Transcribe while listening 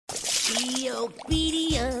Be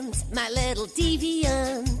obedient, my little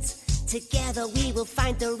deviant. Together we will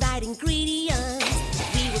find the right ingredient.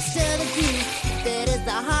 We will stir the goop that is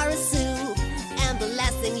the horror soup. And the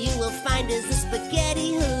last thing you will find is a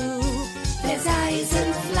spaghetti hoop. There's eyes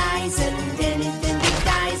and flies and anything that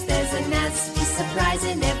dies. There's a nasty surprise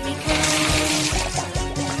in every can.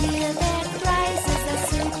 The meal that rises, the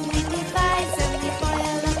soup we devise, and we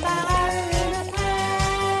boil up our horror in a pan.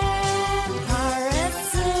 Horror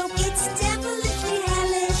soup, it's devilishly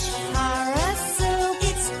hellish. Horror soup,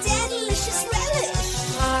 it's delicious relish.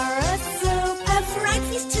 Horror soup, a fright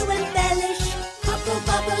feast to embellish. Bubble,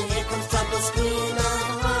 bubble, here comes trouble, scream of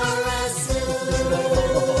horror soup.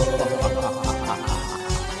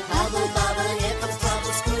 Bubble, bubble, here comes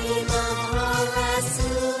trouble, scream of horror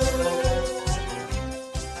soup.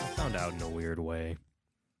 I found out in a weird way.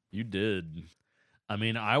 You did. I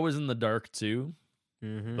mean, I was in the dark too,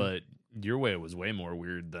 but your way was way more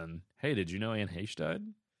weird than, hey, did you know Anne Heche died?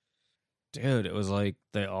 Dude, it was like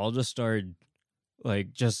they all just started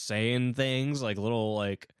like just saying things like little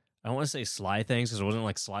like I don't want to say sly things because it wasn't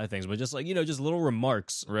like sly things, but just like, you know, just little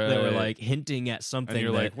remarks that were Right. like hinting at something And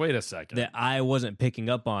you're that, like, wait a second. that I wasn't picking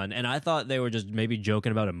up on. And I thought they were just maybe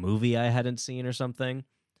joking about a movie I hadn't seen or something.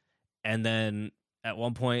 And then at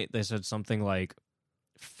one point they said something like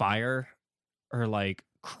fire or like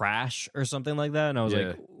crash or something like that. And I was Yeah.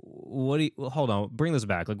 like, what do you, hold on, bring this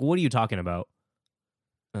back. Like, what are you talking about?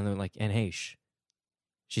 And they're like, Anne Heche,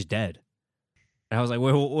 she's dead. And I was like,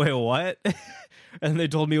 wait, what? And they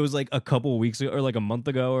told me it was like a couple weeks ago or like a month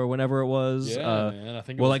ago or whenever it was. man, I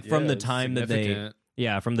think it well, was- like from yeah, the it's time that they, significant.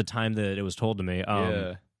 yeah, from the time that it was told to me.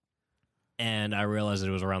 Yeah. And I realized it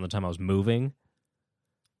was around the time I was moving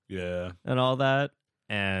Yeah. and all that.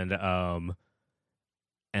 And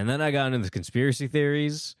then I got into the conspiracy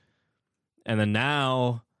theories. And then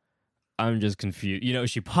now I'm just confused. You know,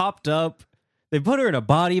 she popped up. They put her in a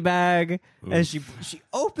body bag, and she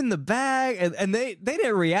opened the bag, and they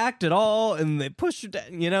didn't react at all, and they pushed her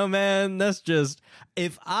down. You know, man, that's just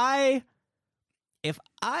if I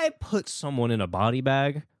put someone in a body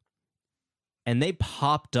bag, and they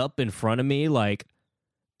popped up in front of me like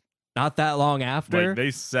not that long after, Like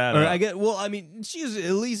they sat or up. I get, well, I mean, she was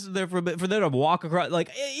at least there for a bit, for them to walk across. Like,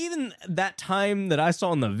 even that time that I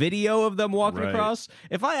saw in the video of them walking Right. across,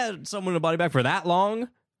 if I had someone in a body bag for that long,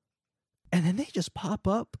 and then they just pop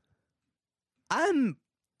up, I'm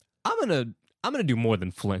gonna do more than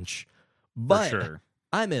flinch. But For sure.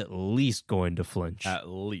 I'm at least going to flinch. At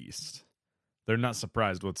least. They're not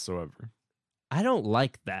surprised whatsoever. I don't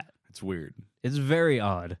like that. It's weird. It's very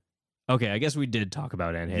odd. Okay, I guess we did talk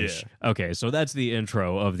about Anne Heche. Okay, so that's the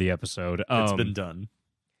intro of the episode. It's been done.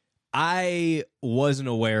 I wasn't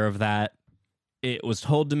aware of that. It was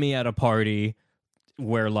told to me at a party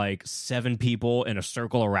where like 7 people in a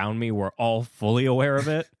circle around me were all fully aware of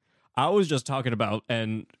it. I was just talking about,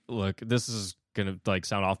 and look, this is gonna like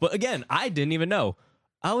sound off, but again, I didn't even know.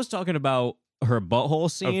 I was talking about her butthole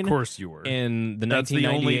scene. Of course you were. In the That's the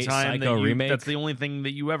only 1998 time Psycho that remake. That's the only thing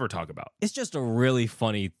that you ever talk about. It's just a really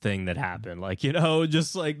funny thing that happened. Like, you know,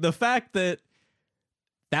 just like the fact that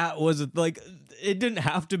was like, it didn't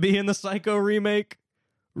have to be in the Psycho remake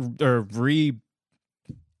or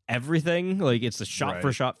everything. Like, it's a shot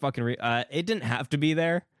for shot fucking it didn't have to be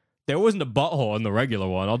there. There wasn't a butthole in the regular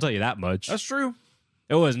one. I'll tell you that much. That's true.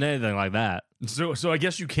 It wasn't anything like that. So I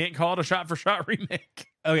guess you can't call it a shot for shot remake.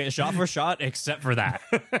 Okay, shot for shot, except for that.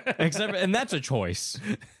 And that's a choice.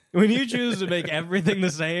 When you choose to make everything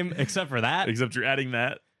the same, except for that, Except you're adding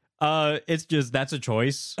that. it's just that's a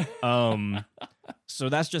choice. So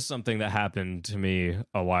that's just something that happened to me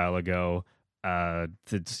a while ago.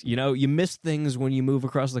 That's, you know, you miss things when you move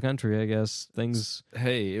across the country. I guess things.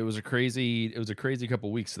 Hey, it was a crazy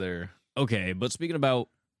couple weeks there. Okay, but speaking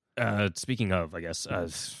of, I guess.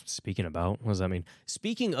 Speaking about, what does that mean?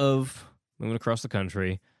 Speaking of moving across the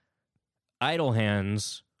country, Idle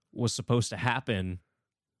Hands was supposed to happen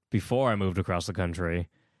before I moved across the country,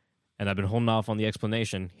 and I've been holding off on the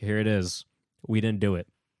explanation. Here it is. We didn't do it.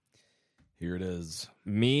 Here it is.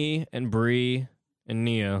 Me and Bree and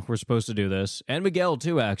Nia were supposed to do this, and Miguel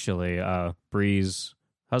too, actually. Bree's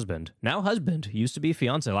husband, now husband, used to be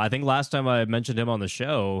fiance. I think last time I mentioned him on the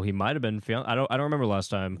show, he might have been fiance. I don't remember last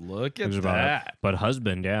time. Look it at was about it. that. But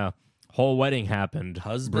husband, yeah. Whole wedding happened.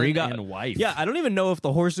 Husband Bree and wife. Yeah, I don't even know if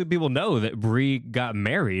the Horseshoe people know that Bree got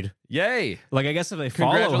married. Yay. Like, I guess if they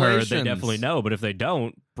follow her, they Congratulations. definitely know. But if they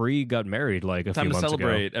don't, Bree got married like a Time few to months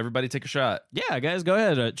celebrate. ago. Everybody take a shot. Yeah, guys, go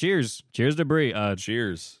ahead. Cheers. Cheers to Bree.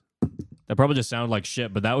 Cheers. That probably just sounded like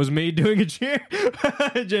shit, but that was me doing a cheer.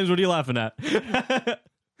 James, what are you laughing at?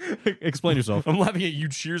 Explain yourself. I'm laughing at you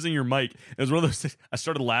cheersing your mic. It was one of those things. I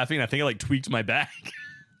started laughing. And I think I like tweaked my back.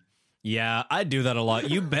 Yeah, I do that a lot.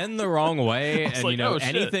 You bend the wrong way, and like, you know oh,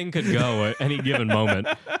 shit. anything could go at any given moment.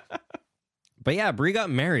 But yeah, Brie got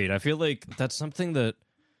married. I feel like that's something that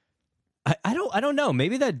I don't know.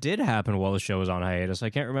 Maybe that did happen while the show was on hiatus. I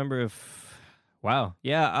can't remember if. Wow.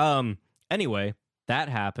 Yeah. Anyway, that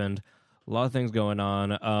happened. A lot of things going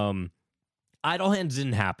on. Idle Hands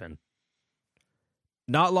didn't happen.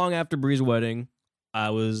 Not long after Brie's wedding, I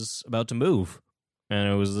was about to move.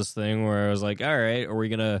 And it was this thing where I was like, all right, are we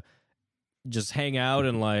going to just hang out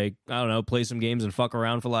and, like, I don't know, play some games and fuck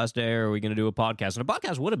around for the last day, or are we going to do a podcast? And a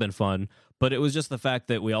podcast would have been fun, but it was just the fact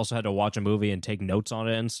that we also had to watch a movie and take notes on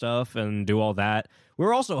it and stuff and do all that. We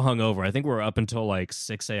were also hungover. I think we were up until like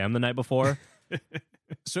 6 a.m. the night before.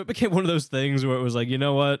 So it became one of those things where it was like, you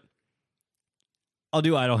know what? I'll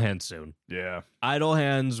do Idle Hands soon. Yeah. Idle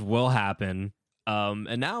Hands will happen.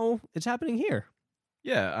 And now it's happening here.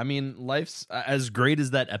 Yeah. I mean, life's as great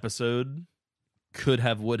as that episode could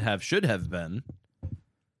have, would have, should have been.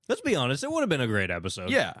 Let's be honest, it would have been a great episode.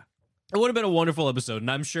 Yeah. It would have been a wonderful episode.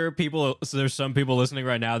 And I'm sure there's some people listening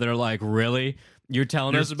right now that are like, really? You're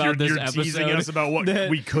telling us about this episode? Teasing us about what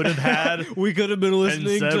we could have had. We could have been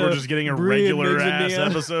listening Instead, to we're just getting a Brie and regular Biggs, ass Indiana.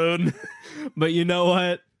 episode. But you know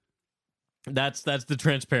what? That's the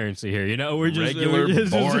transparency here. You know, we're just Regular,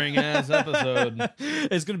 boring ass episode.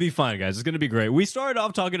 It's gonna be fine, guys. It's gonna be great. We started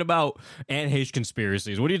off talking about Anne Heche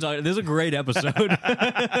conspiracies. What are you talking? This is a great episode.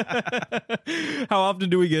 How often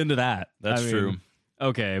do we get into that? That's true.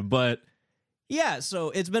 Okay, but yeah. So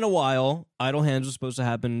it's been a while. Idle Hands was supposed to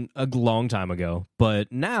happen a long time ago,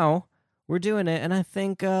 but now we're doing it, and I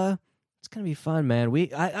think it's gonna be fun, man.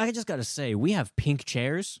 I just gotta say, we have pink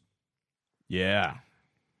chairs. Yeah.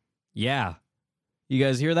 Yeah. You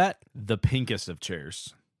guys hear that? The pinkest of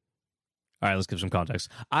chairs. All right, let's give some context.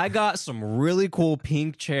 I got some really cool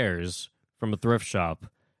pink chairs from a thrift shop,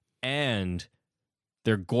 and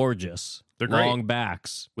they're gorgeous. They're great. Long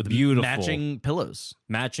backs With beautiful matching pillows.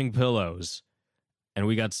 matching pillows. And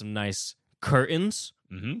we got some nice curtains.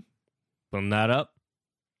 Mm-hmm. Boom that up.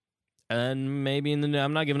 And maybe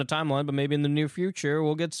I'm not giving a timeline, but maybe in the near future,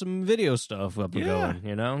 we'll get some video stuff up and going,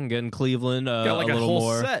 you know? And get in Cleveland Got like a a little whole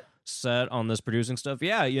more set. on this producing stuff.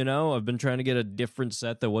 Yeah, you know, I've been trying to get a different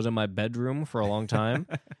set that was in my bedroom for a long time.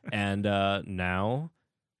 And now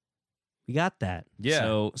we got that.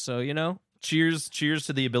 Yeah. So you know, Cheers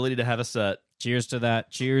to the ability to have a set. cheers to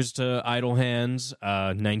that. Cheers to Idle Hands,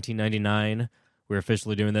 1999. We're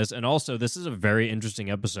officially doing this. And also, this is a very interesting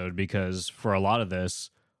episode because for a lot of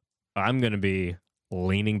this, I'm going to be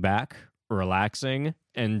leaning back, relaxing,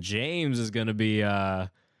 and James is going to be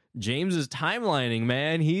James is timelining,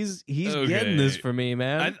 man. He's getting this for me,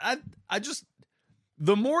 man. I just,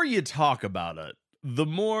 the more you talk about it, the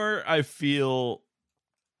more I feel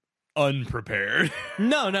unprepared.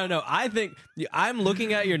 No. I think I'm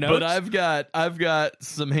looking at your notes. But I've got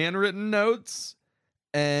some handwritten notes,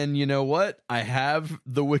 and you know what? I have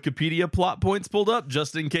the Wikipedia plot points pulled up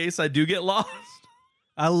just in case I do get lost.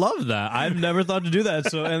 I love that. I've never thought to do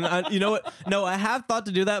that. So, and you know what? No, I have thought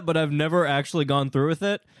to do that, but I've never actually gone through with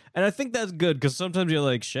it. And I think that's good because sometimes you're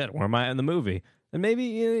like, shit, where am I in the movie? And maybe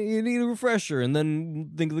you need a refresher and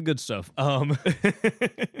then think of the good stuff. I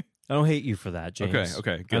don't hate you for that, James.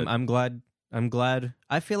 Okay, good. I'm glad.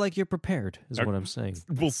 I feel like you're prepared, is what I'm saying.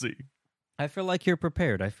 We'll see. I feel like you're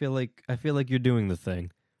prepared. I feel like you're doing the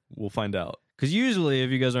thing. We'll find out. Because usually,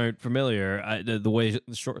 if you guys aren't familiar, the way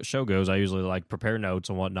the show goes, I usually like prepare notes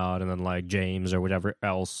and whatnot, and then like James or whatever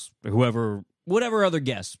else, whatever other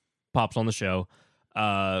guest pops on the show,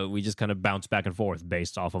 we just kind of bounce back and forth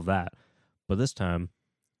based off of that. But this time,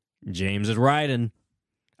 James is writing.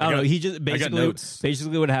 I don't know. He just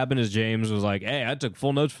basically what happened is James was like, "Hey, I took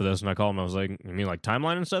full notes for this," and I called him. I was like, "You mean like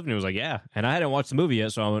timeline and stuff?" And he was like, "Yeah." And I hadn't watched the movie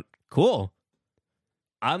yet, so I went, "Cool.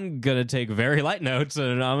 I'm gonna take very light notes,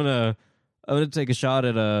 and I'm gonna take a shot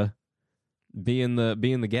at being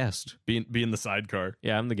the guest, being the sidecar.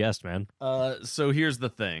 Yeah, I'm the guest, man. So here's the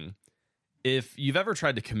thing: if you've ever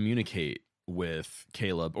tried to communicate with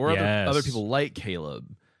Caleb or Yes. other people like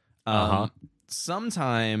Caleb,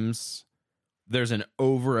 sometimes there's an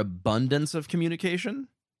overabundance of communication,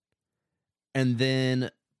 and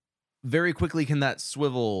then very quickly can that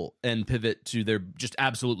swivel and pivot to there just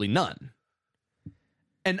absolutely none.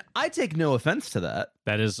 And I take no offense to that.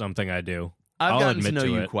 That is something I do. I've I'll gotten to admit know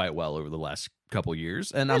to you it. quite well over the last couple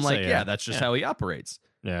years, and I'd I'm like, say, yeah, that's just how he operates.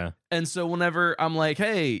 Yeah. And so whenever I'm like,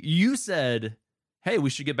 hey, you said, hey, we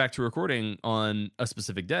should get back to recording on a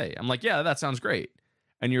specific day. I'm like, yeah, that sounds great.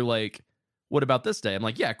 And you're like, what about this day? I'm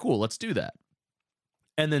like, yeah, cool, let's do that.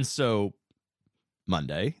 And then so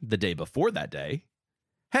Monday, the day before that day,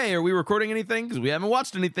 hey, are we recording anything? Because we haven't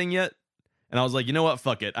watched anything yet. And I was like, you know what?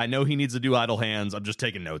 Fuck it. I know he needs to do Idle Hands. I'm just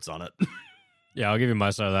taking notes on it. Yeah, I'll give you my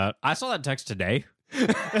side of that. I saw that text today. I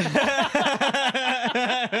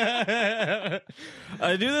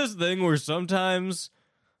do this thing where sometimes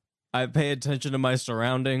I pay attention to my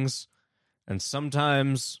surroundings, and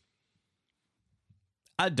sometimes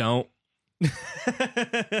I don't.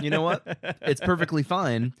 You know what? It's perfectly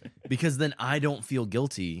fine because then I don't feel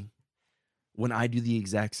guilty when I do the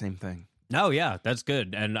exact same thing. Oh yeah, that's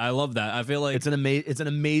good, and I love that. I feel like It's an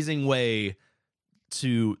amazing way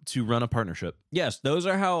to run a partnership. yes, those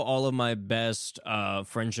are how all of my best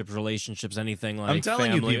friendships, relationships, anything like I'm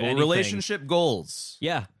telling family, you, people, anything. relationship goals.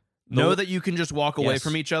 Yeah, Know that you can just walk away Yes.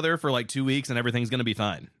 from each other for like 2 weeks and everything's going to be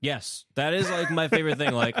fine. yes, that is like my favorite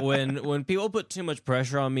thing. Like when people put too much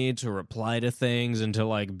pressure on me to reply to things and to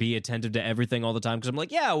like be attentive to everything all the time, because I'm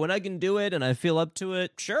like, yeah, when I can do it and I feel up to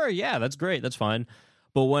it, sure, yeah, that's great, that's fine.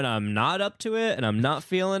 But when I'm not up to it and I'm not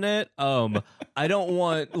feeling it, I don't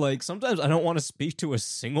want, like, sometimes I don't want to speak to a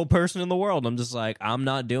single person in the world. I'm just like, I'm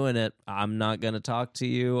not doing it. I'm not going to talk to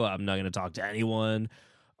you. I'm not going to talk to anyone.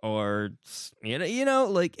 Or,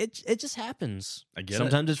 like, it just happens. I get it.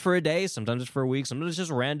 Sometimes it's for a day. Sometimes it's for a week. Sometimes it's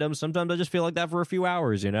just random. Sometimes I just feel like that for a few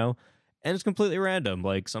hours, And it's completely random.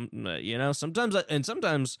 Like, sometimes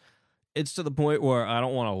it's to the point where I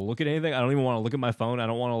don't want to look at anything. I don't even want to look at my phone. I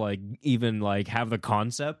don't want to like even like have the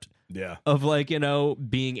concept Yeah. of like,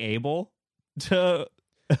 being able to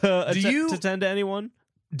to tend to anyone.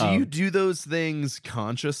 Do you do those things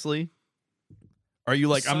consciously? Are you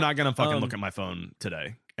like, I'm not going to fucking look at my phone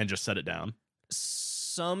today and just set it down?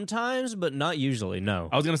 Sometimes, but not usually. No.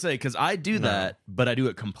 I was going to say, because I do No. that, but I do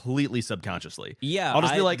it completely subconsciously. Yeah, I'll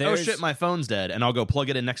just be like, oh there's- shit, my phone's dead. And I'll go plug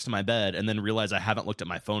it in next to my bed and then realize I haven't looked at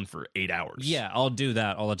my phone for 8 hours. Yeah, I'll do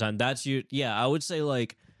that all the time. That's you. Yeah, I would say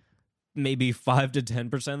like maybe 5 to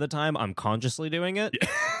 10% of the time I'm consciously doing it.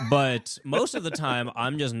 But most of the time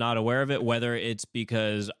I'm just not aware of it, whether it's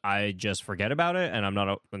because I just forget about it and I'm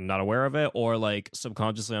not aware of it, or like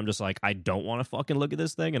subconsciously I'm just like, I don't want to fucking look at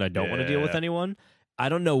this thing and I don't want to deal with Yeah. anyone. I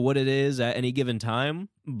don't know what it is at any given time,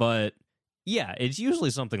 but yeah, it's usually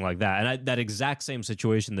something like that. And that exact same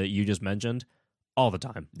situation that you just mentioned all the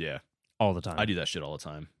time. Yeah. All the time. I do that shit all the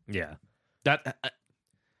time. Yeah.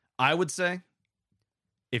 I would say,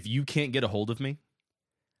 if you can't get a hold of me,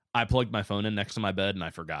 I plugged my phone in next to my bed and I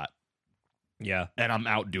forgot. Yeah. And I'm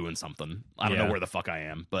out doing something. I don't Yeah. know where the fuck I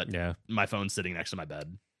am, but Yeah. my phone's sitting next to my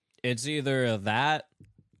bed. It's either that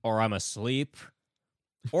or I'm asleep.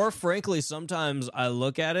 Or frankly, sometimes I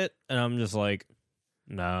look at it and I'm just like,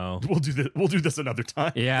 no. We'll do this another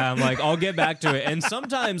time. Yeah, I'm like, I'll get back to it. And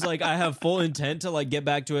sometimes like I have full intent to like get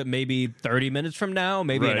back to it maybe 30 minutes from now,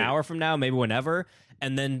 maybe an Right. hour from now, maybe whenever.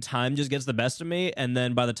 And then time just gets the best of me. And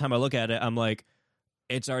then by the time I look at it, I'm like,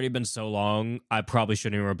 it's already been so long. I probably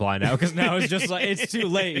shouldn't even reply now, because now it's just like, it's too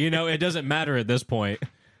late. It doesn't matter at this point.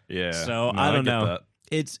 Yeah. So No, I don't get know. that.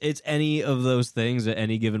 It's any of those things at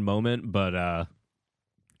any given moment, but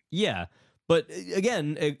yeah. But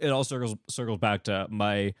again, it all circles back to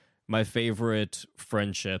my favorite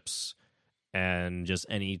friendships and just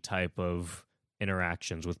any type of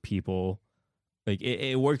interactions with people. Like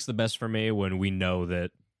it works the best for me when we know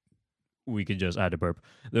that we could just, I had to burp,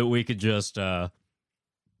 that we could just kind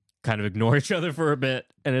of ignore each other for a bit,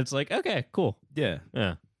 and it's like, okay, cool, Yeah.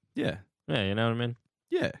 yeah, Yeah. you know what I mean?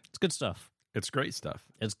 Yeah. It's good stuff. It's great stuff.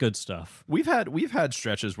 It's good stuff. We've had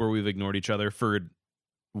stretches where we've ignored each other for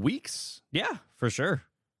weeks, Yeah, for sure.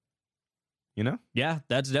 Yeah,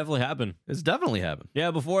 that's definitely happened. It's definitely happened.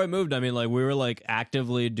 Yeah, before I moved, I mean, like, we were, like,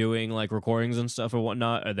 actively doing, like, recordings and stuff and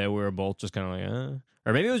whatnot, and then we were both just kind of like,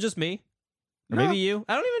 Or maybe it was just me. Or No. maybe you.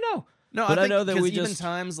 I don't even know. No, But I think know that 'cause we even just-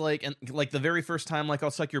 times like the very first time, like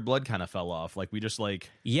I'll suck your blood kind of fell off. Like we just like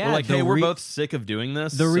Yeah, we're like, the hey, we're re- both sick of doing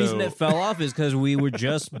this. The reason so- it fell off is because we were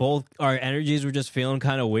just both, our energies were just feeling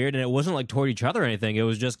kind of weird, and it wasn't, like, toward each other or anything. It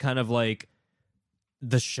was just kind of, like,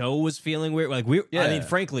 the show was feeling weird. Like, I mean, Yeah.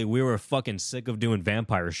 frankly, we were fucking sick of doing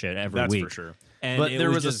vampire shit every that's week. for sure. And But it there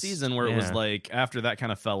was just, a season where it was yeah. like after that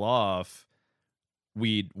kind of fell off,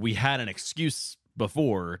 we had an excuse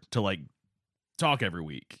before to like talk every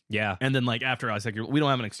week. Yeah. And then like after I was like, we don't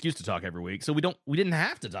have an excuse to talk every week, so we didn't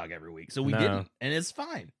have to talk every week, so we No. didn't, and it's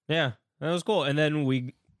fine. Yeah, that was cool. And then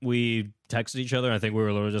we texted each other. I think we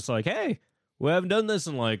were literally just like, "Hey, we haven't done this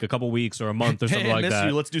in like a couple weeks or a month or something Hey, I like miss that."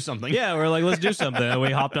 you. Let's do something. Yeah, we're like, let's do something. And we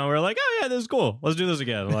hopped on. We're like, "Oh yeah, this is cool. Let's do this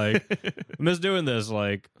again." Like, I miss doing this.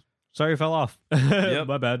 Like, sorry, it fell off. Yep.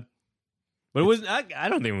 My bad. But it was. I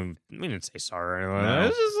don't think we didn't say sorry or anything. No.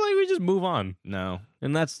 It's just like we just move on, No,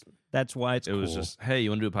 and that's That's why it's It cool. was just, hey, you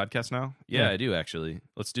want to do a podcast now? Yeah, Yeah. I do actually.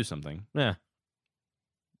 Let's do something. yeah.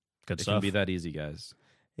 Good It stuff. can be that easy, guys.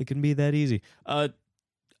 It can be that easy.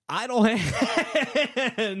 Idle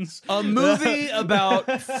Hands. A movie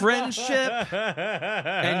about friendship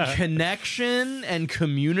and connection and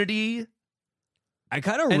community. I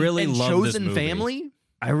kind of really and love chosen this movie. family.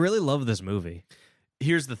 I really love this movie.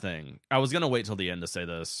 Here's the thing. I was going to wait till the end to say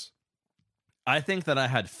this. I think that I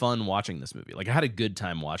had fun watching this movie. Like, I had a good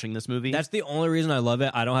time watching this movie. That's the only reason I love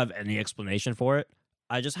it. I don't have any explanation for it.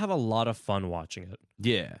 I just have a lot of fun watching it.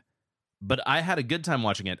 Yeah. But I had a good time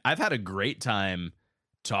watching it. I've had a great time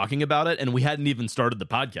talking about it, and we hadn't even started the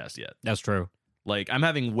podcast yet. That's true. Like, I'm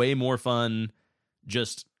having way more fun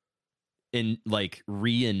just in like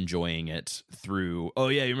re-enjoying it through, oh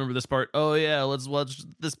yeah, you remember this part? Oh yeah, let's watch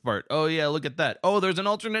this part. Oh yeah, look at that. Oh, there's an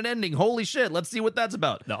alternate ending. Holy shit, let's see what that's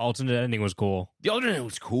about. The alternate ending was cool. The alternate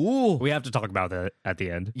was cool. We have to talk about that at the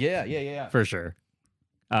end. Yeah. For sure.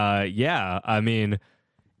 Yeah, I mean,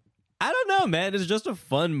 I don't know, man. It's just a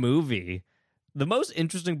fun movie. The most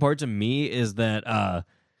interesting part to me is that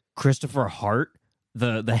Christopher Hart,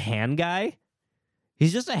 the hand guy,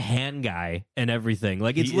 he's just a hand guy and everything.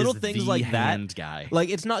 Like, it's He little is things the like that. hand guy. Like,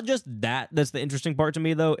 it's not just that's the interesting part to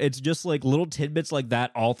me, though. It's just like little tidbits like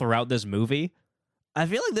that all throughout this movie. I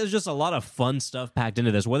feel like there's just a lot of fun stuff packed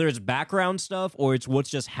into this, whether it's background stuff or it's what's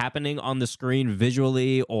just happening on the screen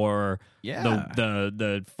visually or Yeah.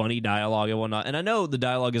 the funny dialogue and whatnot. And I know the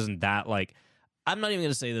dialogue isn't that, like, I'm not even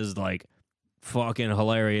gonna say this is like fucking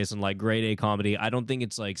hilarious and like grade A comedy. I don't think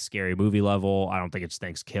it's like scary movie level. I don't think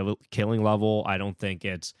it's killing level. I don't think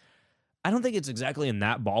it's exactly in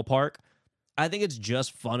that ballpark. I think it's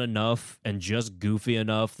just fun enough and just goofy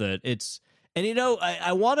enough that it's. And you know,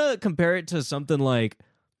 I want to compare it to something like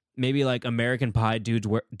maybe like American Pie, Dude,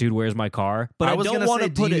 Where's My Car? But I was don't gonna want say,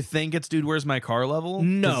 to put do you it. think it's Dude, Where's My Car level?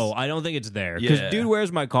 No, I don't think it's there. Because Yeah. Dude,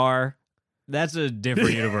 Where's My Car? That's a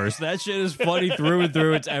different universe. That shit is funny through and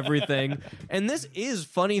through. It's everything. And this is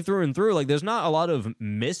funny through and through. Like, there's not a lot of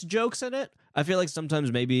miss jokes in it. I feel like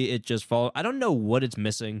sometimes maybe it just falls. I don't know what it's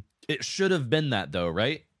missing. It should have been that though,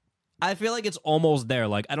 right? I feel like it's almost there.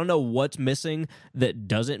 Like, I don't know what's missing that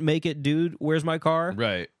doesn't make it Dude, Where's My Car?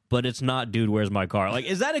 Right. But it's not Dude, Where's My Car? Like,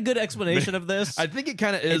 is that a good explanation of this? I think it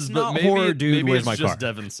kind of is, It's but not maybe, horror, Dude, maybe Where's it's My just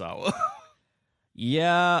Car? Devon Sawa.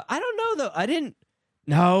 Yeah, I don't know, though. I didn't...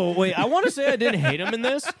 No, wait, I want to say I didn't hate him in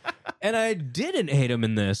this, and I didn't hate him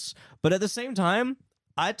in this. But at the same time,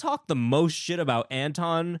 I talked the most shit about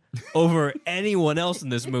Anton over anyone else in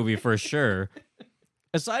this movie, for sure.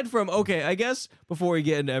 Aside from, okay, I guess before we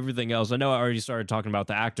get into everything else, I know I already started talking about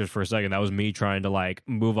the actors for a second. That was me trying to, like,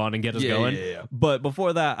 move on and get us going. Yeah. But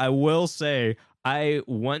before that, I will say I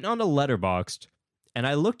went on a Letterboxd, and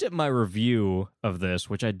I looked at my review of this,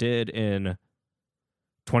 which I did in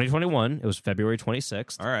 2021. It was February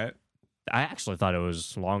 26th. All right. I actually thought it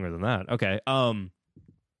was longer than that. Okay.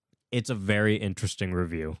 It's a very interesting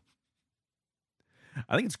review.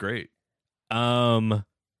 I think it's great.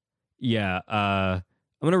 Yeah,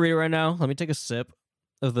 I'm going to read it right now. Let me take a sip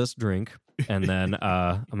of this drink, and then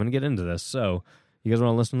I'm going to get into this. So, you guys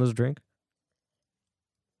want to listen to this drink?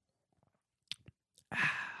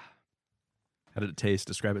 How did it taste?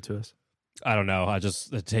 Describe it to us. I don't know.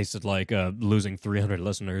 It tasted like losing 300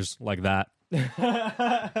 listeners like that.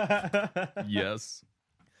 Yes.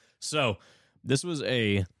 So, this was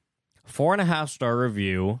a 4.5-star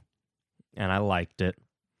review, and I liked it.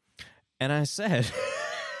 And I said,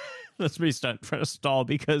 let's me trying to stall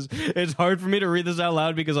because it's hard for me to read this out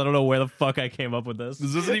loud because I don't know where the fuck I came up with this.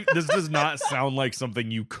 This does not sound like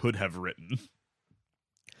something you could have written.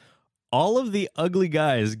 All of the ugly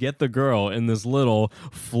guys get the girl in this little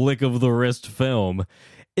flick of the wrist film.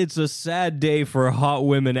 It's a sad day for hot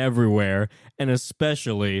women everywhere, and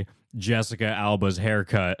especially Jessica Alba's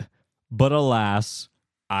haircut. But alas,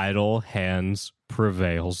 idle hands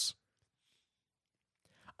prevails.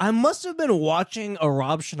 I must have been watching a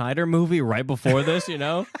Rob Schneider movie right before this, you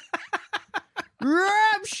know?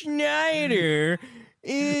 Rob Schneider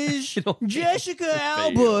is Jessica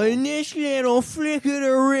Alba in this little flick of the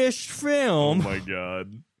wrist film. my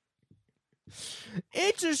god.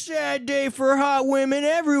 It's a sad day for hot women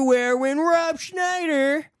everywhere when Rob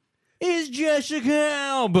Schneider is Jessica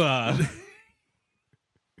Alba.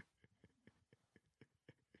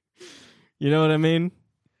 You know what I mean?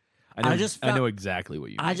 I just I found- know exactly what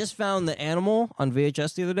you mean. I just found The Animal on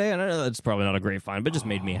VHS the other day, and I know that's probably not a great find, but it just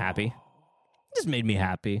made me happy. It just made me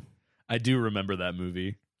happy. I do remember that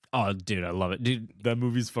movie. Oh, dude, I love it. Dude, That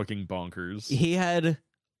movie's fucking bonkers. he had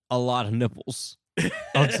a lot of nipples.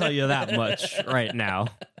 I'll tell you that much right now.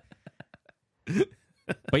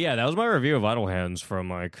 But yeah, that was my review of Idle Hands from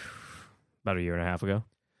like about a year and a half ago.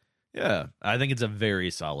 Yeah, I think it's a very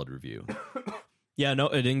solid review. Yeah, no,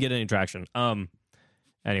 it didn't get any traction.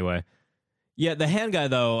 Anyway. Yeah, the hand guy,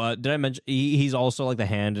 though, did I mention he's also like the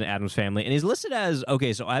hand in Addams Family, and he's listed as,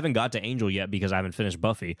 okay, so I haven't got to Angel yet because I haven't finished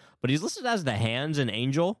Buffy, but he's listed as the hands in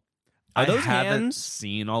Angel. Are those I haven't hands?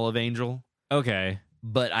 seen all of Angel, Okay.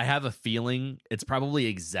 but I have a feeling it's probably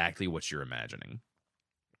exactly what you're imagining.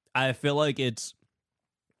 I feel like it's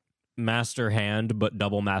Master Hand, but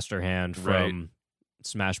double Master Hand from Right.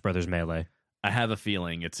 Smash Brothers Melee. I have a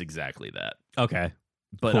feeling it's exactly that. Okay.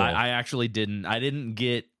 But Cool. I actually didn't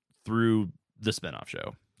get through the spinoff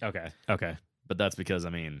show. Okay. But that's because, I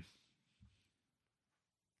mean,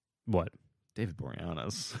 What? David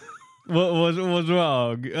Boreanaz. What's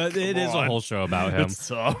wrong? It is a on. whole show about him. It's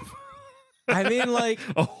tough. I mean, like,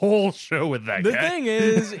 A whole show with that the guy. thing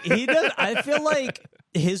is, he does. I feel like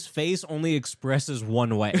his face only expresses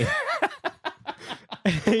one way.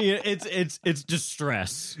 it's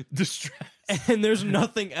distress, and there's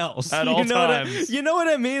nothing else At You all know times. you know what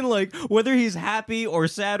I mean? Like whether he's happy or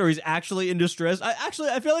sad or he's actually in distress. I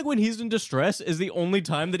feel like when he's in distress is the only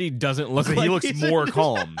time that he doesn't look. So like he looks he's more in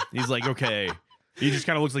calm. He's like, okay. He just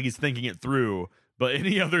kind of looks like he's thinking it through. But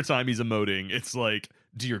any other time he's emoting, it's like,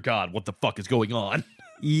 dear God, what the fuck is going on?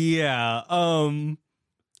 Yeah.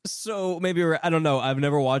 So maybe I don't know. I've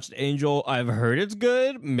never watched Angel. I've heard it's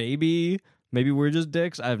good. Maybe we're just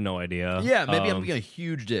dicks. I have no idea. Yeah, maybe I'm being a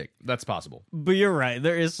huge dick. That's possible. But you're right.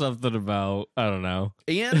 There is something about I don't know.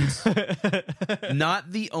 And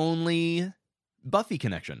not the only Buffy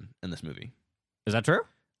connection in this movie. Is that true?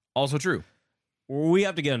 Also true. We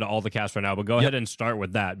have to get into all the cast right now, but go Yep. ahead and start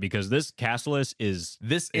with that because this cast list is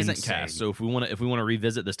This isn't insane. cast, so if we want to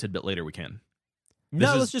revisit this tidbit later, we can.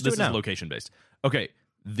 let's just do this it now. is location based. Okay,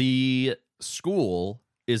 the school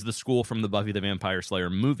is the school from the Buffy the Vampire Slayer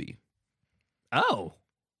movie. Oh,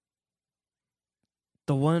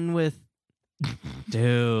 the one with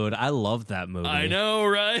dude. I love that movie. I know,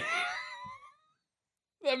 right?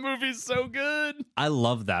 That movie's so good. I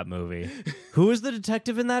love that movie. Who was the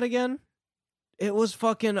detective in that again? It was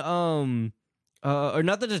fucking or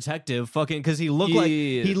not the detective, fucking because he looked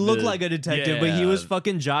like a detective, but he was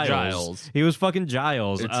fucking Giles. He was fucking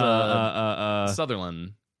Giles. It's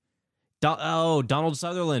Sutherland. Donald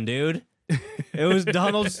Sutherland, dude. It was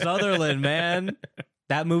Donald Sutherland, man.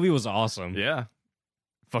 That movie was awesome. Yeah,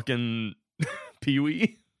 fucking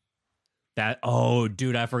Pee-wee.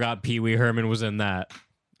 Dude, I forgot Pee Wee Herman was in that.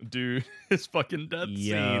 Dude, his fucking death scene.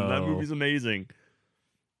 Yo. That movie's amazing.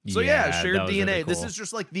 So yeah, shared that was DNA. really This cool. is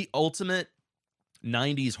just like the ultimate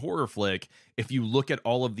 90s horror flick if you look at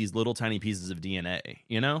all of these little tiny pieces of DNA,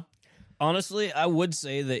 you know? Honestly, I would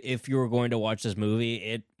say that if you were going to watch this movie,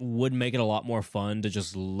 it would make it a lot more fun to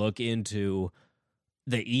just look into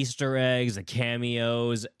the Easter eggs, the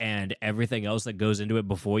cameos, and everything else that goes into it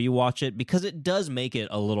before you watch it, because it does make it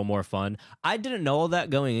a little more fun. I didn't know all that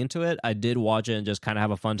going into it. I did watch it and just kind of have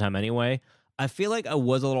a fun time anyway. I feel like I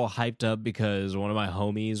was a little hyped up because one of my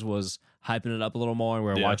homies was hyping it up a little more and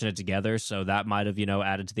we were Yeah. watching it together, so that might have,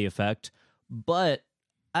 added to the effect. But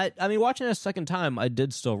I mean, watching it a second time, I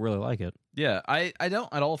did still really like it. Yeah, I don't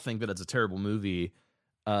at all think that it's a terrible movie.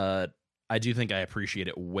 I do think I appreciate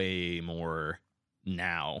it way more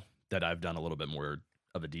now that I've done a little bit more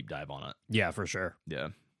of a deep dive on it. Yeah, for sure. Yeah.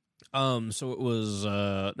 So it was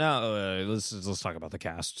let's talk about the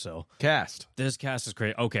cast. So Cast. this cast is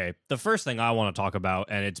great. Okay, the first thing I want to talk about,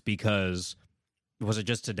 and it's because was it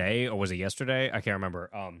just today or was it yesterday? I can't remember.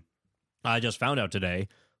 I just found out today,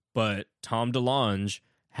 but Tom DeLonge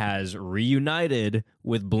has reunited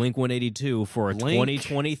with Blink 182 for a Blink.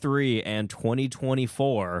 2023 and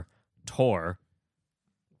 2024 tour,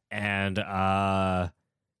 and Tom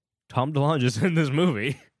DeLonge is in this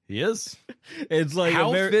movie. He is. It's like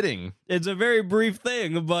How fitting. it's a very brief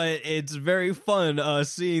thing, but it's very fun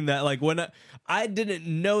seeing that. Like when I didn't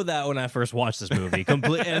know that when I first watched this movie.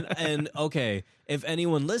 And okay, if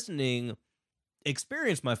anyone listening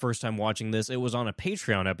experienced my first time watching this, it was on a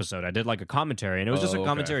Patreon episode. I did like a commentary, and it was just a okay.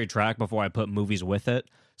 commentary track before I put movies with it.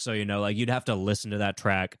 So like you'd have to listen to that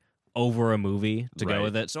track over a movie to go Right.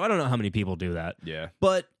 with it. So I don't know how many people do that, Yeah.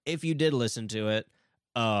 but if you did listen to it,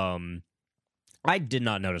 I did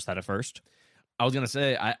not notice that at first. I was gonna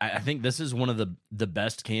say, I think this is one of the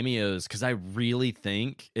best cameos because I really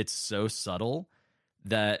think it's so subtle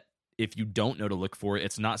that if you don't know to look for it,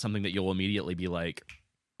 it's not something that you'll immediately be like,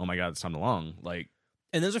 "Oh my god, it's Tom DeLonge!" Like,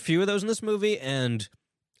 And there's a few of those in this movie, and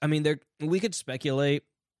I mean, we could speculate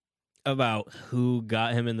about who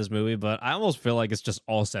got him in this movie, but I almost feel like it's just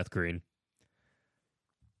all Seth Green.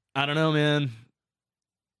 I don't know, man.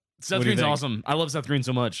 Seth What do you Green's think? awesome. I love Seth Green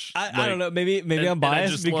so much. I don't know. Maybe and I'm biased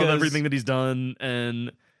I just because love everything that he's done.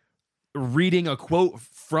 And reading a quote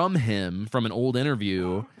from him from an old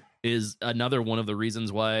interview is another one of the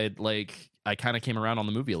reasons why, like, I kind of came around on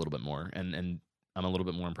the movie a little bit more, and I'm a little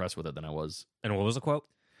bit more impressed with it than I was. And what was the quote?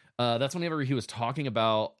 That's whenever he was talking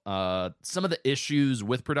about some of the issues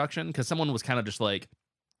with production, because someone was kind of just like,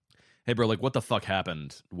 "Hey, bro, like, what the fuck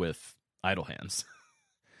happened with Idle Hands?"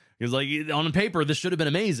 He was like, "On paper, this should have been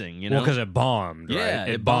amazing, you know?" Well, because it bombed. Yeah, right?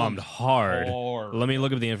 it bombed bombed hard. hard. Let me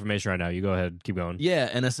look up the information right now. You go ahead. Keep going. Yeah,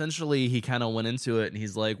 and essentially he kind of went into it, and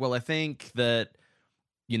he's like, "Well, I think that,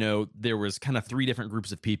 you know, there was kind of 3 different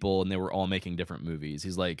groups of people, and they were all making different movies."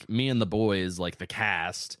 He's like, "Me and the boys, like the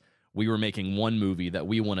cast, we were making one movie that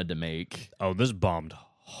we wanted to make." Oh, this bombed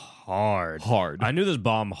hard. Hard. I knew this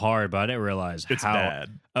bombed hard, but I didn't realize It's how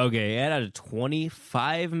bad. Okay, it had a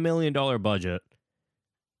 $25 million budget.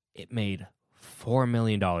 It made $4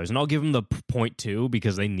 million. And I'll give them the 0.2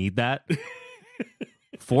 because they need that.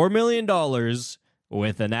 $4 million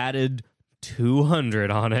with an added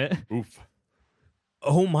 200 on it. Oof.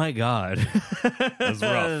 Oh my God. That's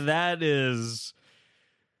rough. That is.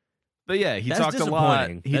 But yeah, he That's talked a lot.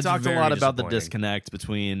 disappointing. He That's talked a very lot about the disappointing. disconnect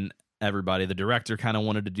between everybody. The director kind of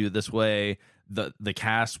wanted to do it this way. The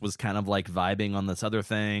cast was kind of like vibing on this other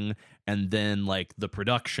thing, and then like the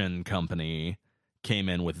production company came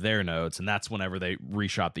in with their notes, and that's whenever they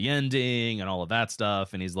reshot the ending and all of that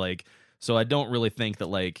stuff. And he's like, "So I don't really think that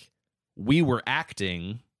like we were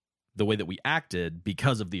acting the way that we acted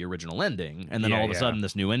because of the original ending, and then Yeah, all of a yeah. sudden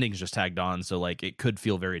this new ending's just tagged on, so like it could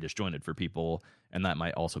feel very disjointed for people, and that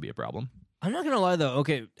might also be a problem." I'm not going to lie, though.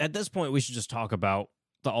 Okay, at this point, we should just talk about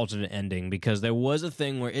the alternate ending because there was a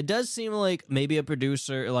thing where it does seem like maybe a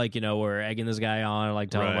producer, like, you know, we're egging this guy on,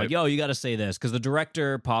 like telling him, Right. like, yo, you got to say this. Because the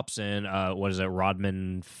director pops in, what is it,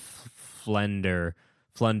 Rodman Flender,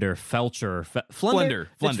 Felcher. Flender?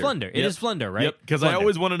 It's Flender. Flender. It Yep. is Flender, right? Yep, because I Flender.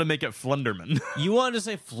 always wanted to make it Flunderman. You wanted to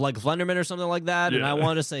say like Flenderman or something like that, and Yeah. I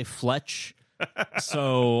wanted to say Fletch.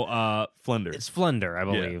 So Flunder. it's Flender, I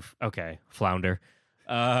believe. Okay, Flounder.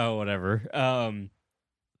 Whatever.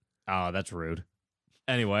 Oh, that's rude.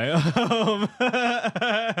 Anyway,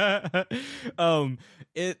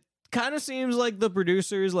 it kind of seems like the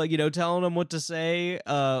producer's like, you know, telling him what to say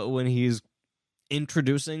when he's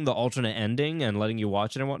introducing the alternate ending and letting you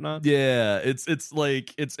watch it and whatnot. Yeah, it's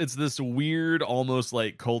like it's this weird, almost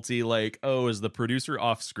like culty, like, oh, is the producer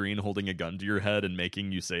off screen holding a gun to your head and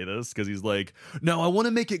making you say this? Because he's like, no, I want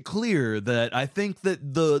to make it clear that I think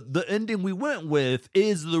that the ending we went with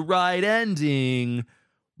is the right ending,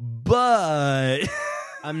 but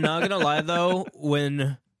I'm not gonna lie though,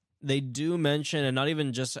 when they do mention, and not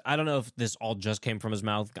even just, I don't know if this all just came from his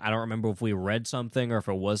mouth. I don't remember if we read something or if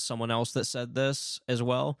it was someone else that said this as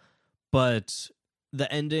well. But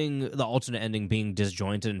the ending, the alternate ending being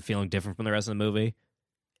disjointed and feeling different from the rest of the movie,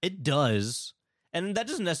 it does. And that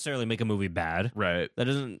doesn't necessarily make a movie bad. right. That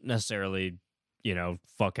doesn't necessarily, you know,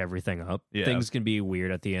 fuck everything up. Yeah. Things can be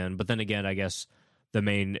weird at the end. But then again, I guess the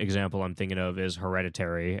main example I'm thinking of is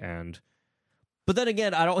Hereditary. But then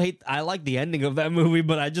again, I like the ending of that movie,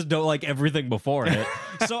 but I just don't like everything before it.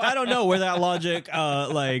 So I don't know where that logic,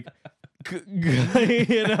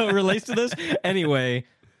 relates to this. Anyway,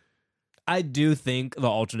 I do think the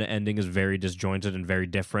alternate ending is very disjointed and very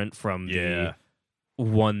different from Yeah. the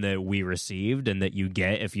one that we received and that you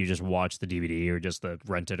get if you just watch the DVD or just the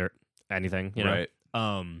rent it or anything, you know? Right.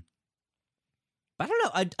 But I don't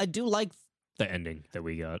know. I do like the ending that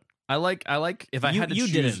we got. I like if I had to You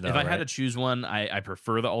choose didn't, though, if I had right? to choose one, I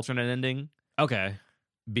prefer the alternate ending Okay.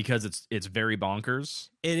 because it's very bonkers.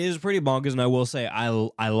 It is pretty bonkers, and I will say I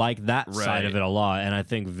like that side of Right. it a lot, and I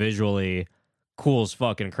think visually cool as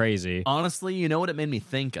fucking crazy. Honestly, you know what it made me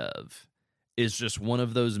think of is just one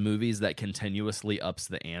of those movies that continuously ups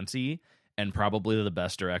the ante, and probably the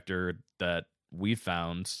best director that we've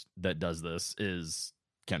found that does this is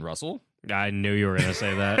Ken Russell. I knew you were gonna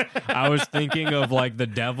say that. I was thinking of like the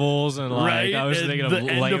Devils and like Right, I was and thinking of the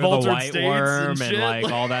end Layer of the Altered White States Worm and and shit.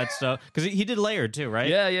 like all that stuff because he did Layered too, right?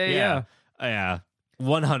 Yeah. Yeah,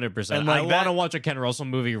 100%. And, like, I want that- to watch a Ken Russell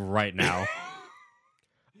movie right now.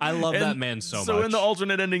 I love that And man so much. So in the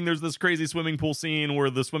alternate ending, there's this crazy swimming pool scene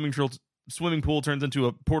where the swimming pool turns into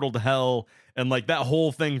a portal to hell, and like that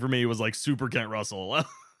whole thing for me was like super Kent Russell.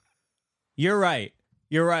 You're right.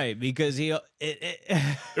 You're right because it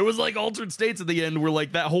It was like Altered States at the end, where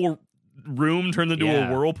like that whole room turned into Yeah.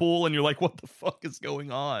 a whirlpool, and you're like, what the fuck is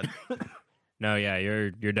going on? No, yeah, you're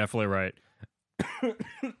definitely right.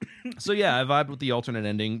 So yeah, I vibed with the alternate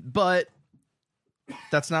ending, but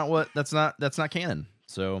that's not canon.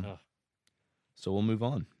 So Ugh. we'll move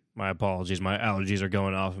on. My apologies. My allergies are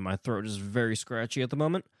going off, and my throat is very scratchy at the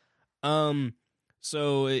moment.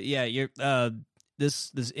 So yeah, you're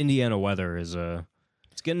this Indiana weather is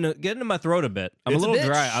it's getting to my throat a bit. I'm It's a a little bitch.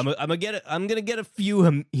 dry. I'm gonna get a few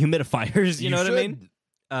humidifiers. You know what I mean?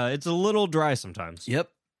 It's a little dry sometimes. Yep.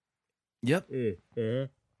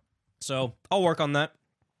 So I'll work on that.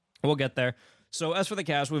 We'll get there. So as for the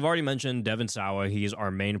cast, we've already mentioned Devin Sawa. He's our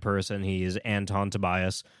main person. He is Anton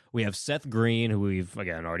Tobias. We have Seth Green, who we've,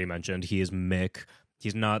 again, already mentioned. He is Mick.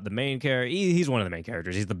 He's not the main character. He's one of the main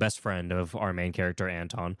characters. He's the best friend of our main character,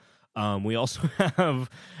 Anton. We also have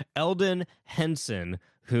Eldon Henson,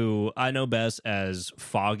 who I know best as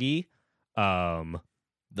Foggy. The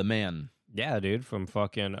man. Yeah, dude, from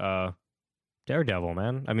fucking Daredevil,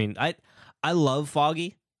 man. I mean, I love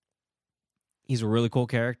Foggy. He's a really cool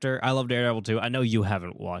character. I love Daredevil too. I know you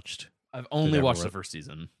haven't watched. I've only Daredevil, watched the right? first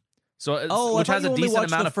season. So Which has a decent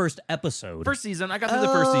amount the of first episode. first season. I got through the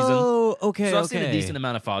first season. Oh, okay. So I've seen a decent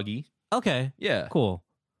amount of Foggy. Okay, Yeah. cool.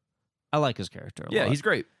 I like his character a Yeah, lot. he's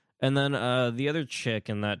great. And then the other chick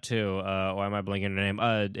in that too. Why am I blanking her name?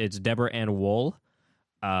 It's Deborah Ann Wool.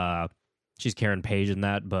 She's Karen Page in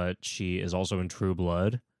that, but she is also in True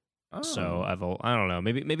Blood. Oh. So I don't know.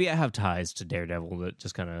 Maybe I have ties to Daredevil that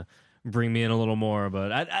just kind of bring me in a little more. But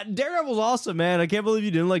Daredevil's awesome, man. I can't believe you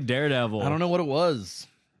didn't like Daredevil. I don't know what it was.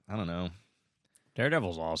 I don't know.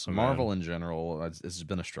 Daredevil's awesome. Marvel man. in general, it's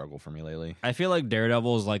been a struggle for me lately. I feel like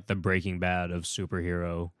Daredevil is like the Breaking Bad of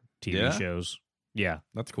superhero TV Yeah? shows. Yeah,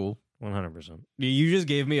 That's cool. 100%. You just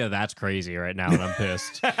gave me a that's crazy right now, and I'm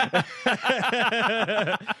pissed.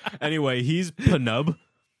 Anyway, he's Penub.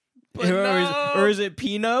 Or is it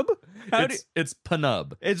Penub? It's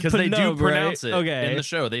Penub. It's because they do Penub, pronounce right? it Okay. in the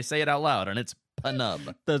show. They say it out loud, and it's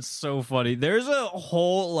Penub. That's so funny. There's a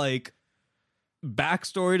whole like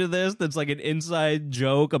backstory to this that's like an inside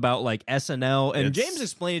joke about like SNL. And It's- James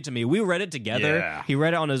explained it to me. We read it together. Yeah. He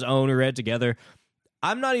read it on his own. We read it together.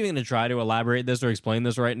 I'm not even going to try to elaborate this or explain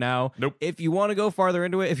this right now. Nope. If you want to go farther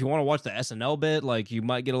into it, if you want to watch the SNL bit, like you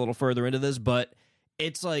might get a little further into this, but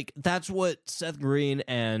it's like that's what Seth Green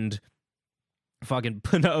and fucking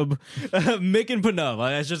Penub, Mick and Penub,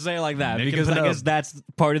 I should say it like that Mick and because I Penub. guess that's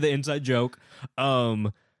part of the inside joke.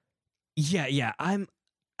 Yeah,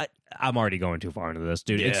 I'm already going too far into this,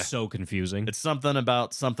 dude. Yeah. It's so confusing. It's something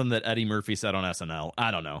about something that Eddie Murphy said on SNL. I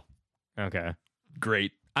don't know. Okay.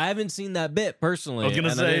 Great. I haven't seen that bit personally. I was gonna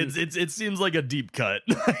and say didn't- it seems like a deep cut.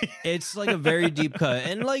 it's like a very deep cut,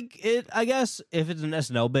 and like it. I guess if it's an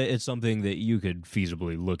SNL bit, it's something that you could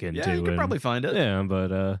feasibly look into. Yeah, you could and- probably find it. Yeah,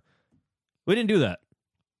 but we didn't do that.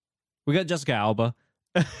 We got Jessica Alba.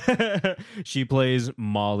 She plays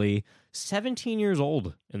Molly, 17 years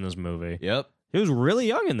old in this movie. Yep. She was really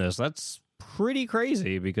young in this. That's pretty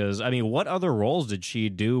crazy because I mean, what other roles did she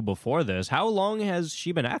do before this? How long has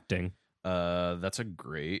she been acting? That's a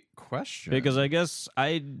great question. Because I guess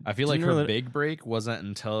I feel like didn't her really- big break wasn't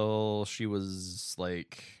until she was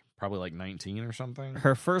like probably like 19 or something.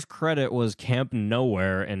 her first credit was Camp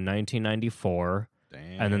Nowhere in 1994.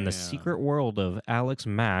 Damn. And then The Secret World of Alex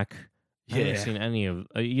Mack. I haven't Yeah. seen any of.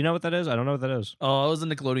 You know what that is? I don't know what that is. Oh, it was a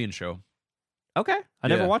Nickelodeon show. Okay, I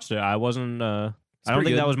never Yeah. watched it. I wasn't. I don't pretty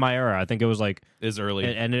think that good. was my era. I think it was like It's early.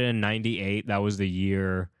 it ended in '98. That was the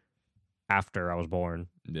year after I was born.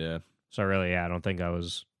 Yeah. So really, yeah, I don't think I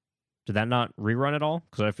was. Did that not rerun at all?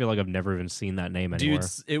 Because I feel like I've never even seen that name anywhere. Dude,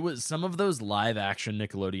 it was some of those live action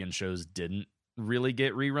Nickelodeon shows didn't really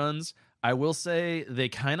get reruns. I will say they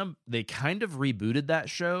kind of rebooted that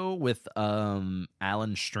show with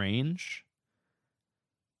Alan Strange.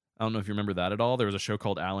 I don't know if you remember that at all. There was a show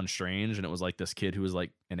called Alan Strange, and it was like this kid who was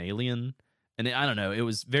like an alien. And I don't know. It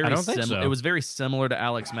was very I don't think so. It was very similar to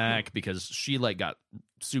Alex Mack because she like got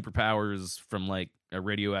superpowers from like a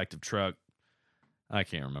radioactive truck. I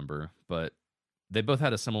can't remember, but they both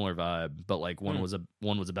had a similar vibe. But like one was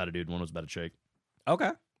about a dude, one was about a chick.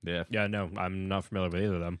 Okay. Yeah. Yeah, no, I'm not familiar with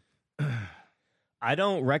either of them. I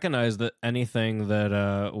don't recognize that anything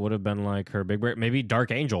that would have been like her big break. Maybe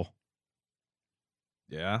Dark Angel.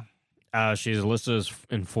 Yeah. She's listed as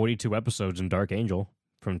in 42 episodes in Dark Angel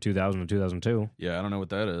from 2000 to 2002. Yeah, I don't know what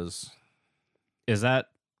that is. Is that?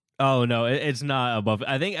 Oh no, it's not above.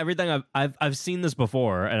 I think everything I've seen this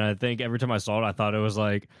before, and I think every time I saw it, I thought it was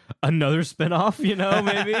like another spinoff. You know,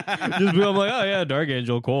 maybe just I'm like, oh yeah, Dark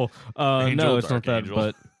Angel, cool. Angel, No, it's Dark not that. Angel.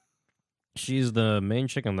 But she's the main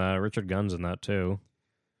chick in that. Richard Gunn's in that too.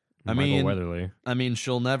 I Michael mean- Weatherly. I mean,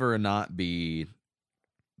 she'll never not be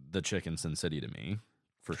the chick in Sin City to me,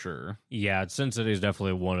 for sure. Yeah, Sin City is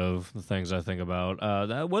definitely one of the things I think about.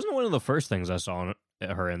 That wasn't one of the first things I saw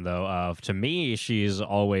her in, though. To me, she's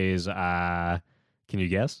always. Can you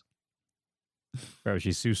guess? Bro,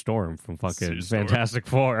 she's Sue Storm from fucking Sue Storm. Fantastic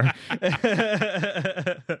Four.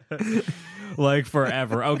 Like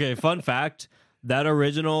forever. Okay, fun fact. That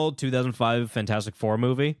original 2005 Fantastic Four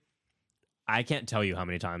movie, I can't tell you how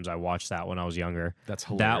many times I watched that when I was younger. That's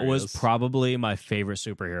hilarious. That was probably my favorite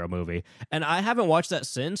superhero movie. And I haven't watched that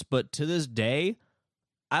since, but to this day,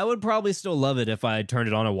 I would probably still love it if I turned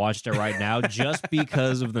it on and watched it right now just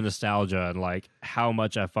because of the nostalgia and like how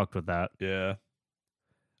much I fucked with that. Yeah.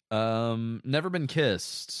 Never Been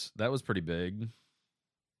Kissed. That was pretty big.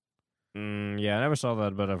 Yeah, I never saw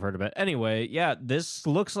that, but I've heard of it. Anyway, yeah, this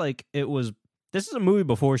looks like this is a movie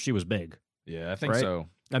before she was big. Yeah, I think Right? so.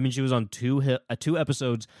 I mean, she was on two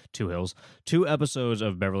episodes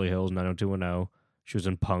of Beverly Hills 90210. She was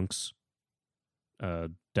in Punks.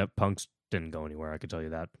 Punks didn't go anywhere. I could tell you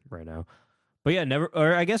that right now. But yeah,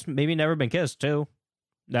 maybe Never Been Kissed too.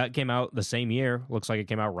 That came out the same year. Looks like it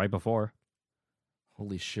came out right before.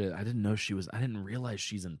 Holy shit. I didn't realize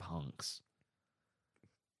she's in Punks.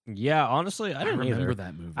 Yeah, honestly, I didn't remember either.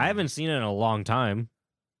 that movie. I haven't seen it in a long time.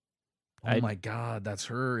 Oh my god, that's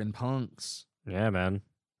her in Punks. Yeah, man.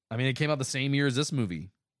 I mean, it came out the same year as this movie.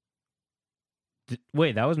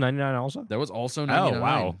 Wait, that was 99 also? That was also 99.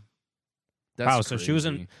 wow. That's Wow, so she was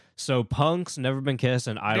in crazy. So Punks, Never Been Kissed,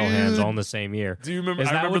 and Idle Dude. Hands all in the same year. Do you remember? Is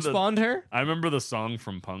I that remember what the, spawned her? I remember the song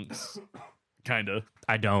from Punks. Kinda.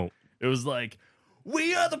 I don't. It was like,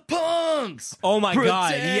 "We are the punks. Oh my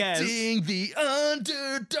god, yes. Protecting the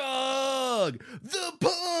underdog. The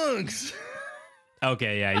punks."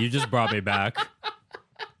 Okay, yeah, you just brought me back.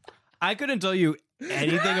 I couldn't tell you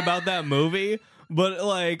anything about that movie, but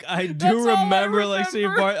like I do That's all I remember like seeing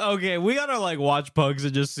remember. part. Okay, we gotta like watch Punks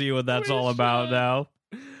and just see what that's We all about should. now.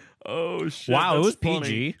 Oh shit! Wow, it that's was funny.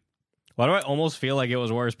 PG. Why do I almost feel like it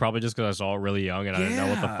was worse? Probably just because I saw it really young and I didn't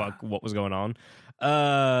know what was going on.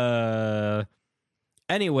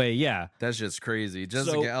 Anyway, yeah. That's just crazy.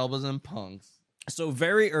 Jessica Alba's in Punks. So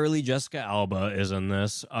very early Jessica Alba is in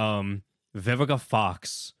this. Vivica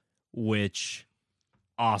Fox, which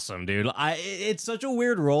awesome, dude. It's such a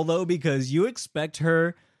weird role though because you expect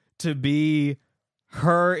her to be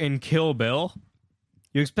her in Kill Bill.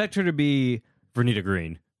 You expect her to be Vernita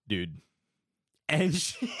Green, Dude. and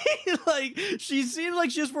she seemed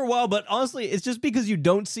like she was for a while, but honestly, it's just because you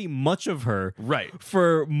don't see much of her Right.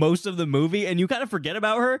 for most of the movie, and you kind of forget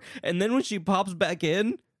about her. And then when she pops back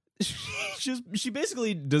in, she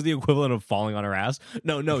basically does the equivalent of falling on her ass.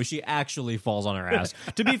 No, she actually falls on her ass.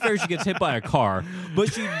 To be fair, she gets hit by a car,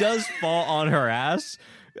 but she does fall on her ass.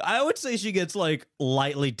 I would say she gets like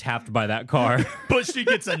lightly tapped by that car. But she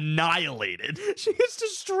gets annihilated. She gets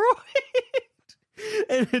destroyed.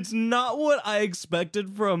 And it's not what I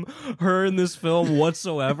expected from her in this film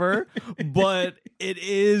whatsoever, but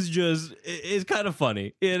it's kind of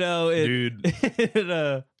funny. You know, Dude.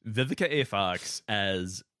 it, Vivica A. Fox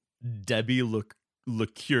as Debbie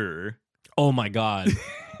LeCure. oh my God.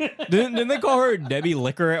 Didn't they call her Debbie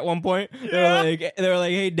Liquor at one point? They were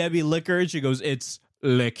like, hey, Debbie Liquor. And she goes, it's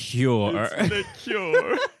liqueur.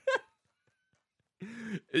 LeCure.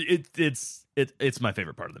 It's my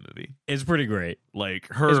favorite part of the movie. It's pretty great. Like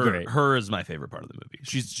It's her, great. her is my favorite part of the movie.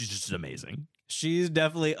 She's just amazing. She's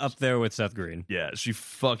definitely up there with Seth Green. Yeah, she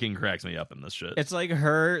fucking cracks me up in this shit. It's like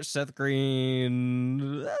her, Seth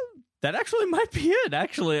Green. That actually might be it.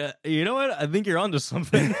 Actually, you know what? I think you're onto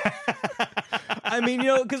something. I mean, you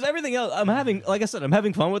know, because everything else, like I said, I'm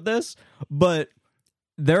having fun with this, but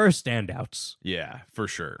there are standouts. Yeah, for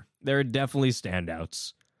sure. There are definitely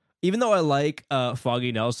standouts. Even though I like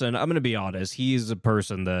Foggy Nelson, I'm going to be honest. He's a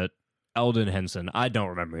person that Eldon Henson, I don't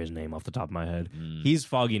remember his name off the top of my head. He's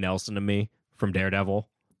Foggy Nelson to me from Daredevil.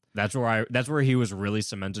 That's where he was really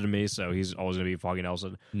cemented to me, so he's always going to be Foggy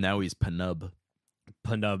Nelson. Now he's Penub.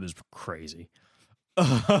 Penub is crazy.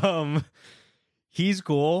 He's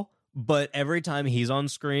cool, but every time he's on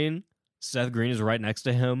screen, Seth Green is right next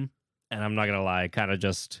to him, and I'm not going to lie, kind of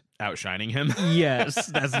just... Outshining him. Yes,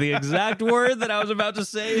 that's the exact word that I was about to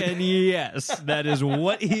say, and yes, that is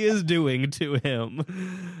what he is doing to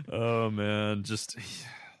him. Oh man, just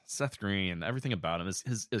Seth Green, everything about him,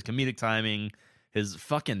 his comedic timing, his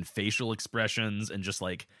fucking facial expressions, and just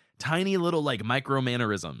like tiny little like micro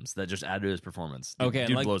mannerisms that just add to his performance. Okay, and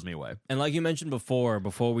dude like- blows me away. And like you mentioned before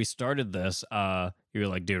we started this, you were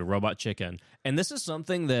like, dude, Robot Chicken. And this is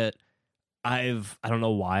something that I don't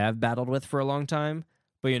know why I've battled with for a long time.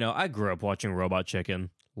 But, you know, I grew up watching Robot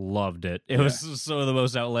Chicken. Loved it. It was sort of the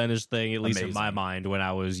most outlandish thing, at least in my Amazing. mind, when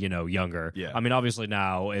I was, you know, younger. Yeah. I mean, obviously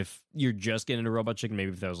now, if you're just getting into Robot Chicken,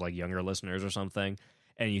 maybe if there was, like, younger listeners or something,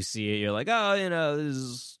 and you see it, you're like, oh, you know,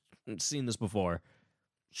 I've seen this before.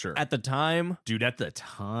 Sure. At the time, Dude, at the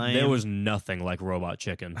time there was nothing like Robot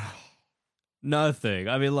Chicken. Nothing.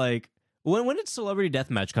 I mean, like, when did Celebrity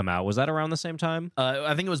Deathmatch come out? Was that around the same time?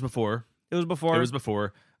 I think it was before. It was before. It was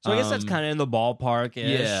before. So I guess that's kind of in the ballpark.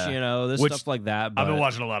 Yeah. You know, there's Which stuff like that. But... I've been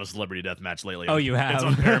watching a lot of Celebrity Deathmatch lately. Oh, you have? It's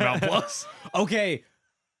on Paramount Plus. Okay.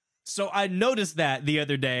 So I noticed that the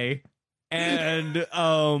other day, and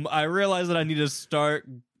I realized that I need to start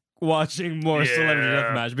watching more Celebrity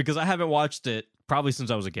Deathmatch because I haven't watched it probably since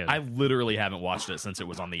I was a kid. I literally haven't watched it since it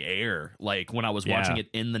was on the air. Like when I was watching it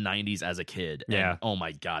in the 90s as a kid. And, Yeah. oh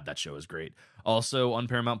my God, that show is great. Also on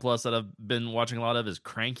Paramount Plus that I've been watching a lot of is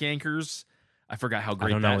Crank Yankers. I forgot how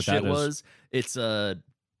great don't know that what shit that is. was. It's a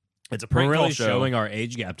We're prank call really show. showing our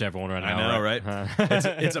age gap to everyone right I now. know, right?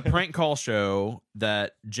 It's a prank call show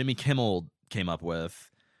that Jimmy Kimmel came up with,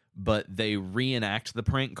 but they reenact the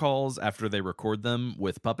prank calls after they record them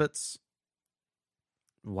with puppets.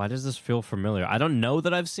 Why does this feel familiar? I don't know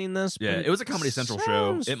that I've seen this. Yeah, but it was a Comedy Central show.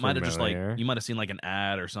 sounds It might have just like familiar. you might have seen like an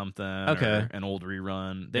ad or something. Okay. Or an old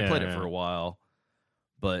rerun. They played it Yeah. for a while,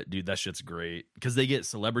 but dude, that shit's great because they get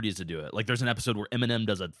celebrities to do it. Like, there's an episode where Eminem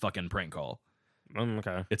does a fucking prank call.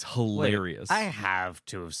 Okay. It's hilarious. I have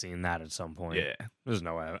to have seen that at some point. yeah, There's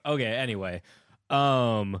no way. Okay, anyway.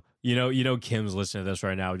 You know Kim's listening to this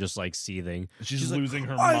right now, just like seething. she's like, losing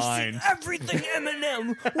her I've seen everything,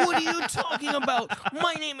 Eminem. What are you talking about?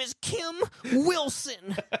 My name is Kim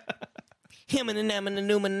Wilson. Him and an and a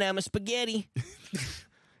Newman and a spaghetti.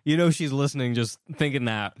 You know she's listening, just thinking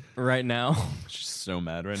that right now. She's so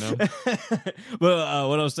mad right now. But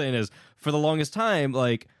what I was saying is, for the longest time,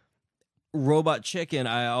 like Robot Chicken,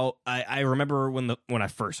 I remember when I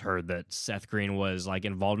first heard that Seth Green was like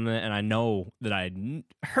involved in it, and I know that I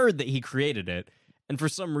heard that he created it, and for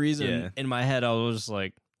some reason in my head I was just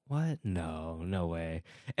like, what? No way.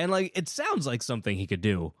 And like it sounds like something he could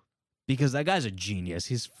do because that guy's a genius.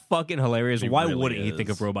 He's fucking hilarious. He Why really wouldn't he think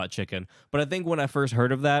is. of Robot Chicken? But I think when I first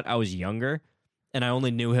heard of that, I was younger, and I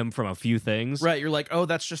only knew him from a few things. Right, you're like, oh,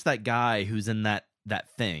 that's just that guy who's in that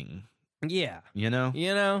thing. Yeah. You know?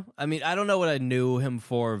 You know, I mean, I don't know what I knew him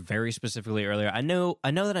for very specifically earlier. I know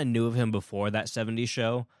that I knew of him before that 70s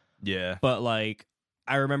show, Yeah. but like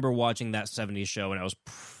I remember watching that 70s show and I was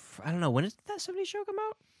I don't know, when did that 70s show come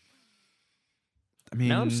out? I mean,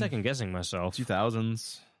 Now I'm second guessing myself.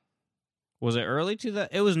 2000s. Was it early to that?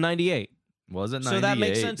 It was 98. Was it 98? So that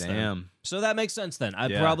makes sense then. Damn. So that makes sense then. I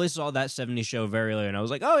Yeah. probably saw that 70s show very early and I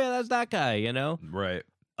was like, "Oh yeah, that's that guy," you know? Right.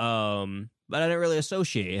 But I didn't really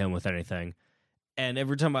associate him with anything. And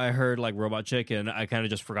every time I heard like Robot Chicken, I kind of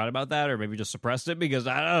just forgot about that or maybe just suppressed it because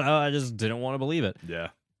I don't know, I just didn't want to believe it. Yeah.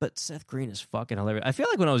 But Seth Green is fucking hilarious. I feel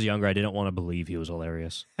like when I was younger, I didn't want to believe he was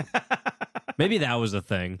hilarious. Maybe that was the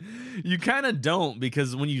thing. You kind of don't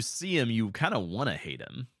because when you see him, you kind of want to hate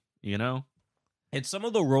him, you know? It's some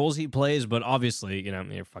of the roles he plays, but obviously, you know,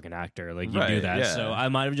 you're a fucking actor. Like, you do Right, that. yeah. So I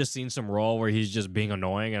might have just seen some role where he's just being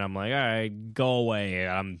annoying, and I'm like, all right, go away.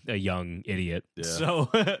 I'm a young idiot. Yeah. So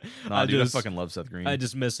Nah, dude, I fucking love Seth Green. I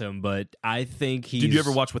just miss him, but I think he's... Did you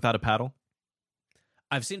ever watch Without a Paddle?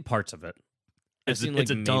 I've seen parts of it. I've It's, seen,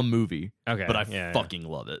 it's like, a dumb movie, Okay. but I yeah. fucking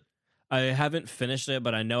love it. I haven't finished it,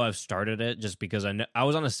 but I know I've started it just because I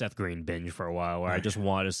was on a Seth Green binge for a while where I just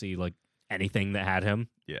wanted to see like anything that had him.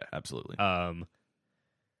 Yeah, absolutely.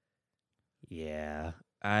 Yeah.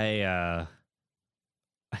 I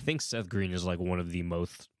think Seth Green is like one of the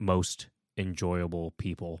most enjoyable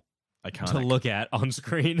people Iconic. to look at on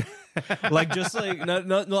screen. Like just like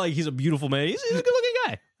not like he's a beautiful man. He's a good looking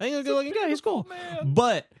guy. I think he's a good looking guy. He's cool. Man.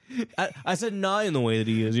 But I said not in the way that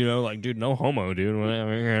he is, you know, like dude, no homo, dude,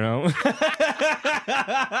 whatever, you know.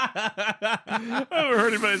 I haven't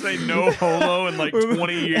heard anybody say no homo in like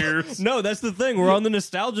 20 years. No, that's the thing. We're on the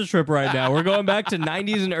nostalgia trip right now. We're going back to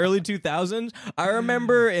 90s and early 2000s. I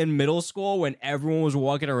remember in middle school when everyone was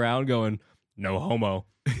walking around going, no homo.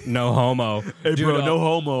 No homo. Hey, Dude, bro, no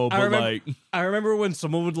homo, but I remember when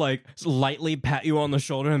someone would like lightly pat you on the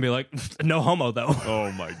shoulder and be like, no homo though.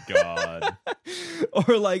 oh my God.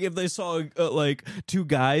 Or like if they saw like two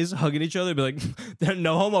guys hugging each other, they'd be like,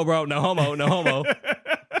 no homo, bro. No homo. No homo.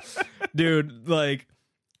 Dude, like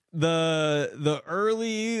the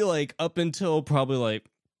early, like up until probably like,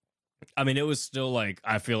 I mean, it was still like,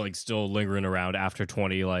 I feel like still lingering around after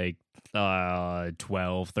 20, like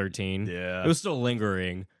 12, 13. Yeah. It was still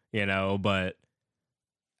lingering, you know, but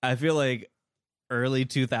I feel like early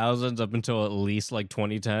 2000s up until at least like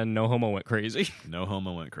 2010, no homo went crazy. No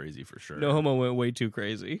homo went crazy for sure. No homo went way too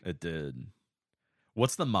crazy. It did.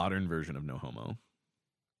 What's the modern version of no homo?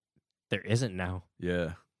 There isn't now.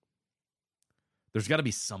 Yeah. There's got to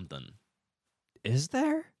be something. Is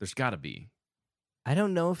there? There's got to be. I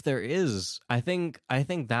don't know if there is. I think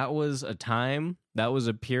that was a time, that was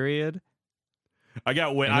a period. I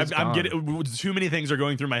got way. And it's I'm gone. getting too many things are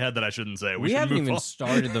going through my head that I shouldn't say. We should haven't move even on.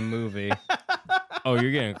 started the movie. Oh,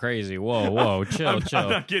 you're getting crazy. Whoa, chill, I'm chill.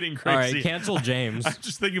 not getting All crazy. right, cancel James. I'm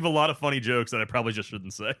just thinking of a lot of funny jokes that I probably just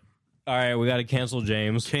shouldn't say. All right, we got to cancel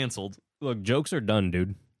James. Canceled. Look, jokes are done,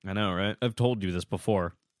 dude. I know, right? I've told you this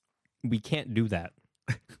before. We can't do that.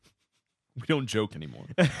 We don't joke anymore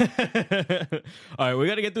All right, we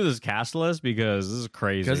got to get through this cast list because this is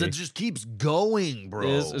crazy. Because it just keeps going, bro.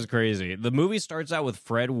 This is crazy. The movie starts out with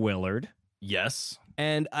Fred Willard, yes.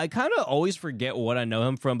 and I kind of always forget what I know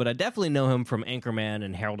him from, but I definitely know him from Anchorman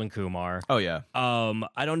and Harold and Kumar. Oh yeah.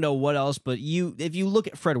 I don't know what else, but if you look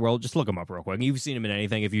at Fred Willard, just look him up real quick. You've seen him in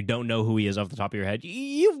anything. If you don't know who he is off the top of your head,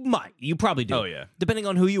 you probably do. Oh yeah. Depending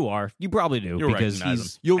on who you are, you probably do. You'll because recognize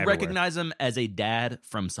he's You'll everywhere. recognize him as a dad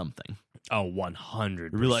from something. Oh,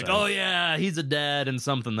 100%. You'll be like, oh yeah, he's a dad in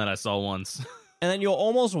something that I saw once. And then you'll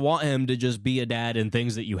almost want him to just be a dad in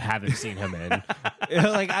things that you haven't seen him in.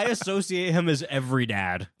 Like, I associate him as every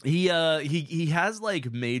dad. He has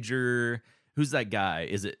like major. Who's that guy?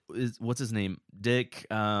 What's his name? Dick.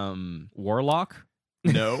 Warlock?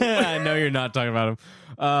 No. I know you're not talking about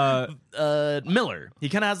him. Miller. He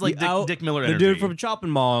kind of has like Dick Miller the energy. dude from Chopping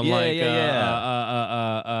Mall. And Yeah, like,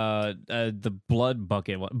 yeah. the blood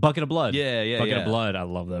bucket. Bucket of blood. Yeah, Bucket yeah. of blood. I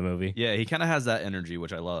love that movie. Yeah, he kind of has that energy,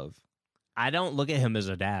 which I love. I don't look at him as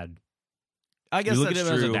a dad. I guess You look that's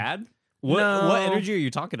at him true. as a dad? What No. energy are you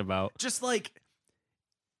talking about? Just like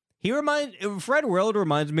Fred Willard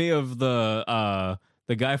reminds me of the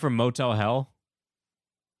guy from Motel Hell.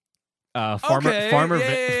 Farmer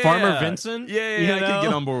Vincent. Yeah, you I can know?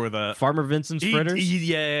 get on board with that. Farmer Vincent's fritters.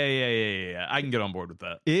 Yeah. I can get on board with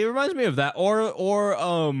that. It reminds me of that, or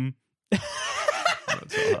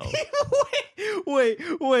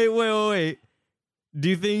wait. Do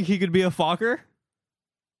you think he could be a Fokker?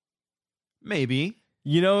 maybe.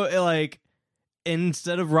 You know, like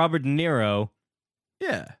instead of Robert De Niro,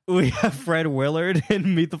 Yeah. we have Fred Willard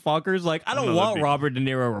in Meet the Fockers. Like, I don't No, want that'd be- Robert De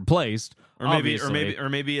Niro replaced. Or maybe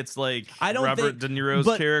it's like I don't Robert think- De Niro's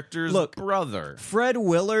but character's look, brother. Fred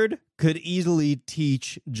Willard could easily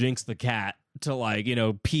teach Jinx the cat to, like, you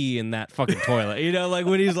know, pee in that fucking toilet. You know, like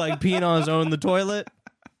when he's like peeing on his own in the toilet.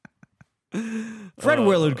 Fred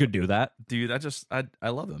Willard could do that. Dude, I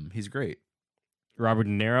love him. He's great. Robert De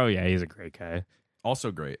Niro, yeah, he's a great guy.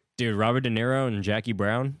 Also great. Dude, Robert De Niro and Jackie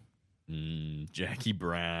Brown, Jackie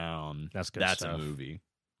Brown. that's good That's stuff. a movie.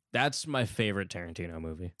 That's my favorite Tarantino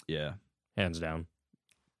movie, Yeah. hands down.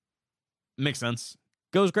 Makes sense.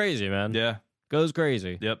 Goes crazy, man. Yeah. Goes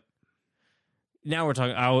crazy. Yep. Now we're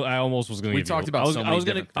talking. I almost was going to. We talked about so many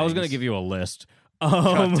different I was going to things. give you a list.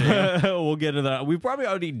 damn. We'll get into that. We've probably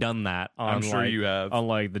already done that. On, I'm sure like, you have. on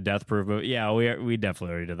like the Death Proof. But yeah, we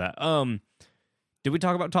definitely already did that. Did we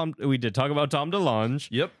talk about Tom? We did talk about Tom DeLonge.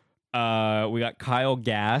 Yep. We got Kyle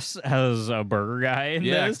Gass as a burger guy in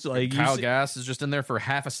this. Like, Kyle Gass is just in there for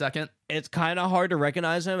half a second. it's kind of hard to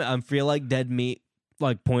recognize him. I feel like Dead Meat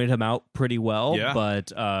like pointed him out pretty well. Yeah.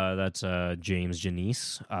 But that's James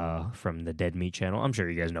Janice from the Dead Meat channel. I'm sure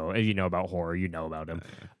you guys know. If you know about horror, you know about him.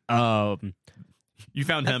 You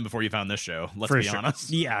found him before you found this show. Let's For be sure.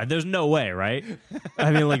 honest. Yeah, there's no way, right?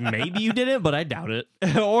 I mean, like, maybe you didn't, but I doubt it.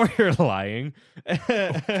 Or you're lying.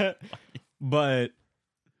 But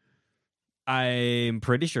I'm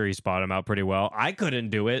pretty sure he spotted him out pretty well. I couldn't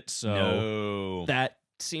do it, so No. that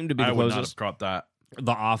seemed to be I the would not have closest. caught that.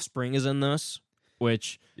 The Offspring is in this,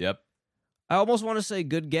 which Yep. I almost want to say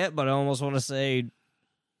good get, but I almost want to say,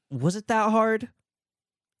 was it that hard?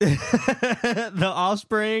 The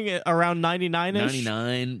Offspring around 99-ish?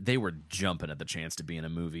 99. They were jumping at the chance to be in a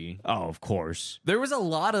movie. Oh, of course. There was a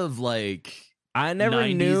lot of like I never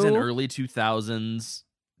 90s knew and early 2000s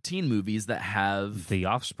teen movies that have The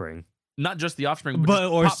Offspring. not just The Offspring, But-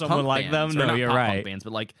 just or pop someone punk like bands. them. Or No, not you're pop punk right. bands,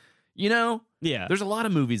 but like, you know, Yeah. there's a lot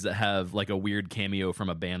of movies that have like a weird cameo from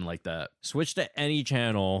a band like that. Switch to any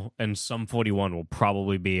channel and Sum 41 will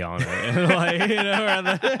probably be on it. Like, you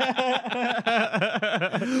know,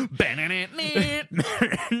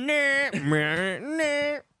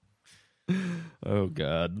 Oh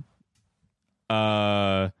God.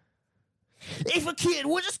 If a kid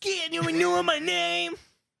was a kid, you knew my name.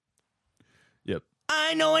 Yep.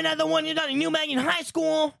 I know another one you knew back in high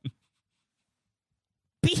school.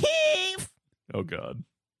 Behave Oh God.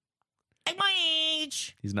 at my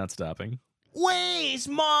age. He's not stopping. Waste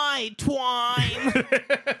my time.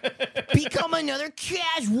 Become another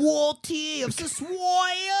casualty of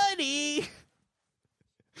society.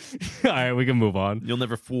 All right, we can move on. You'll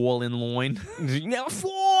never fall in line. Now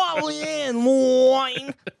fall in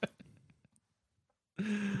line.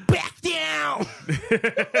 Back down. down.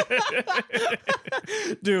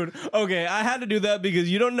 Dude, okay, I had to do that because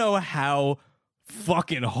you don't know how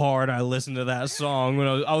fucking hard I listened to that song when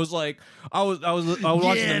I was watching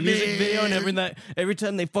the music video and every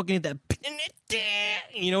time they fucking hit that,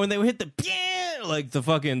 you know, when they would hit the, like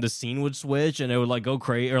the scene would switch and it would like go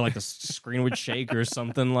crazy, or like the screen would shake or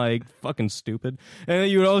something, like fucking stupid. And then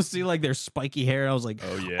you would always see like their spiky hair. And I was like,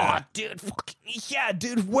 Oh, yeah. oh, dude, fucking yeah,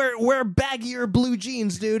 dude, wear baggier blue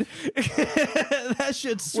jeans, dude. That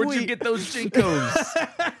shit's sweet. Where'd you get those Jinkos?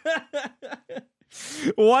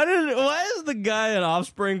 Why is the guy in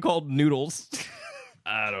Offspring called Noodles?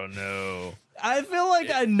 I don't know. I feel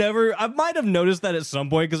like I might have noticed that at some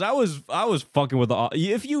point because I was fucking with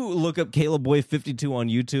if you look up Caleb Boy 52 on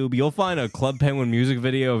YouTube, you'll find a Club Penguin music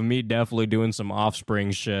video of me definitely doing some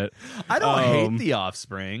Offspring shit. I don't hate the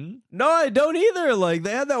Offspring. No, I don't either. Like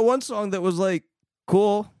they had that one song that was like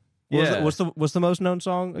cool. Yeah. What's the most known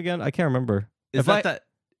song again? I can't remember. Is that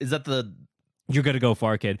the You're gonna go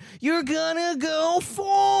far, kid. You're gonna go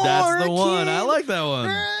far. That's the one. kid. I like that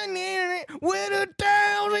one. With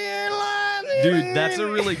 1,000 lives. Dude, that's a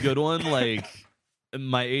really good one. Like,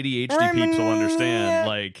 my ADHD peeps will understand.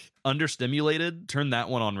 Like, understimulated, turn that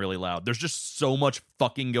one on really loud. There's just so much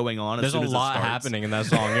fucking going on. There's a lot happening in that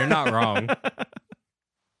song. You're not wrong.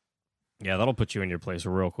 Yeah, that'll put you in your place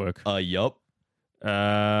real quick. Yup.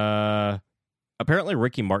 Apparently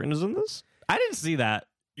Ricky Martin is in this. I didn't see that.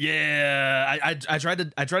 Yeah, I tried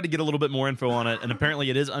to get a little bit more info on it, and apparently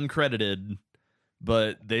it is uncredited,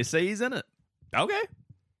 but they say he's in it. Okay.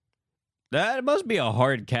 That must be a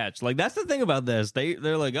hard catch. Like that's the thing about this.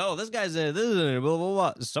 They're like, oh, this guy's in it, this is in it, blah blah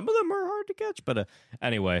blah. Some of them are hard to catch, but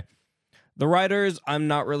anyway. The writers, I'm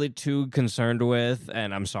not really too concerned with,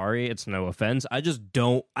 and I'm sorry, it's no offense. I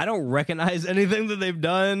don't recognize anything that they've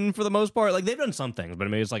done for the most part. Like they've done some things, but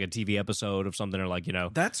maybe it's like a TV episode of something, or like, you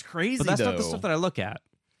know. That's crazy. But that's not the stuff that I look at.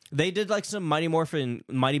 They did like some Mighty Morphin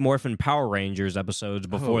Power Rangers episodes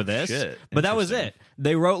before this, shit. but that was it.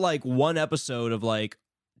 They wrote like one episode of like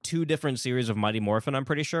 2 different series of Mighty Morphin, I'm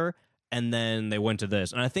pretty sure, and then they went to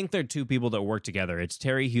this. And I think they're 2 people that work together. It's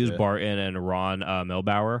Terry Hughes Barton and Ron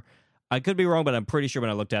Milbauer. I could be wrong, but I'm pretty sure when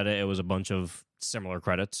I looked at it, it was a bunch of similar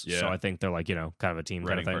credits. Yeah. So I think they're like, you know, kind of a team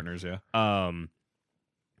writing kind of thing. partners. Yeah.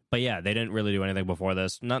 But yeah, they didn't really do anything before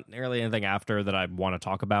this. Not really anything after that I want to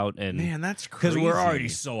talk about. And Man, that's crazy. because we're already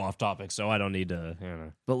so off topic, so I don't need to. You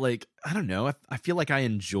know. But like, I don't know. I feel like I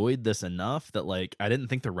enjoyed this enough that like I didn't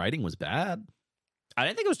think the writing was bad. I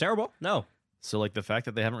didn't think it was terrible. No, So like the fact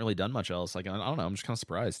that they haven't really done much else, like I don't know. I'm just kind of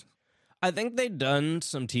surprised. I think they've done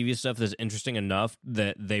some TV stuff that's interesting enough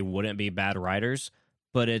that they wouldn't be bad writers.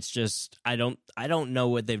 But it's just I don't know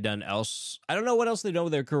what they've done else. I don't know what else they've done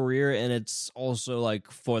with their career, and it's also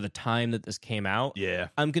like for the time that this came out. Yeah.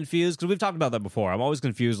 I'm confused because we've talked about that before. I'm always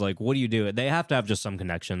confused. Like, what do you do? They have to have just some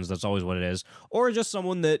connections. That's always what it is, or just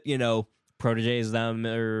someone that you know proteges them,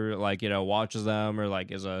 or like you know watches them, or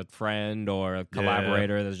like is a friend or a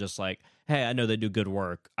collaborator that's just like, hey, I know they do good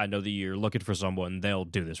work. I know that you're looking for someone. They'll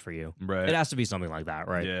do this for you. Right. It has to be something like that,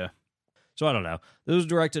 right? Yeah. So I don't know. This was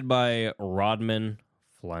directed by Rodman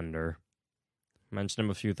Flender. Mentioned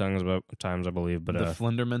him a few times, I believe, but The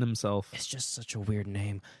Flenderman himself. it's just such a weird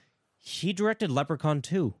name. He directed Leprechaun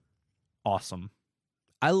 2. Awesome.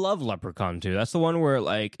 I love Leprechaun 2. That's the one where,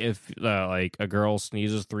 like, if like a girl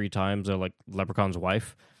sneezes 3 times, they're like Leprechaun's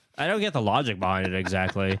wife. I don't get the logic behind it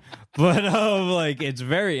exactly, but like it's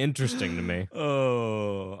very interesting to me.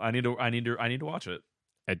 Oh, I need to watch it.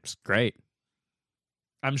 It's great.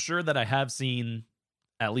 I'm sure that I have seen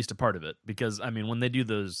at least a part of it because I mean, when they do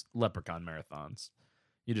those Leprechaun marathons,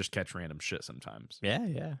 you just catch random shit sometimes.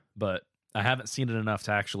 Yeah. But I haven't seen it enough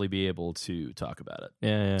to actually be able to talk about it.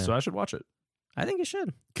 Yeah. So I should watch it I think you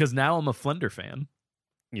should. because now I'm a Flender fan.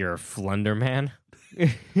 You're a Flender man,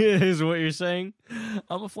 is what you're saying.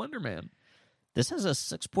 I'm a Flender man. This has a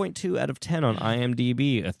 6.2 out of 10 on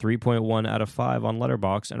IMDb, a 3.1 out of 5 on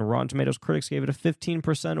Letterboxd, and Rotten Tomatoes critics gave it a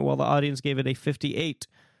 15%, while the audience gave it a 58.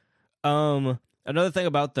 Another thing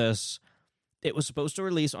about this, it was supposed to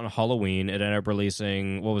release on Halloween. It ended up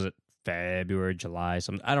releasing, what was it, February, July,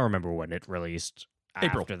 something. I don't remember when it released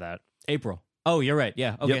April. after that. April. Oh, you're right.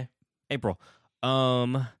 Yeah, okay. Yep. April.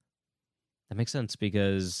 That makes sense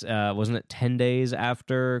because wasn't it 10 days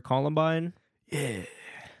after Columbine? Yeah.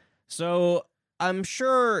 So I'm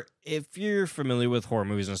sure if you're familiar with horror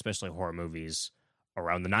movies, and especially horror movies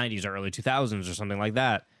around the 90s or early 2000s or something like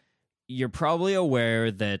that, you're probably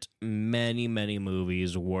aware that many, many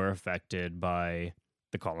movies were affected by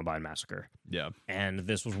the Columbine Massacre. Yeah. And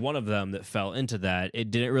this was one of them that fell into that.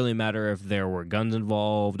 It didn't really matter if there were guns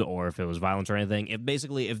involved or if it was violence or anything.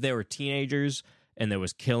 If there were teenagers and there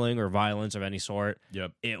was killing or violence of any sort,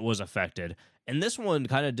 Yep. it was affected. And this one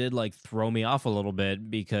kind of did like throw me off a little bit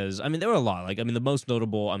because I mean there were a lot. Like I mean the most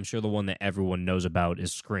notable, I'm sure the one that everyone knows about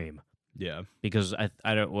is Scream, Yeah. because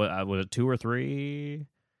I don't was it 2 or 3?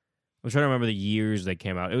 I'm trying to remember the years they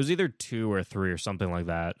came out. It was either 2 or 3 or something like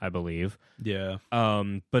that, I believe. Yeah.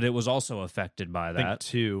 But it was also affected by I think that.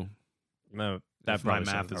 2. No, that If my probably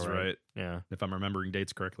math sounds is about right. Yeah. If I'm remembering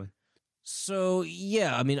dates correctly. So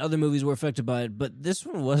yeah, I mean, other movies were affected by it, but this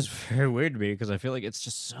one was very weird to me because I feel like it's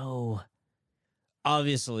just so.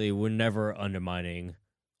 Obviously, we're never undermining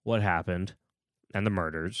what happened and the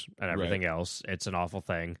murders and everything else. It's an awful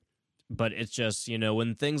thing, but it's just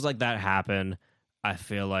when things like that happen, I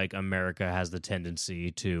feel like America has the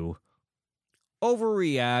tendency to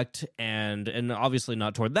overreact and obviously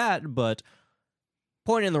not toward that, but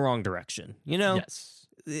point in the wrong direction. Yes.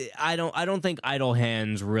 I don't think Idle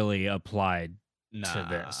Hands really applied Nah. to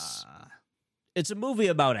this. It's a movie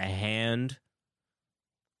about a hand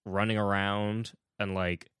running around and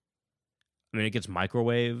it gets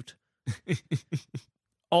microwaved.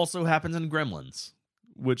 Also happens in Gremlins,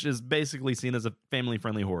 which is basically seen as a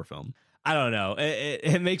family-friendly horror film. I don't know.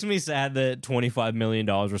 It makes me sad that $25 million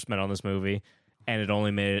were spent on this movie and it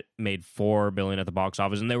only made $4 billion at the box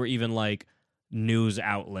office. And there were even news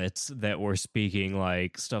outlets that were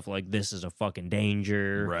speaking stuff like this is a fucking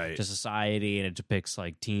danger to society, and it depicts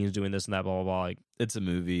teens doing this and that, blah, blah, blah. It's a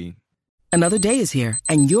movie. Another day is here,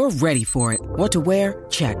 and you're ready for it. What to wear?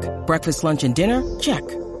 Check. Breakfast, lunch, and dinner? Check.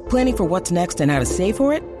 Planning for what's next and how to save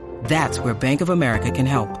for it? That's where Bank of America can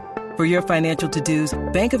help. For your financial to-dos,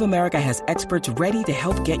 Bank of America has experts ready to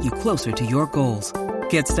help get you closer to your goals.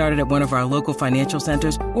 Get started at one of our local financial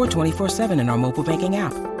centers or 24/7 in our mobile banking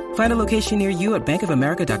app. Find a location near you at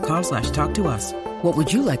bankofamerica.com/talktous. What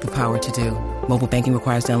would you like the power to do? Mobile banking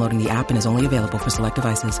requires downloading the app and is only available for select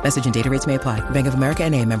devices. Message and data rates may apply. Bank of America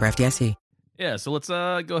NA, member FDIC. Yeah, so let's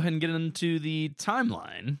go ahead and get into the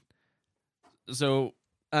timeline. So,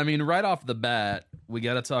 I mean, right off the bat, we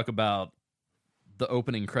got to talk about the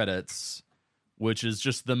opening credits, which is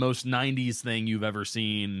just the most 90s thing you've ever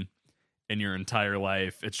seen in your entire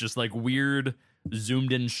life. It's just weird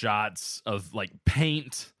zoomed in shots of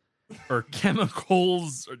paint or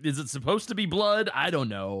chemicals. Is it supposed to be blood? I don't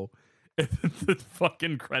know. The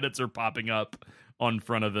fucking credits are popping up on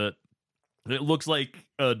front of it. It looks like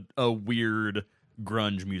a weird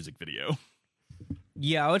grunge music video.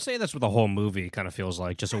 Yeah, I would say that's what the whole movie kind of feels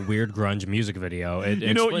like, just a weird grunge music video. It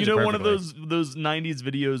you know explains it one of perfectly. those 90s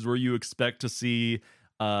videos where you expect to see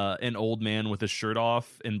an old man with his shirt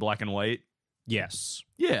off in black and white? Yes.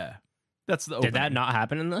 Yeah. That's the Did that opening. not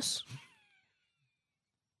happen in this?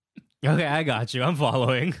 Okay, I got you. I'm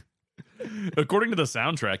following. According to the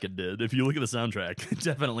soundtrack, it did. If you look at the soundtrack, it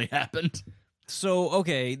definitely happened. So,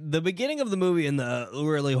 okay, the beginning of the movie and the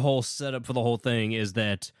really whole setup for the whole thing is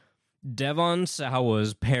that Devon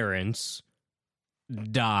Sawa's parents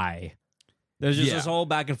die. There's just this whole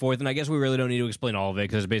back and forth, and I guess we really don't need to explain all of it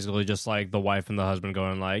because it's basically just the wife and the husband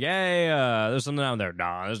going hey, there's something down there.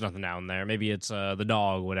 Nah, there's nothing down there. Maybe it's the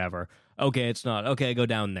dog, whatever. Okay, it's not. Okay, go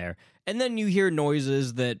down there. And then you hear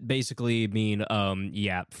noises that basically mean,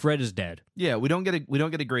 Fred is dead. Yeah, we don't get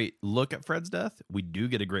a great look at Fred's death. We do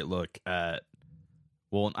get a great look at,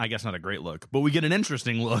 well, I guess not a great look, but we get an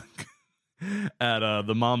interesting look at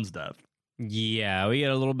the mom's death. Yeah, we get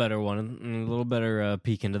a little better one, a little better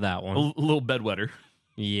peek into that one. A little bedwetter.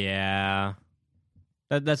 Yeah,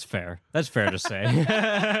 that's fair. That's fair to say.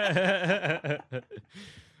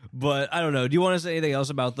 But I don't know. Do you want to say anything else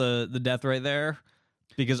about the death right there?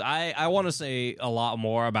 Because I want to say a lot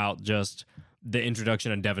more about just the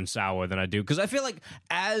introduction of Devon Sawa than I do. Because I feel like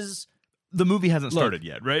as The movie hasn't started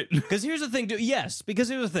yet, right? because here's the thing. Yes, because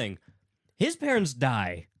here's the thing. His parents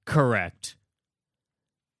die. Correct.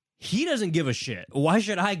 He doesn't give a shit. Why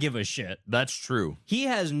should I give a shit? That's true. He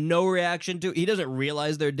has no reaction to. He doesn't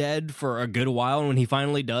realize they're dead for a good while, and when he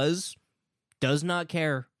finally does not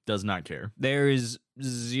care. Does not care. There is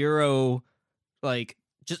zero,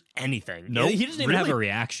 just anything. No, he doesn't even have a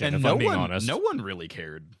reaction. And if no I'm being one, honest, no one really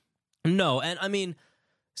cared. No, and I mean,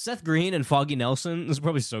 Seth Green and Foggy Nelson. This is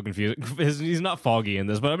probably so confusing. He's not Foggy in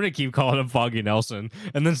this, but I'm gonna keep calling him Foggy Nelson,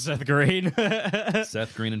 and then Seth Green.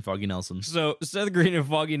 Seth Green and Foggy Nelson. So Seth Green and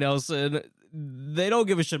Foggy Nelson, they don't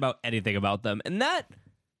give a shit about anything about them. And that,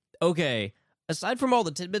 okay, aside from all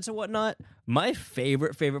the tidbits and whatnot, my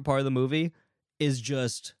favorite part of the movie is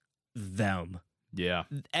just them. Yeah.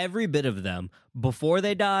 Every bit of them. Before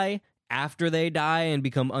they die, after they die and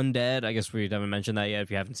become undead. I guess we haven't mentioned that yet. If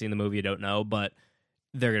you haven't seen the movie, you don't know, but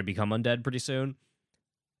they're going to become undead pretty soon.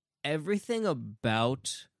 Everything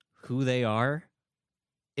about who they are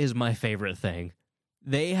is my favorite thing.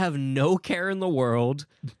 They have no care in the world.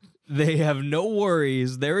 They have no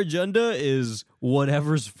worries. Their agenda is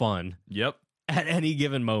whatever's fun Yep. at any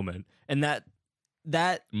given moment. And that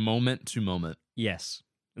Moment to moment. yes,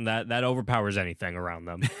 and that overpowers anything around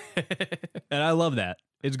them. And I love that.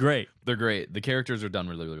 It's great. They're great. The characters are done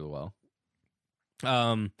really, really well.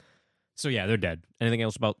 So yeah, they're dead. Anything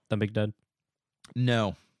else about them being dead?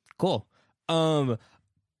 No. Cool.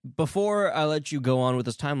 Before I let you go on with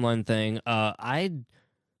this timeline thing,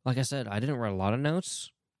 like I said, I didn't write a lot of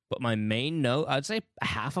notes, but my main note, I'd say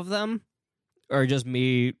half of them are just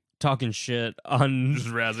me talking shit on. Just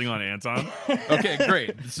razzing on Anton. Okay,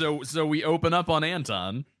 great. So we open up on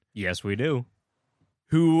Anton, Yes, we do.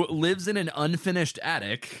 who lives in an unfinished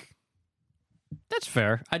attic. That's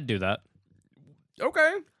fair. I'd do that.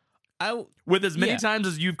 Okay. With as many Yeah. times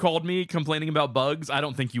as you've called me complaining about bugs, I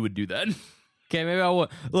don't think you would do that. Okay, maybe I will.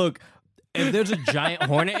 Look, if there's a giant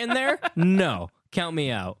hornet in there, no, count me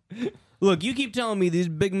out. Look, you keep telling me these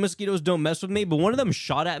big mosquitoes don't mess with me, but one of them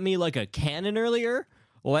shot at me like a cannon earlier,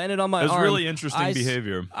 landed on my That's arm. really interesting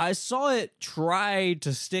behavior. I saw it try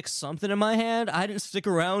to stick something in my hand. I didn't stick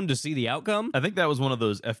around to see the outcome. I think that was one of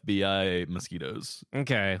those FBI mosquitoes.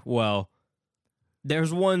 Okay, well,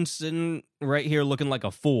 there's one sitting right here looking like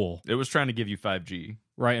a fool It was trying to give you 5G.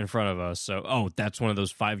 right in front of us. So, that's one of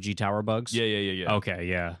those 5G tower bugs? Yeah. Okay,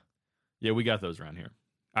 yeah. Yeah, we got those around here.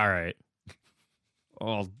 All right.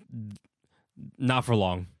 Well, not for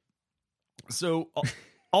long. So,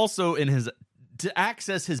 also to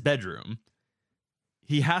access his bedroom,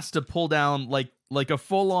 he has to pull down like a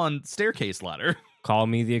full-on staircase ladder. Call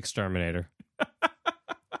me the exterminator.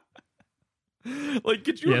 Like,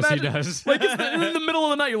 could you Yes, he imagine? does. Like, it's in the middle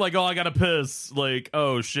of the night, you're like, oh, I gotta piss. Like,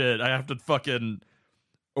 oh shit, I have to fucking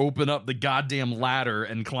open up the goddamn ladder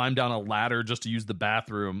and climb down a ladder just to use the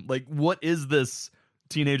bathroom. Like, what is this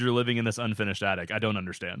teenager living in this unfinished attic? I don't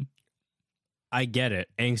understand. I get it.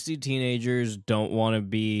 Angsty teenagers don't want to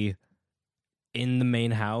be in the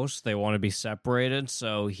main house. They want to be separated.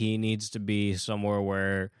 So he needs to be somewhere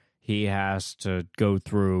where he has to go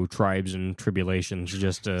through tribes and tribulations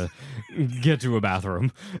just to get to a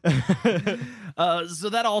bathroom. So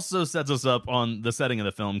that also sets us up on the setting of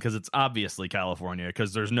the film, because it's obviously California,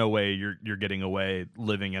 because there's no way you're getting away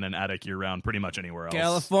living in an attic year round pretty much anywhere else.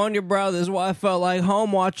 California, bro. This is why I felt like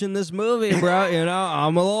home watching this movie, bro. You know,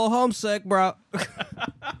 I'm a little homesick, bro.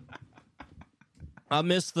 I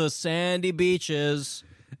miss the sandy beaches.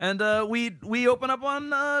 And we open up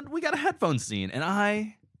on we got a headphone scene, and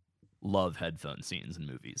I love headphone scenes in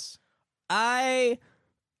movies. I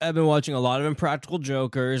have been watching a lot of Impractical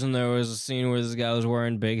Jokers, and there was a scene where this guy was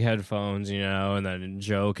wearing big headphones, you know, and then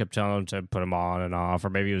Joe kept telling him to put them on and off, or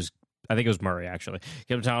maybe I think it was Murray, actually.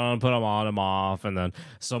 Kept telling him to put them on and off, and then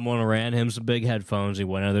someone ran him some big headphones. He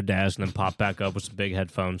went under their desk and then popped back up with some big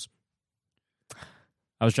headphones.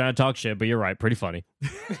 I was trying to talk shit, but you're right. Pretty funny.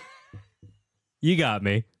 You got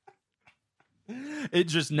me. It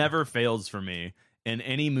just never fails for me in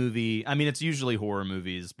any movie. I mean, it's usually horror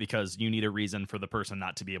movies, because you need a reason for the person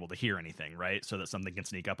not to be able to hear anything, right? So that something can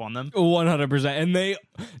sneak up on them. 100%. And they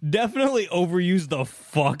definitely overuse the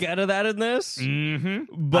fuck out of that in this.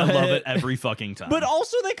 Mm-hmm. But I love it every fucking time. But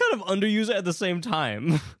also, they kind of underuse it at the same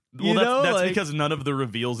time. well, that's because none of the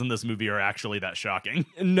reveals in this movie are actually that shocking.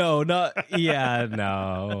 No, not yeah,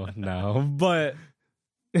 no, but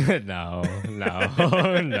no.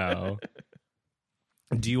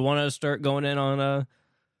 Do you want to start going in on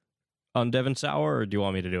Devon Sauer, or do you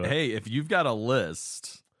want me to do it? Hey, if you've got a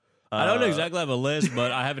list, I don't exactly have a list,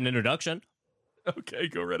 but I have an introduction. Okay,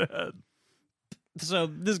 go right ahead. So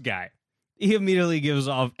this guy, he immediately gives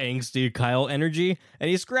off angsty Kyle energy, and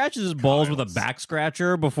he scratches his balls with a back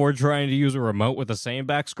scratcher before trying to use a remote with the same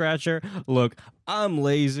back scratcher. Look, I'm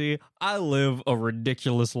lazy. I live a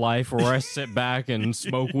ridiculous life where I sit back and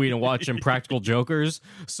smoke weed and watch Impractical Jokers.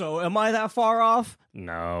 So am I that far off?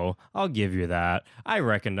 No, I'll give you that. I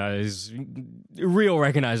recognize real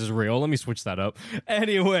recognizes real. Let me switch that up.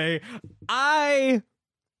 Anyway, I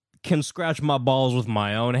can scratch my balls with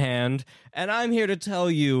my own hand, and I'm here to tell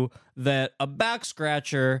you that a back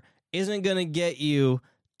scratcher isn't going to get you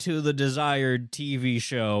to the desired TV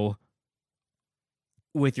show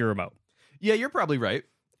with your remote. Yeah, you're probably right.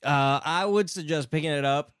 I would suggest picking it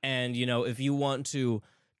up, and, you know, if you want to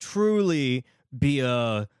truly be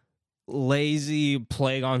a lazy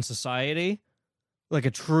plague on society, like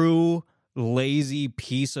a true lazy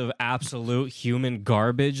piece of absolute human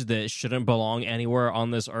garbage that shouldn't belong anywhere on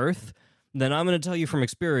this earth, then I'm going to tell you from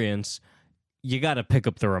experience, you got to pick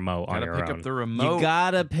up the remote on your own. Gotta pick up the remote. You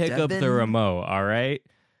got to pick up the Devin. remote, all right?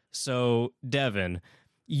 So, Devin,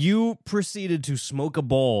 you proceeded to smoke a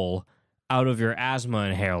bowl out of your asthma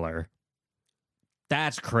inhaler.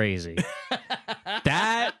 That's crazy.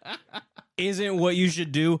 That isn't what you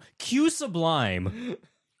should do. Cue Sublime.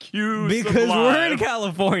 Because we're in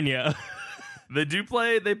California. They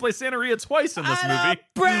play Santeria twice in this movie.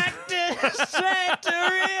 Practice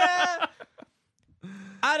Santeria.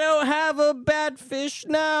 I don't have a bad fish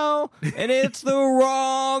now, and it's the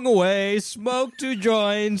wrong way. Smoke 2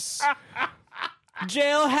 joints.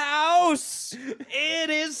 Jailhouse. It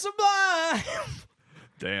is sublime.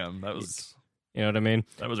 Damn, that was You know what I mean?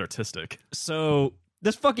 that was artistic. So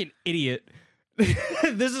this fucking idiot.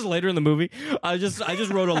 This is later in the movie. I just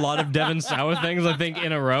wrote a lot of Devin Sawa things, I think,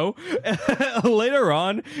 in a row. Later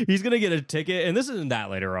on, he's gonna get a ticket, and this isn't that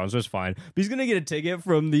later on, so it's fine. But he's gonna get a ticket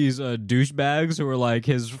from these douchebags who are like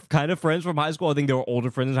his kind of friends from high school. I think they were older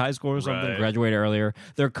friends in high school or something, Right. graduated earlier.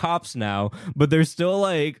 They're cops now, but they're still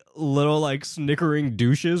like little like snickering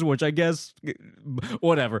douches, which I guess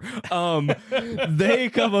whatever. They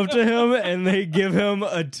come up to him and they give him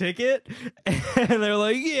a ticket, and they're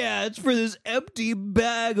like, "Yeah, it's for this empty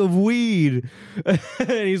bag of weed." And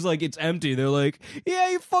he's like, "It's empty." They're like, "Yeah,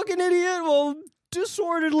 you fucking idiot. Well,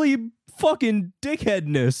 disorderly fucking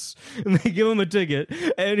dickheadness." And they give him a ticket,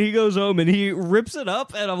 and he goes home and he rips it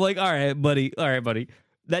up, and I'm like, all right, buddy.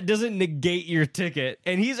 That doesn't negate your ticket.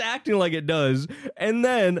 And he's acting like it does. And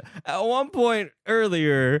then at one point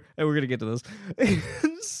earlier, and we're going to get to this,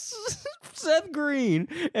 Seth Green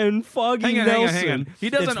and Foggy Nelson. Hang on. He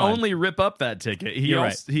doesn't It's fine. only rip up that ticket. He You're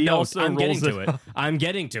also, right. he No, also I'm rolls getting it to it. I'm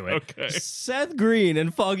getting to it. Okay. Seth Green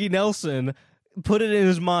and Foggy Nelson put it in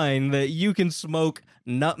his mind that you can smoke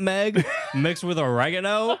nutmeg mixed with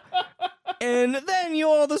oregano, and then you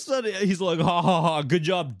all of a sudden he's like, "Ha ha ha! Good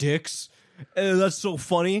job, dicks." And that's so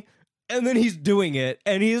funny. And then he's doing it,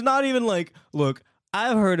 and he's not even like, "Look,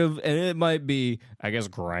 I've heard of," and it might be, I guess,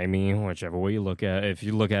 grimy, whichever way you look at it, if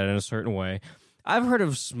you look at it in a certain way. "I've heard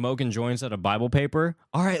of smoking joints out of Bible paper."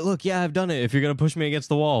 All right, look, yeah, I've done it. If you're going to push me against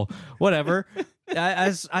the wall, whatever. I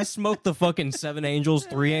smoked the fucking 7 angels,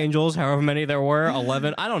 3 angels, however many there were,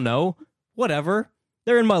 11. I don't know. Whatever.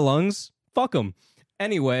 They're in my lungs. Fuck them.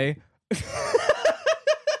 Anyway.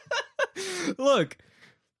 Look.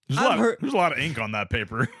 There's a lot of ink on that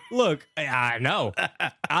paper. Look, I know.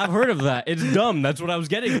 I've heard of that. It's dumb. That's what I was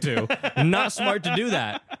getting to. Not smart to do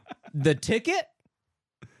that. The ticket?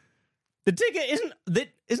 The ticket isn't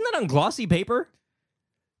that on glossy paper?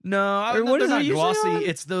 No, Or what they're is it not usually glossy. on?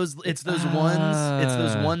 It's those ones. It's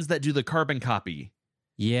those ones that do the carbon copy.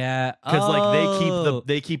 Yeah, Because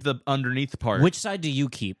they keep the underneath part. Which side do you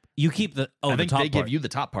keep? You keep the I think the top they part. give you the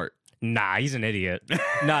top part. Nah, he's an idiot.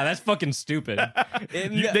 Nah, that's fucking stupid.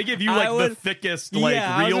 They give you the thickest, I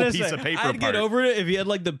was real gonna piece say, of paper I'd part. get over it if he had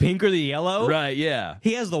like the pink or the yellow. Right? Yeah.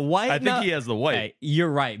 He has the white. I think he has the white. Hey, you're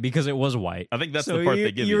right, because it was white. I think that's So the part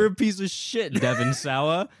they give You're you. a piece of shit, Devin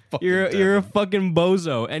Sawa. Fucking You're a fucking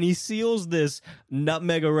bozo. And he seals this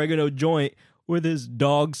nutmeg oregano joint with his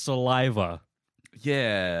dog saliva.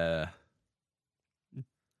 Yeah.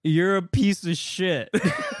 You're a piece of shit.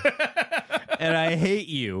 And I hate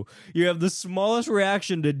you. You have the smallest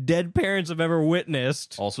reaction to dead parents I've ever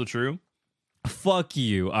witnessed. Also true. Fuck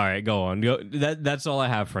you. All right, go on. That's all I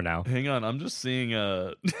have for now. Hang on, I'm just seeing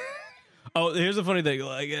Oh, here's a funny thing.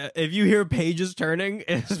 Like, if you hear pages turning,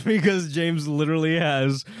 it's because James literally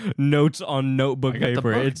has notes on notebook I got the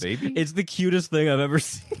paper. book, It's baby. it's the cutest thing I've ever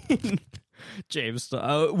seen. James,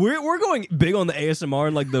 we're going big on the ASMR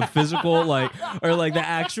and like the physical, like, or like the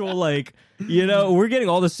actual, like, you know, we're getting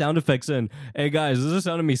all the sound effects in. Hey guys, this is the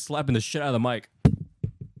sound of me slapping the shit out of the mic.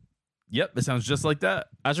 Yep. It sounds just like that.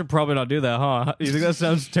 I should probably not do that, huh? You think that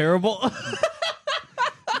sounds terrible?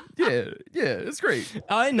 Yeah. It's great.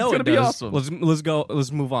 I know It's it gonna be does. awesome. Let's go.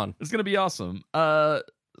 Let's move on. It's gonna be awesome.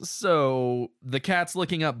 So the cat's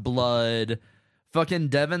licking up blood. Fucking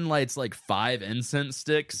Devin lights like 5 incense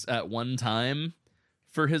sticks at one time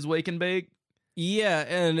for his wake and bake. Yeah,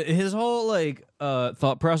 and his whole like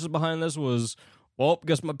thought process behind this was, well,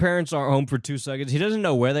 guess my parents aren't home for 2 seconds. He doesn't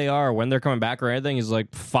know where they are or when they're coming back or anything. He's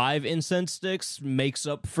like, 5 incense sticks makes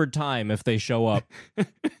up for time if they show up.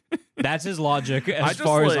 That's his logic as just,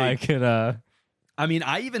 far as I like- can. I mean,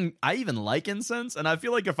 I even like incense, and I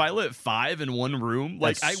feel like if I lit 5 in one room,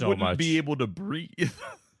 like That's I so wouldn't much. be able to breathe.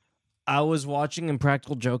 I was watching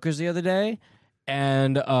Impractical Jokers the other day,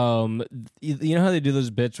 and you know how they do those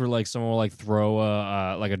bits where like someone will like throw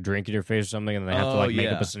like a drink in your face or something, and they have to Oh, like make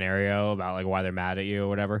up yeah. a scenario about like why they're mad at you or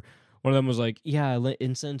whatever. One of them was like, "Yeah, I lit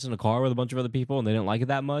incense in a car with a bunch of other people, and they didn't like it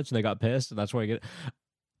that much, and they got pissed, and that's why I get it."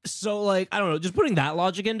 So like, I don't know, just putting that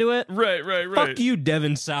logic into it. right. Fuck you,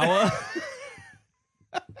 Devin Sawa.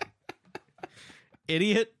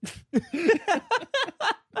 Idiot.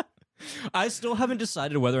 I still haven't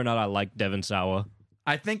decided whether or not I like Devon Sawa.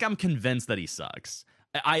 I think I'm convinced that he sucks.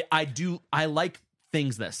 I like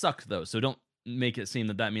things that suck though, so don't make it seem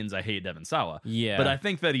that means I hate Devon Sawa. Yeah. But I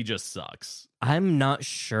think that he just sucks. I'm not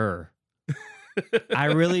sure. I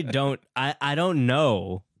really don't. I don't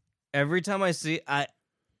know. Every time I see,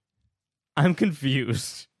 I'm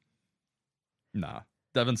confused. Nah,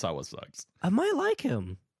 Devon Sawa sucks. I might like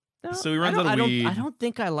him. No, So he runs out of weed. I don't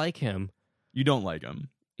think I like him. You don't like him.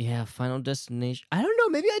 Yeah, Final Destination. I don't know.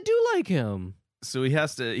 Maybe I do like him. So he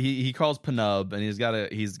has to. He calls Penub and he's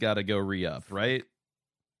gotta go re-up, right?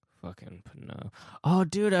 Fucking no. Oh,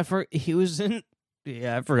 dude, he was in.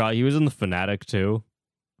 Yeah, I forgot he was in the Fanatic too.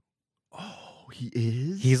 Oh, he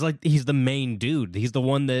is. He's the main dude. He's the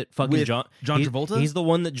one that fucking With John Travolta? He's the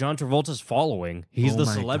one that John Travolta's following. He's the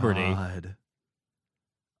my celebrity. God.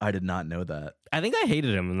 I did not know that. I think I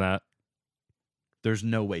hated him in that. There's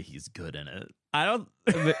no way he's good in it. I don't.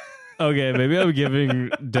 Okay, maybe I'm giving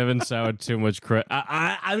Devon Sawa too much credit.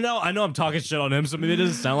 I know I'm talking shit on him, so maybe it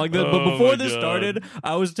doesn't sound like that. But before this started,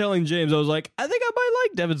 I was telling James, I was like, I think I might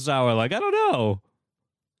like Devon Sawa. Like, I don't know.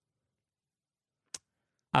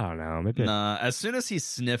 I don't know. Maybe Nah, as soon as he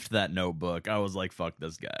sniffed that notebook, I was like, fuck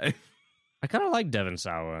this guy. I kind of like Devon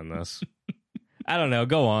Sawa in this. I don't know.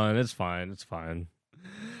 Go on. It's fine. It's fine.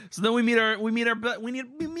 So then we meet our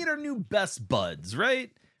new best buds, right?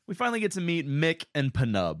 We finally get to meet Mick and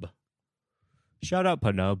Penub. Shout out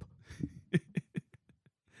Penub.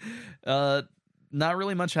 Not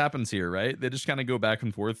really much happens here, right? They just kind of go back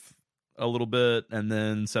and forth a little bit, and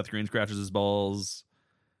then Seth Green scratches his balls,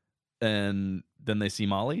 and then they see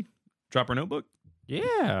Molly drop her notebook.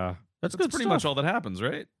 Yeah, that's good pretty stuff. much all that happens,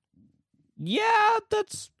 right? Yeah,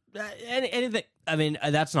 that's anything. I mean,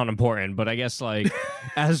 that's not important, but I guess like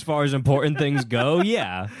as far as important things go,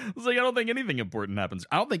 yeah. It's like I don't think anything important happens.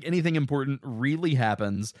 I don't think anything important really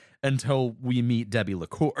happens until we meet Debbie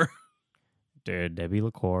LaCour. Dude, Debbie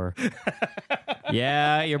LaCour.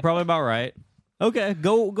 Yeah, you're probably about right. Okay,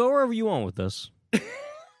 go wherever you want with this.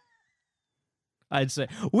 I'd say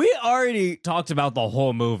we already talked about the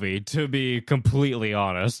whole movie, to be completely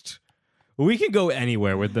honest. We can go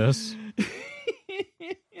anywhere with this.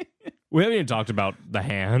 We haven't even talked about the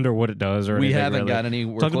hand or what it does or anything. We haven't really. got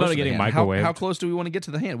anywhere Talk close about to it getting the hand. microwaved. How close do we want to get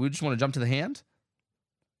to the hand? We just want to jump to the hand?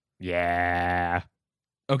 Yeah.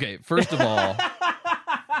 Okay, first of all,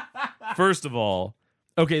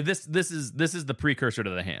 okay, this is the precursor to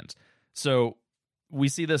the hand. So we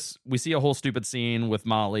see a whole stupid scene with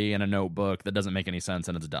Molly and a notebook that doesn't make any sense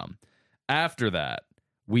and it's dumb. After that,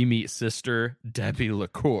 we meet sister Debbie Who the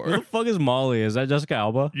LaCour. fuck is Molly? Is that Jessica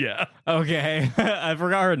Alba? Yeah. Okay. I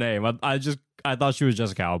forgot her name. I thought she was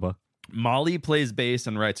Jessica Alba. Molly plays bass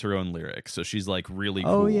and writes her own lyrics, so she's like really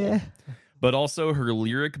cool. Oh, yeah. But also her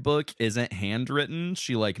lyric book isn't handwritten.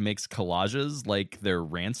 She like makes collages like they're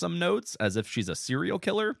ransom notes as if she's a serial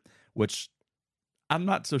killer, which I'm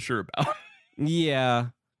not so sure about. Yeah.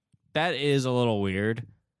 That is a little weird.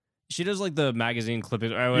 She does like the magazine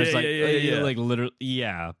clippings. Yeah. Like literally,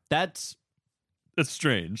 yeah. That's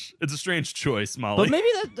strange. It's a strange choice, Molly. But maybe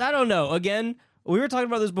that, I don't know. Again, we were talking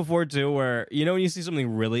about this before too, where, you know, when you see something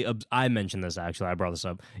really, I mentioned this actually, I brought this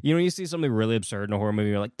up. You know, when you see something really absurd in a horror movie,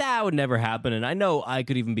 you're like, that would never happen. And I know I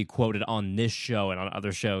could even be quoted on this show and on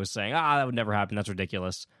other shows saying, that would never happen. That's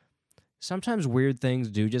ridiculous. Sometimes weird things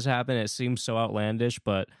do just happen. It seems so outlandish,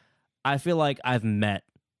 but I feel like I've met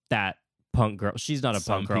that punk girl. She's not a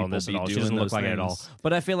Some punk girl in people this at be all. She doing doesn't look those like it at all. things.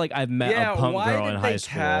 But I feel like I've met a punk girl in high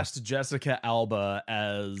school. Cast Jessica Alba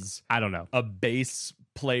as I don't know. a bass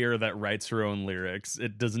player that writes her own lyrics?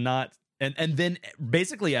 It does not, and then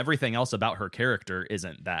basically everything else about her character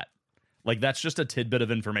isn't that. Like, that's just a tidbit of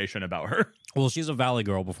information about her. Well, she's a Valley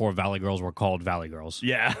Girl before Valley Girls were called Valley Girls.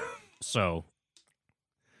 Yeah. So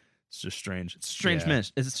It's just strange. It's a strange Yeah.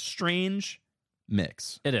 mix. It's a strange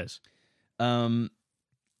mix. it is.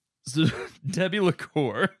 So Debbie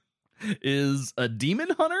LaCour is a demon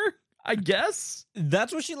hunter, I guess.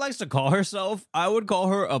 That's what she likes to call herself. I would call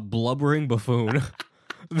her a blubbering buffoon.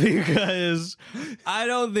 Because I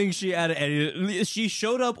don't think she had any. She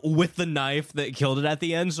showed up with the knife that killed it at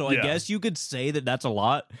the end, so I Yeah. guess you could say that that's a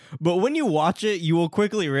lot. But when you watch it, you will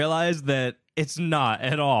quickly realize that it's not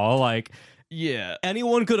at all. Like, Yeah.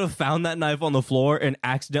 anyone could have found that knife on the floor and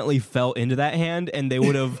accidentally fell into that hand, and they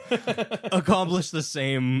would have accomplished the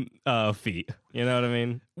same feat. You know what I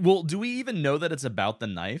mean? Well, do we even know that it's about the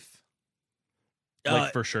knife?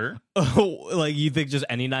 Like, for sure? Oh, like you think just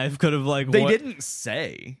any knife could have like? They what- didn't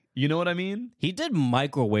say. You know what I mean? He did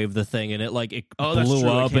microwave the thing, and it like it Oh, that's blew true.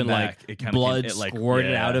 It up, came and back. like It kinda blood came- it, like,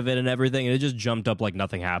 squirted yeah. out of it and everything, and it just jumped up like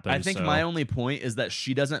nothing happened. I think so. my only point is that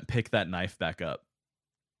she doesn't pick that knife back up.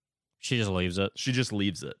 She just leaves it. She just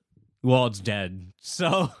leaves it. Well, it's dead.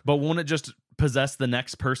 So But won't it just possess the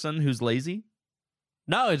next person who's lazy?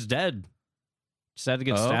 no, it's dead. Just had to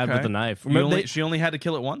get Oh, stabbed okay. with a knife. You Remember, she only had to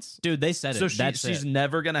kill it once? dude, they said So it. That's she's it.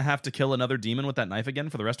 never going to have to kill another demon with that knife again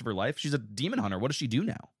for the rest of her life? She's a demon hunter. What does she do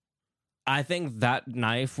now? I think that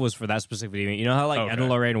knife was for that specific demon. You know how like Okay. Ed and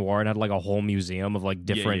Lorraine Warren had like a whole museum of like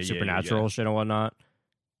different yeah, supernatural shit and whatnot.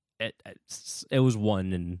 It was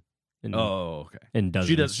one in Oh, okay. in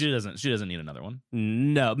dozens. She doesn't need another one.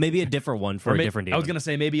 No, maybe a different one for Or a may- different demon. I was going to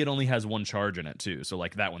say maybe it only has one charge in it too. So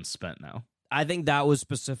like that one's spent now. I think that was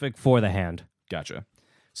specific for the hand. Gotcha.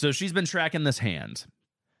 So she's been tracking this hand.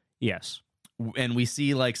 Yes. And we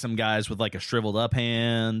see like some guys with like a shriveled up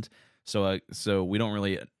hand. So we don't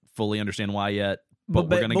really fully understand why yet, but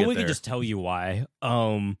we're gonna get we there. can just tell you why.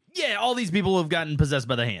 Yeah, all these people have gotten possessed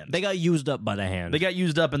by the hand. They got used up by the hand. They got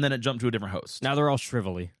used up, and then it jumped to a different host. Now they're all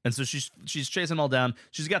shrivelly. And so she's chasing them all down.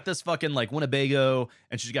 She's got this fucking like Winnebago,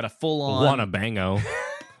 and she's got a full on Wannabango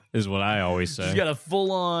is what I always say. She's got a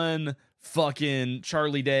full on fucking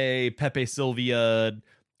Charlie Day, Pepe Sylvia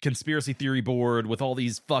conspiracy theory board with all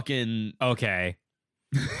these fucking Okay.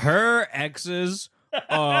 Her exes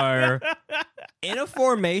are in a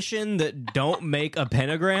formation that don't make a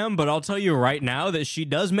pentagram, but I'll tell you right now that she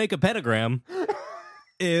does make a pentagram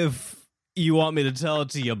if you want me to tell it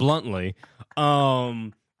to you bluntly.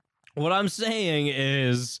 What I'm saying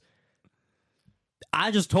is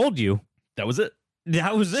I just told you. that was it.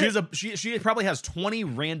 That was it. She probably has 20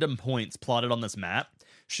 random points plotted on this map.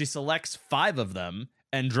 She selects 5 of them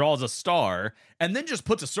and draws a star and then just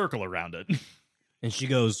puts a circle around it. And she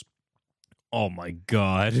goes, "Oh my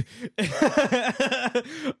God.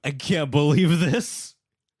 I can't believe this.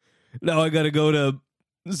 Now I gotta go to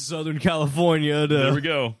Southern California to." There we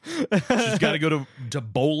go. She's got to go to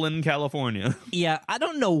Bolin, California. Yeah, I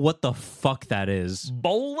don't know what the fuck that is.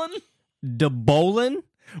 Bolin? De Bolin?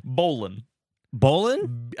 Bolin.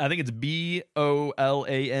 Bolin? I think it's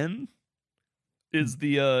Bolan. Is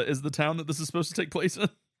the town that this is supposed to take place in?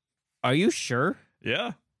 Are you sure?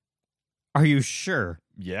 Yeah. Are you sure?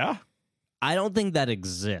 Yeah. I don't think that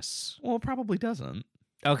exists. Well, it probably doesn't.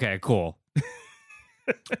 Okay, cool.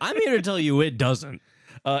 I'm here to tell you it doesn't.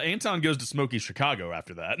 Anton goes to Smoky Chicago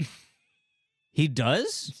after that. He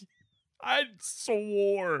does? I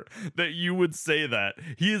swore that you would say that.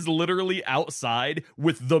 He is literally outside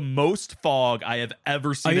with the most fog I have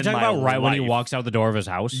ever seen. Are you in talking my about right when he life. walks out the door of his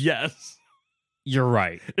house? Yes. You're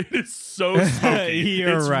right. It is so smoky.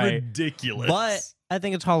 You're it's right. ridiculous. But I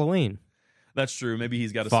think it's Halloween. that's true. Maybe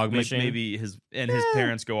he's got a Fog machine? Maybe his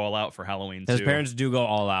parents go all out for Halloween His too. parents do go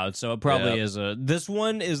all out, so it probably Yeah. is a. This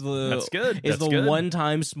one is the. That's good. Is That's the good. one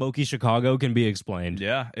time Smoky Chicago can be explained.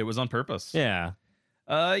 Yeah, it was on purpose. Yeah.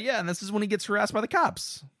 Yeah, and this is when he gets harassed by the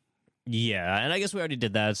cops. Yeah, and I guess we already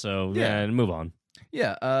did that, so Yeah. move on.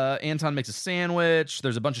 Yeah, Anton makes a sandwich.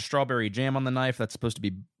 There's a bunch of strawberry jam on the knife that's supposed to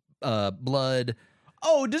be blood.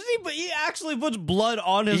 Oh, does he? But he actually puts blood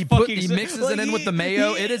on his He fucking. mixes it in with the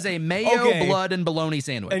mayo. It is a mayo, Okay. blood, and bologna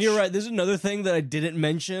sandwich. And you're right. This is another thing that I didn't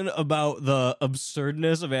mention about the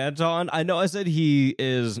absurdness of Anton. I know I said he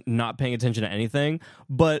is not paying attention to anything,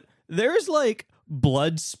 but there's like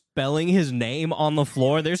blood spelling his name on the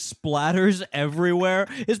floor. There's splatters everywhere.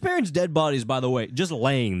 His parents' dead bodies, by the way, just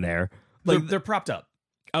laying there. Like, they're propped up.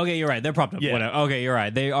 okay, you're right. They're propped up. Yeah. Whatever. Okay, you're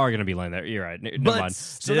right. They are going to be laying there. You're right. Never But mind.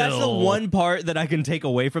 So that's the still. one part that I can take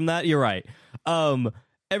away from that. You're right.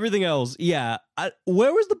 Everything else, yeah.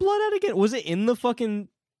 Where was the blood at again? Was it in the fucking?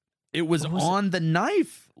 It was What was on the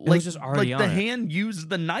knife. was just already like the on it. hand used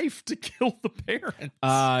the knife to kill the parents.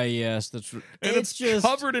 Yes, that's. and It's just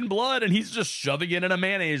covered in blood, and he's just shoving it in a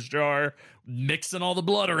mayonnaise jar, mixing all the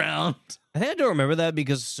blood around. I think I don't remember that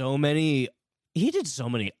because he did so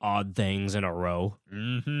many odd things in a row.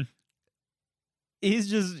 Mm-hmm. He's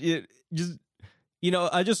just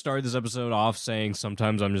I just started this episode off saying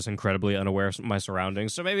sometimes I'm just incredibly unaware of my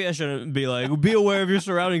surroundings. So maybe I shouldn't be like, be aware of your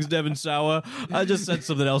surroundings, Devin Sawa. I just said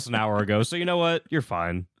something else an hour ago. So you know what? You're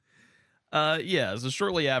fine. Yeah, so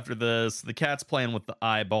shortly after this, the cat's playing with the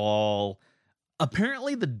eyeball.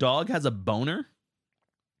 Apparently the dog has a boner.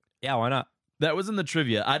 Yeah, why not? That was in the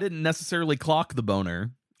trivia. I didn't necessarily clock the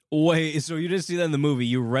boner. Wait, so you didn't see that in the movie?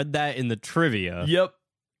 You read that in the trivia? Yep.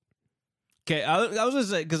 Okay, I was gonna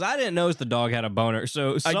say because I didn't notice the dog had a boner.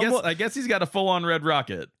 So I guess he's got a full-on red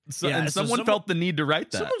rocket. So, Yeah, and so someone felt the need to write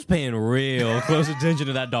that. someone's paying real close attention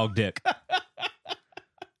to that dog dick.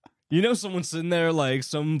 You know, someone's sitting there like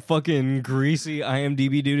some fucking greasy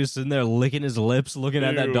IMDb dude is sitting there licking his lips, looking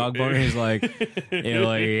at that dog boner. He's like,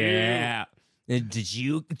 yeah. Did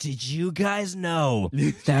you guys know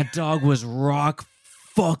that dog was rock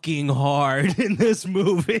fucking hard in this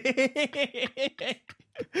movie.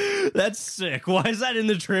 That's sick. Why is that in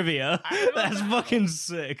the trivia? That's fucking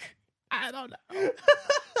sick. I don't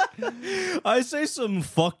know. I say some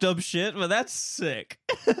fucked up shit, but that's sick.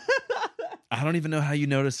 I don't even know how you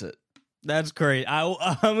notice it. That's great. I'm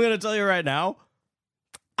going to tell you right now,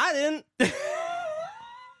 I didn't.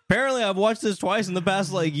 Apparently, I've watched this twice in the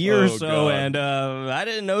past year or so, God. and I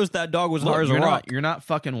didn't notice that dog was Look, hard as a rock. You're not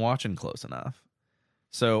fucking watching close enough.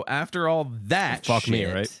 So after all that Fuck shit, me,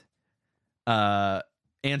 right?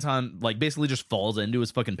 Anton basically just falls into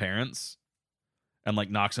his fucking parents and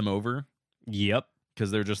knocks him over Yep.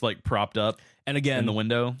 because they're just propped up And again, in the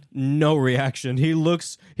window. no reaction. He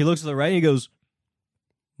looks to the right and he goes,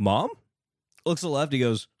 Mom? Looks to the left, he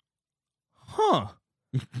goes, huh.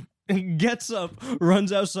 Gets up,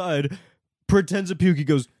 runs outside, pretends to puke, he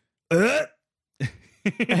goes, and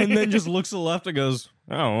then just looks to the left and goes,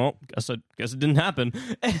 oh, well, guess it didn't happen.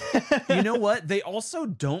 You know what? They also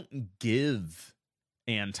don't give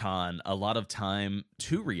Anton a lot of time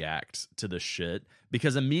to react to the shit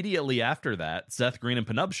because immediately after that, Seth Green and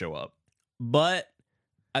Penub show up. But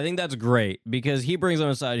I think that's great because he brings them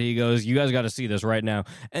aside. He goes, you guys got to see this right now.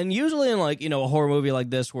 And usually in a horror movie like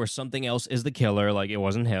this where something else is the killer, it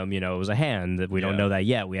wasn't him, it was a hand, that we don't know that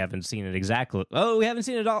yet. We haven't seen it exactly. Oh, we haven't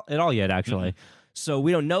seen it at all yet, actually. Mm-hmm. So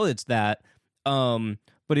we don't know it's that. But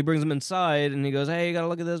he brings them inside and he goes, hey, you got to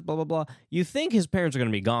look at this, blah, blah, blah. You think his parents are going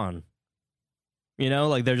to be gone.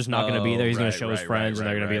 They're just not going to be there. He's going to show his friends and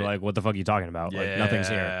they're going to be like, what the fuck are you talking about? Yeah. Nothing's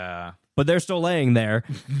here. But they're still laying there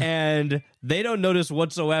and they don't notice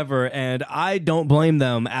whatsoever. And I don't blame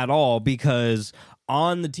them at all because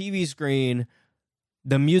on the TV screen,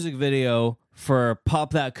 the music video for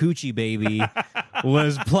Pop That Coochie Baby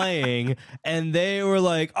was playing and they were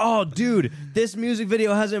like, oh, dude, this music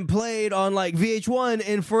video hasn't played on VH1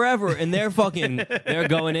 in forever. And they're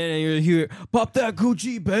going in and you hear, Pop That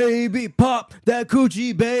Coochie Baby, Pop That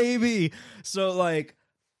Coochie Baby. So,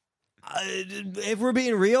 if we're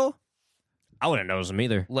being real, I wouldn't notice them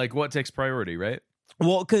either. What takes priority, right?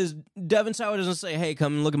 Well, because Devin Sauer doesn't say, hey,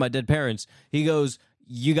 come and look at my dead parents. He goes,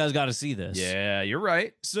 you guys got to see this. Yeah, you're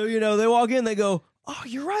right. So, they walk in, they go, oh,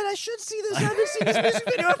 you're right, I should see this. I haven't seen this music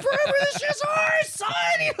video in forever. This shit's hard, son.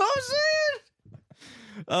 You know what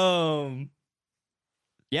I'm saying?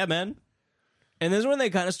 Yeah, man. And this is when they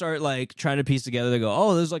kind of start trying to piece together. They go,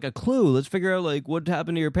 oh, there's a clue. Let's figure out what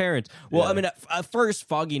happened to your parents. Well, I mean, at first,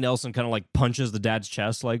 Foggy Nelson kind of punches the dad's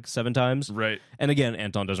chest 7 times. Right. And again,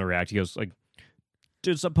 Anton doesn't react. He goes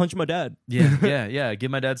dude, stop punching my dad. Yeah. Give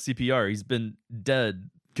my dad CPR. He's been dead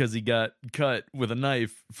because he got cut with a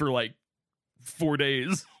knife for 4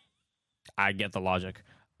 days. I get the logic.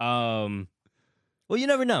 Well, you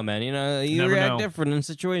never know, man. You Never react know. different in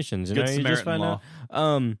situations. Good You just Samaritan find law.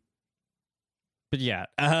 out. But yeah,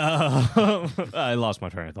 I lost my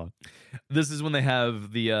train of thought. This is when they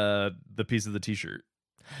have the piece of the t-shirt.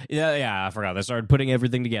 Yeah, I forgot. They started putting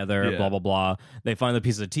everything together, Yeah. blah, blah, blah. They find the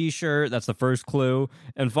piece of t-shirt. That's the first clue.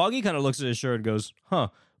 And Foggy kind of looks at his shirt and goes, huh.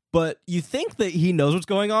 But you think that he knows what's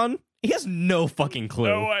going on? He has no fucking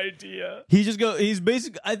clue. idea. He's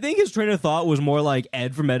basically, I think his train of thought was more like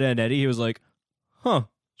Ed from Ed and Eddie. He was like, huh,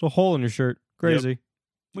 there's a hole in your shirt. Crazy.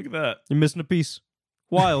 Look at that. You're missing a piece.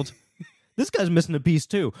 Wild. This guy's missing a piece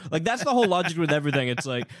too. That's the whole logic with everything. It's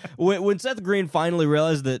when Seth Green finally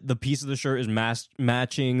realized that the piece of the shirt is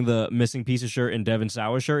matching the missing piece of shirt in Devin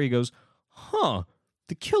Sauer's shirt, he goes, huh,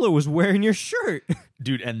 the killer was wearing your shirt.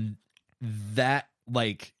 Dude, and that,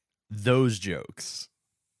 those jokes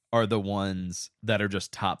are the ones that are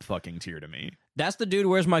just top fucking tier to me. That's the dude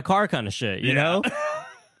where's my car kind of shit, you know?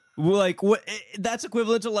 What? That's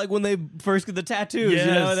equivalent to when they first get the tattoos,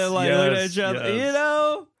 Yes, they're looking at yes, each other,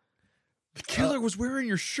 yes. The killer was wearing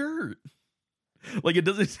your shirt. It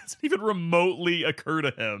doesn't even remotely occur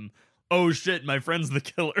to him. Oh shit, my friend's the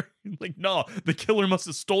killer. No, the killer must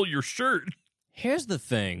have stole your shirt. Here's the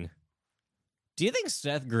thing. Do you think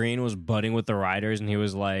Seth Green was butting with the writers and he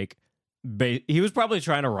was he was probably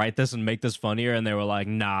trying to write this and make this funnier and they were like,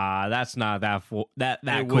 nah, that's not that cool.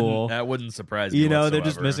 That wouldn't surprise me. They're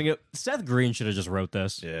just missing it. Seth Green should have just wrote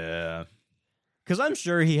this. Yeah. Because I'm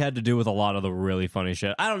sure he had to do with a lot of the really funny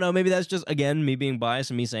shit. I don't know. Maybe that's just, again, me being biased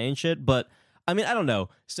and me saying shit. But, I mean, I don't know.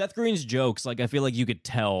 Seth Green's jokes, I feel like you could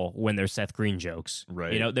tell when they're Seth Green jokes.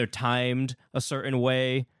 Right. They're timed a certain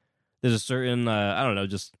way. There's a certain, I don't know,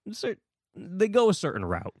 they go a certain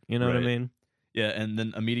route. You know what I Right. mean? Yeah, and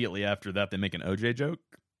then immediately after that, they make an OJ joke.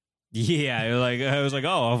 Yeah. I was like,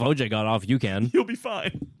 oh, if OJ got off, you can. You'll be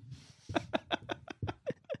fine.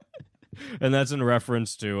 And that's in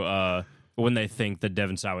reference to when they think that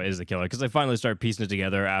Devin Sawa is the killer. Because they finally start piecing it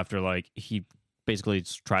together after, basically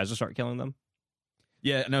tries to start killing them.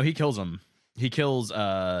 Yeah, no, he kills him. He kills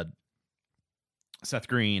Seth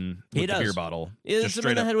Green with He the does. beer bottle. It's Just him in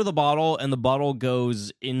straight the up. head with a bottle, and the bottle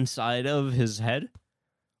goes inside of his head.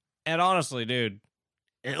 And honestly, dude,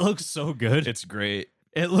 it looks so good. It's great.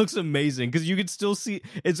 It looks amazing because you can still see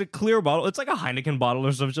it's a clear bottle. It's like a Heineken bottle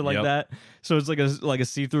or something like Yep. that. So it's like a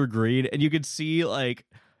see-through green, and you can see like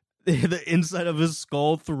the inside of his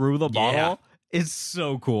skull through the bottle. Yeah. It's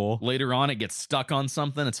so cool. Later on, it gets stuck on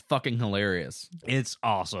something. It's fucking hilarious. It's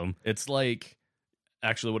awesome. It's like,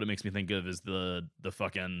 actually, what it makes me think of is the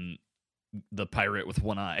pirate with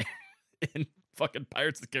one eye in fucking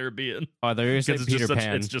Pirates of the Caribbean. Oh, they're gonna say Because Peter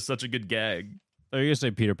Pan. it's just such a good gag. They're gonna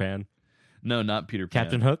say Peter Pan. No, not Peter Pan.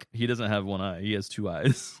 Captain Hook. He doesn't have one eye. He has two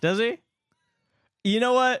eyes. Does he? You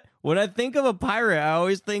know what? When I think of a pirate, I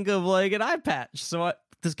always think of like an eye patch. So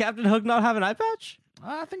does Captain Hook not have an eye patch?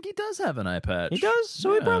 I think he does have an eye patch. He does. So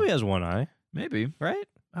he Yeah. probably has one eye, Maybe. right?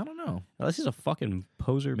 I don't know. Unless he's a fucking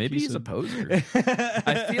poser. Maybe piece he's a of- poser.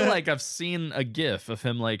 I feel like I've seen a gif of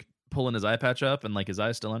him like pulling his eye patch up and like his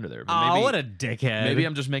eye's still under there. But Oh, maybe, what a dickhead! maybe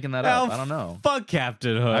I'm just making that Oh, up. I don't know. Fuck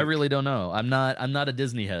Captain Hook. I really don't know. I'm not a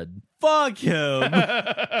Disney head. fuck him.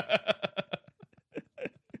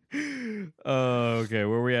 Okay,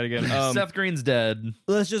 where are we at again? Seth Green's dead.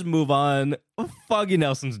 Let's just move on. Foggy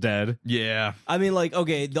Nelson's dead. Yeah. I mean, like,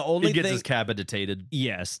 okay, the only He gets thing. his decapitated.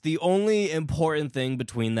 Yes, the only important thing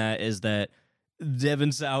between that is that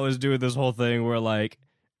Devon Sawa is doing this whole thing where like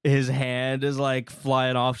his hand is like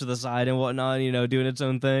flying off to the side and whatnot, you know, doing its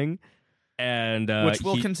own thing, and Which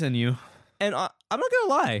will continue. And I'm not gonna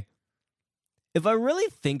lie, if I really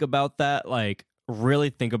think about that, like really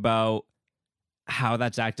think about how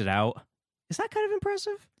that's acted out, is that kind of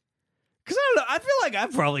impressive? Because I don't know, I feel like I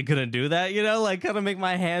probably couldn't do that, you know, like kind of make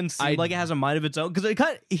my hand seem like it has a mind of its own. Because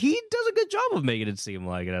he does a good job of making it seem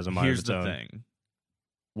like it has a mind Here's of its the own. thing.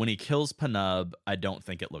 When he kills Panub, I don't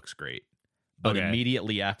think it looks great. But Okay.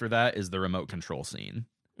 immediately after that is the remote control scene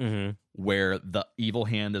Mm-hmm. where the evil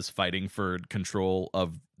hand is fighting for control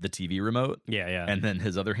of the TV remote. Yeah, yeah. And then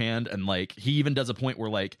his other hand, and like he even does a point where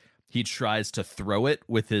like he tries to throw it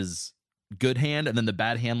with his good hand, and then the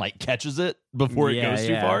bad hand like catches it before it Yeah, goes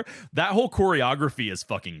too yeah. far. That whole choreography is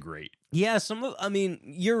fucking great. Yeah, I mean,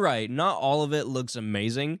 you're right. Not all of it looks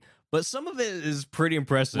amazing, but some of it is pretty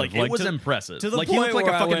impressive. Like it was to, impressive. to the like point he looked like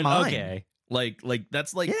where a I fucking went, mime. okay. Like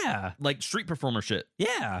that's like Yeah, like street performer shit.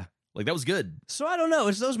 yeah. Like that was good. So I don't know.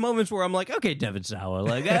 It's those moments where I'm like, okay, Devon Sawa,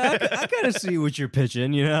 like I kind of see what you're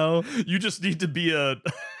pitching, you know? You just need to be a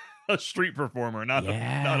street performer, not a movie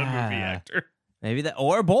Yeah. actor. Maybe that,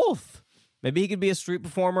 or both. Maybe he could be a street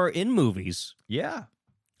performer in movies. Yeah,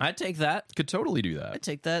 I'd take that. could totally do I'd that.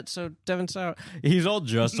 take that. So Devon Sawa, he's all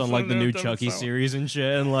just on like the new Devon Chucky Sawa. series and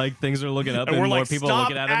shit, and like things are looking up, And and, we're more like, people are "Stop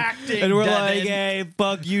looking at him, acting, and we're Devon." like, "Hey,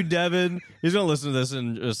 fuck you, Devon." He's gonna listen to this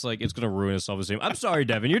and just like it's gonna ruin his self-esteem. I'm sorry,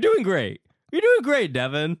 Devon. You're doing great. You're doing great,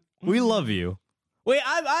 Devon. We love you. Wait,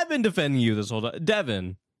 I've been defending you this whole time,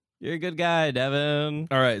 Devon. You're a good guy, Devon.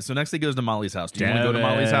 All right, so next he goes to Molly's house. Do you want to go to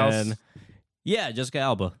Molly's house? Devon. Yeah, Jessica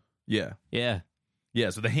Alba. Yeah, Yeah.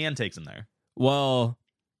 yeah. So the hand takes him there. Well,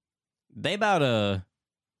 they about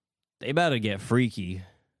to get freaky.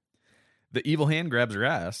 The evil hand grabs her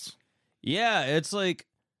ass. Yeah, it's like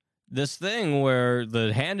this thing where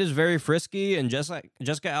the hand is very frisky, and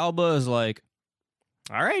Jessica Alba is like,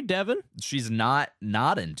 "All right, Devon." She's not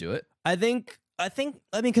into it. I mean,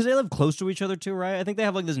 because they live close to each other too, right? I think they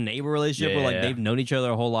have like this neighbor relationship where like Yeah. they've known each other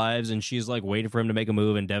their whole lives, and she's like waiting for him to make a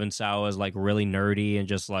move, and Devon Sawa is like really nerdy and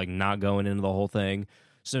just like not going into the whole thing.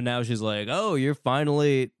 So now she's like, "Oh, you're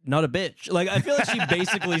finally not a bitch." Like I feel like she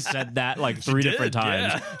basically said that like three different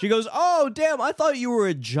times. yeah. She goes, "Oh, damn, I thought you were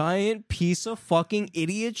a giant piece of fucking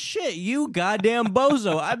idiot shit. You goddamn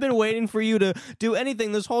bozo. I've been waiting for you to do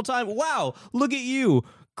anything this whole time. Wow, look at you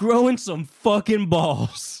growing some fucking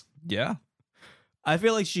balls." Yeah, I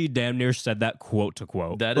feel like she damn near said that quote to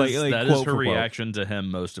quote. that is Like, that quote is her for quote. reaction to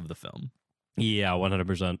him most of the film. Yeah,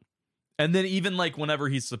 100%. And then even like whenever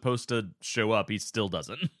he's supposed to show up, he still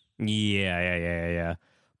doesn't. Yeah.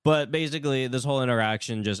 But basically, this whole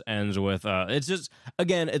interaction just ends with it's just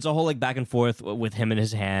again, it's a whole like back and forth with him and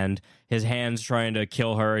his hand. His hand's trying to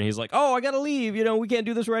kill her, and he's like, "Oh, I gotta leave. You know, we can't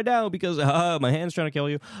do this right now because my hand's trying to kill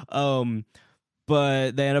you."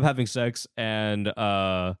 But they end up having sex, and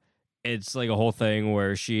it's like a whole thing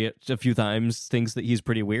where she a few times thinks that he's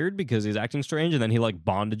pretty weird because he's acting strange, and then he like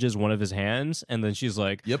bondages one of his hands, and then she's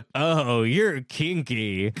like, Yep. "Oh, you're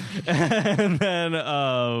kinky," and then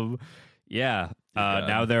now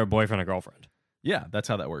they're boyfriend and girlfriend. Yeah, that's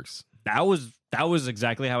how that works. That was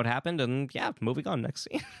exactly how it happened, and yeah, moving on. Next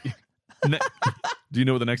scene. Do you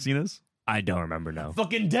know what the next scene is? I don't remember now.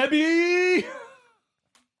 Fucking Debbie.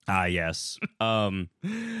 Ah, yes. I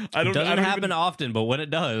don't. Doesn't happen often, but when it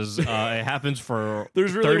does, it happens for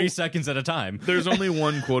There's really- 30 seconds at a time. There's only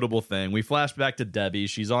one quotable thing. We flash back to Debbie.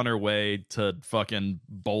 She's on her way to fucking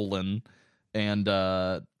bowling, and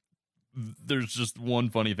there's just one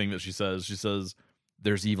funny thing that she says. She says,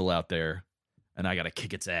 "There's evil out there, and I gotta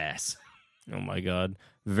kick its ass." Oh my god.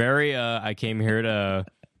 Very I came here to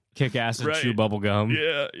kick ass and Right. chew bubble gum.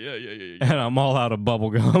 Yeah. And I'm all out of bubble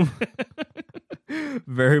gum.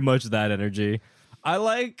 Very much that energy. I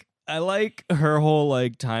like her whole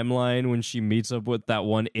like timeline when she meets up with that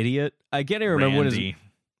one idiot. I can't even remember what his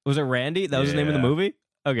was it Randy? That was the name of the Yeah. movie?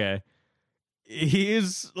 Okay.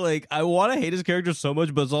 He's like I want to hate his character so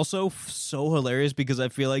much, but it's also so hilarious because I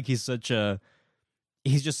feel like he's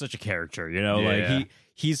just such a character, you know? Yeah. Like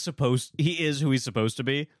he is who he's supposed to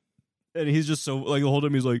be. And he's just so like the whole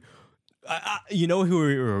time he's like you know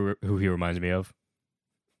who he reminds me of?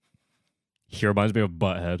 He reminds me of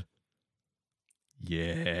Butthead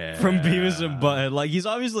Yeah. from Beavis and Butthead. Like he's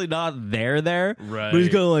obviously not there, Right. but he's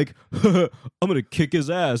kind of like, I'm gonna kick his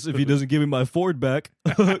ass if he doesn't give me my Ford back.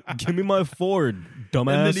 Give me my Ford,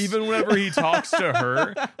 dumbass. And then even whenever he talks to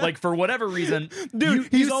her, like for whatever reason, Dude, you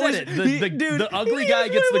he's said always- it. dude, The ugly he guy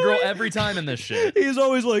is gets the girl really- every time in this shit. he's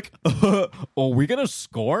always like, are we gonna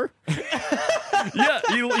score? Yeah,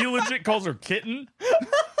 he legit calls her kitten.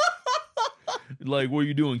 Like, what are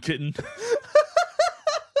you doing, kitten?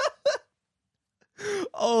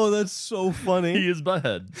 Oh, that's so funny. He is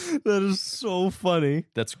Butthead. That is so funny.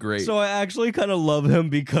 That's great. So I actually kind of love him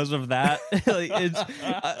because of that.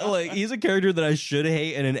 Like he's a character that I should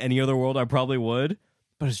hate, and in any other world I probably would.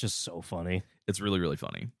 But it's just so funny. It's really, really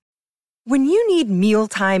funny. When you need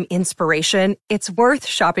mealtime inspiration, it's worth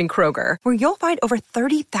shopping Kroger, where you'll find over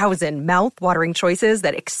 30,000 mouth-watering choices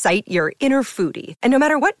that excite your inner foodie. And no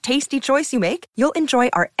matter what tasty choice you make, you'll enjoy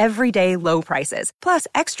our everyday low prices, plus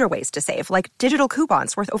extra ways to save, like digital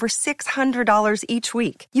coupons worth over $600 each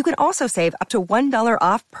week. You can also save up to $1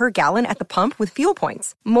 off per gallon at the pump with fuel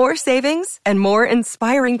points. More savings and more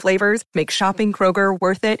inspiring flavors make shopping Kroger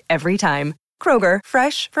worth it every time. Kroger,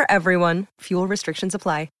 fresh for everyone. Fuel restrictions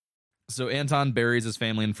apply. So Anton buries his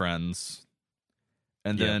family and friends,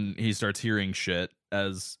 and Yeah. then he starts hearing shit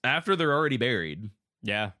as after they're already buried.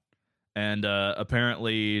 Yeah. And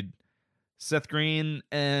apparently Seth Green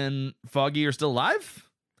and Foggy are still alive?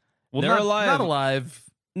 Well, They're not, alive. Not alive.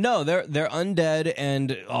 No, they're undead,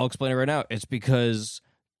 and I'll explain it right now. It's because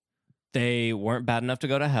they weren't bad enough to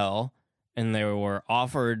go to hell, and they were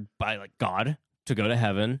offered by like God to go to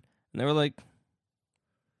heaven, and they were like,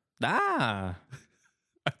 ah.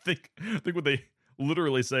 I think what they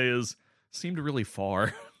literally say is seemed really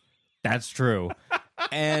far. That's true.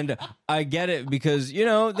 And I get it because, you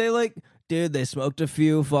know, they like, dude, they smoked a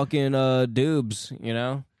few fucking doobs, you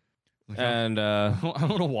know? And I don't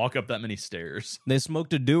want to walk up that many stairs. they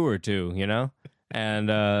smoked a do or two, you know? And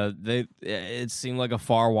it seemed like a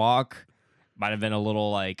far walk. Might have been a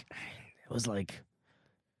little like, it was like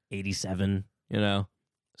 87, you know?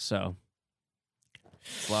 So.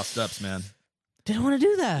 It's a lot of steps, man. Didn't want to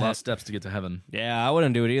do A lot of that. steps to get to heaven. Yeah, I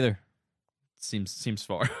wouldn't do it either. Seems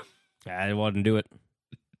far. I wouldn't do it.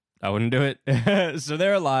 I wouldn't do it. So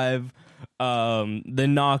they're alive. They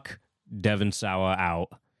knock Devin Sawa out.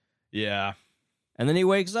 Yeah. And then he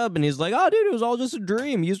wakes up and he's like, oh, dude, it was all just a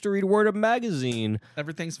dream. Used to read Word Up magazine.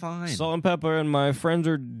 Everything's fine. Salt and Pepper and my friends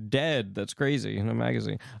are dead. That's crazy in a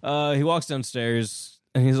magazine. He walks downstairs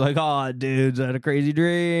and he's like, oh, dudes, I had a crazy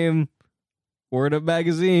dream. Word Up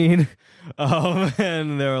magazine.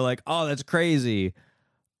 And they were like, oh, that's crazy.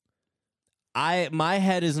 My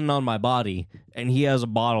head isn't on my body, and he has a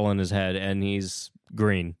bottle in his head, and he's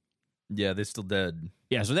green. Yeah, they're still dead.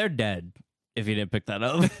 Yeah, so they're dead, if you didn't pick that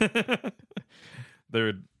up.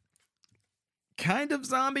 They're kind of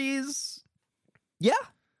zombies, Yeah.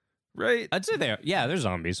 right? I'd say they're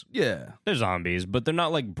zombies. Yeah. They're zombies, but they're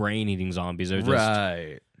not like brain-eating zombies. They're just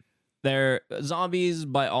Right. they're zombies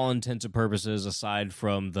by all intents and purposes, aside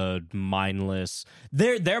from the mindless.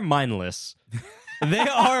 They're mindless. They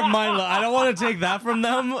are mindless. I don't want to take that from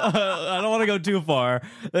them. I don't want to go too far.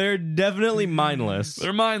 They're definitely mindless.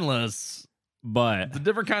 They're mindless. But It's a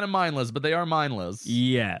different kind of mindless, but they are mindless.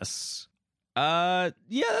 yes. Yeah,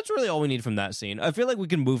 that's really all we need from that scene. I feel like we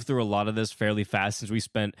can move through a lot of this fairly fast since we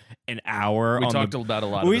spent an hour We on talked the, about a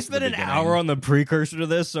lot of we this at the spent an beginning. hour on the precursor to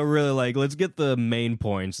this, so really like let's get the main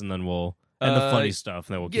points and then we'll and the funny stuff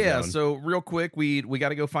and then we'll keep Yeah, going. so real quick, we got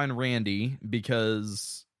to go find Randy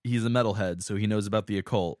because he's a metalhead, so he knows about the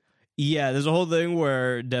occult. Yeah, there's a whole thing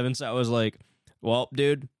where Devin Sawa was like, well,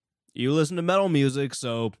 dude, you listen to metal music,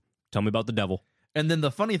 so tell me about the devil. And then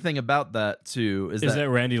the funny thing about that too is Is that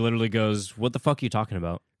Randy literally goes, "What the fuck are you talking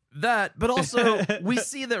about?" but also we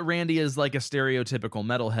see that Randy is like a stereotypical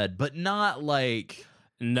metalhead, but not like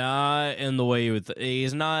Not in the way you would.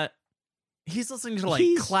 He's not. he's listening to like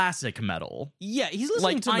He's- classic metal, Yeah, he's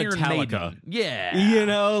listening like to Iron Metallica. Maiden. Yeah, You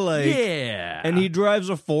know, like yeah, and he drives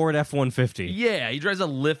a Ford F-150. yeah, he drives a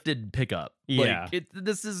lifted pickup. Yeah. Like,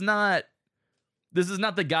 this is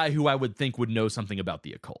not the guy who I would think would know something about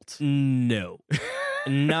the occult. No,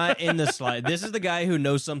 not in the slide. This is the guy who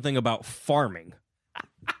knows something about farming.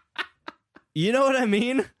 You know what I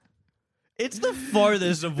mean? It's the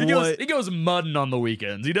farthest of He what. goes mudding on the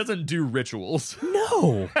weekends. He doesn't do rituals.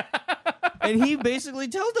 No. And he basically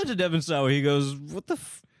tells that to Devin Sawa. He goes, "What the?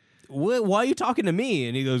 Why are you talking to me?"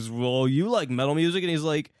 And he goes, "Well, you like metal music." And he's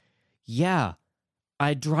like, "Yeah,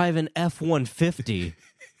 I drive an F-150."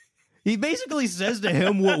 He basically says to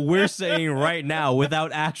him what we're saying right now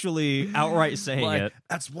without actually outright saying it.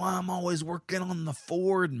 That's why I'm always working on the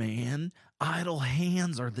Ford, man. Idle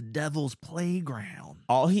hands are the devil's playground.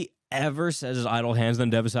 All he ever says is idle hands. Then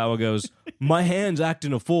Devin Sawa goes, "My hand's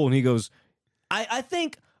acting a fool." And he goes, I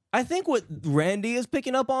think what Randy is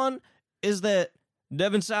picking up on is that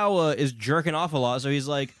Devin Sawa is jerking off a lot. So he's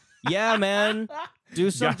like, "Yeah, man, do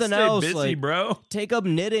something Gotta stay else. busy, Like, bro. take up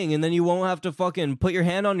knitting, and then you won't have to fucking put your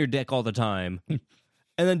hand on your dick all the time." And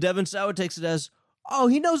then Devin Sawa takes it as, "Oh,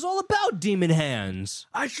 he knows all about demon hands.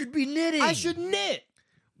 I should be knitting. I should knit."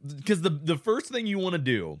 Because the first thing you want to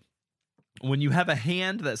do when you have a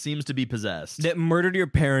hand that seems to be possessed That murdered your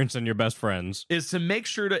parents and your best friends. is to make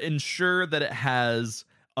sure to ensure that it has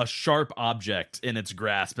a sharp object in its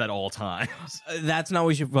grasp at all times. That's not what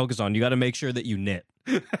you should focus on. You got to make sure that you knit.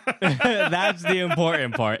 That's the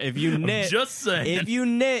important part. If you knit, Just saying. if you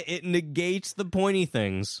knit, it negates the pointy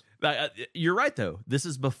things. You're right, though. This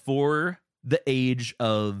is before the age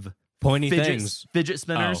of Pointy things. fidget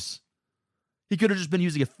spinners. He could have just been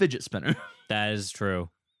using a fidget spinner. That is true.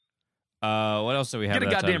 What else do we have? Get a at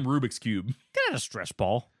that goddamn time? Rubik's Cube. Get a stress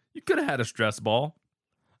ball. You could have had a stress ball.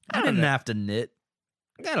 I You don't didn't know. have to knit.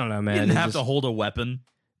 I don't know, You man. didn't It have just- to hold a weapon.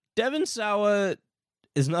 Devin Sawa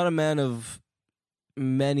is not a man of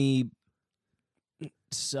many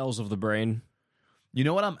cells of the brain. You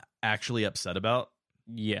know what I'm actually upset about?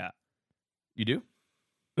 Yeah. You do?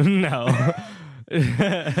 No.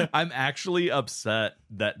 I'm actually upset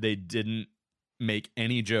that they didn't make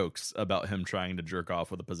any jokes about him trying to jerk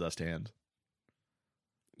off with a possessed hand.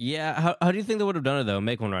 Yeah. How do you think they would have done it, though?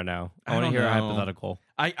 Make one right now. I I want to don't hear a know. hypothetical.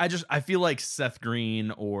 I feel like Seth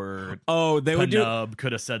Green or Oh, they would do. Penub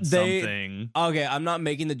could have said they- something. Okay, I'm not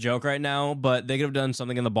making the joke right now, but they could have done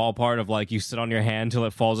something in the ballpark of like you sit on your hand till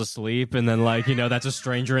it falls asleep, and then like that's a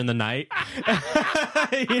stranger in the night.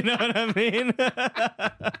 You know what I mean?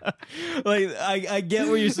 Like I get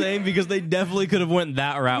what you're saying because they definitely could have went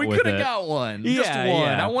that route We with could have it. got one. Yeah, Just one.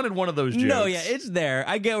 yeah. I wanted one of those jokes. No, yeah, it's there.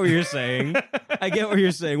 I get what you're saying. I get what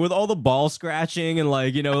you're saying with all the ball scratching and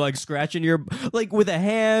like like scratching your like with a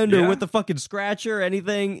hand or Yeah. with the fucking scratcher or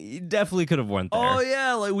anything. You definitely could have went there. Oh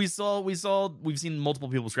yeah, like we've seen multiple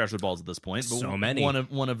people scratch their balls at this point. But So many. One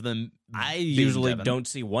of them. I being usually Devin. don't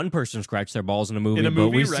see one person scratch their balls in a movie, In a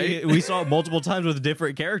but movie, we saw it multiple times with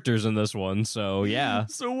different characters in this one. So yeah,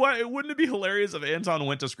 So why wouldn't it be hilarious if Anton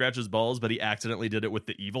went to scratch his balls, but he accidentally did it with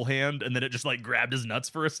the evil hand, and then it just like grabbed his nuts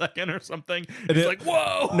for a second or something? And he's it- like,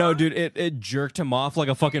 "Whoa!" no, dude, it jerked him off like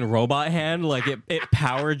a fucking robot hand. Like it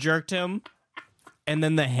power jerked him, and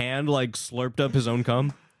then the hand like slurped up his own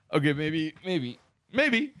cum. Okay, maybe.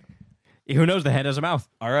 Who knows? The hand has a mouth.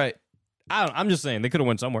 All right, I'm just saying they could have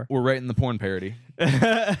went somewhere. we're right in the porn parody.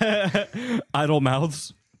 Idle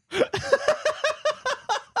mouths.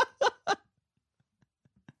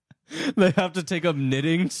 They have to take up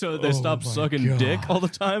knitting so they stop sucking dick all the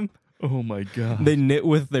time. Oh my god! They knit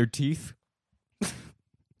with their teeth.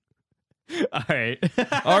 All right.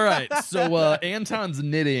 All right, so Anton's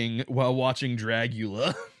knitting while watching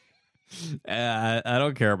Dragula. I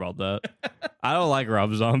don't care about that. I don't like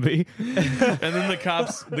Rob Zombie. And then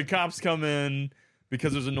the cops come in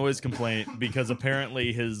because there's a noise complaint because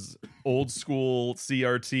apparently his old school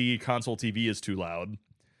CRT console TV is too loud.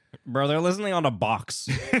 Bro, they're listening on a box.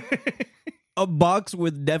 A box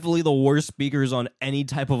with definitely the worst speakers on any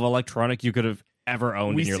type of electronic you could have ever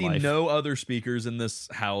owned We in your see life. no other speakers in this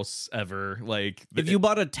house ever. Like If you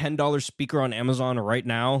bought a $10 speaker on Amazon right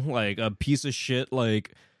now, like a piece of shit,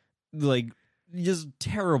 like just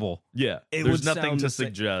terrible. yeah, it there's would nothing sound to the sa-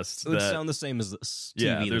 suggest It would that sound the same as this TV.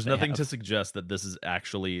 yeah, that there's they nothing have. to suggest that this is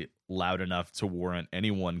actually loud enough to warrant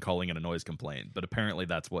anyone calling it a noise complaint. But apparently,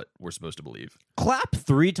 that's what we're supposed to believe. Clap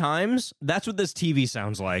 3 times. That's what this TV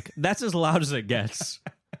sounds like. That's as loud as it gets.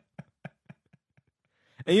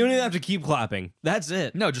 And you don't even have to keep clapping. That's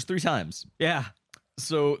it. No, just 3 times. Yeah.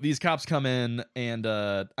 So these cops come in, and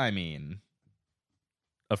I mean,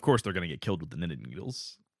 of course they're gonna get killed with the knitting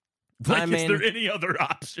needles. Like, I mean- is there any other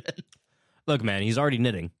option? Look, man, he's already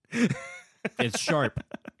knitting. It's sharp.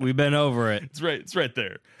 We've been over it. It's right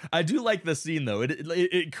there. I do like the scene though.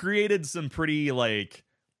 It created some pretty like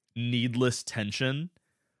needless tension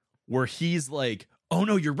where he's like, "Oh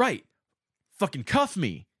no, you're right. Fucking cuff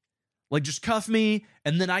me. Like just cuff me,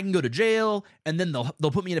 and then I can go to jail, and then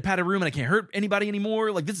they'll put me in a padded room, and I can't hurt anybody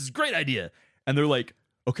anymore. Like this is a great idea." And they're like,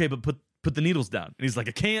 "Okay, but put the needles down." And he's like,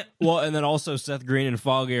 "I can't." Well, and then also Seth Green and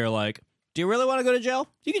Foggy are like, "Do you really want to go to jail?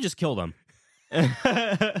 You can just kill them." Because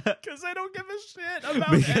I don't give a shit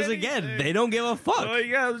about Because again, they don't give a fuck. Oh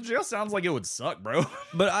yeah, jail sounds like it would suck, bro.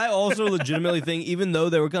 But I also legitimately think, even though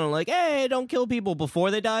they were kind of like, "Hey, don't kill people before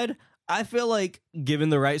they died," I feel like, given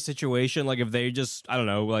the right situation, like if they just, I don't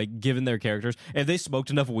know, like given their characters, if they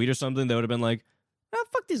smoked enough weed or something, they would have been like, "Oh,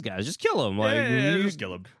 fuck these guys, just kill them." Like, just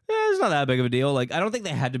kill him. It's not that big of a deal. Like, I don't think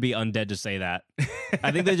they had to be undead to say that.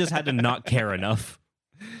 I think they just had to not care enough.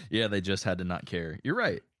 Yeah, they just had to not care. You're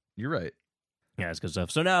right. Yeah, it's good stuff.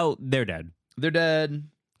 So now they're dead. They're dead.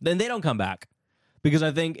 Then they don't come back. Because I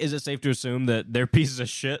think, is it safe to assume that they're pieces of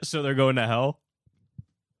shit, so they're going to hell?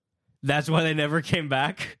 That's why they never came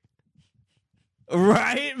back?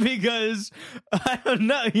 Right? Because, I don't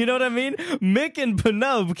know, you know what I mean? Mick and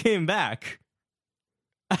Penub came back.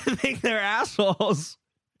 I think they're assholes.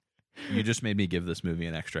 You just made me give this movie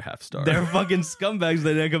an extra half star. They're fucking scumbags.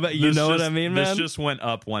 They didn't come back. You know what I mean, man? This just went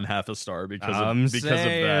up 1/2 a star because of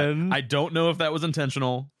saying. that. I don't know if that was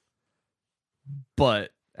intentional,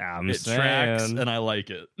 but I'm it saying. tracks, and I like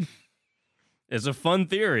it. It's a fun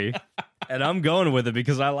theory, and I'm going with it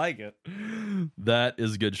because I like it. That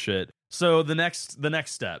is good shit. So the next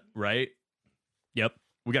step, right? Yep.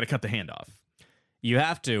 We got to cut the hand off. You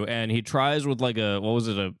have to, and he tries with like a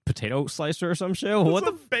potato slicer or some shit? What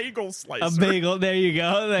the bagel slicer? A bagel. There you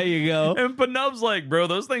go. And Penub's like, "Bro,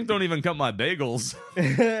 those things don't even cut my bagels."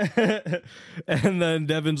 And then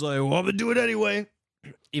Devin's like, "Well, I'm gonna do it anyway."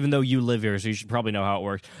 Even though you live here, so you should probably know how it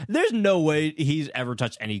works. There's no way he's ever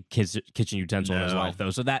touched any kitchen utensil in his No. life,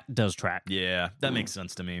 though, so that does track. Yeah, that makes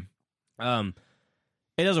sense to me. It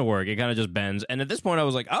doesn't work. It kind of just bends. And at this point, I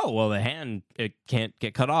was like, "Oh, well, the hand, it can't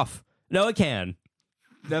get cut off." No, it can.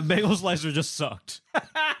 That bagel slicer just sucked,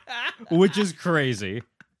 which is crazy.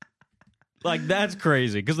 Like, that's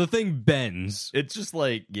crazy because the thing bends. It's just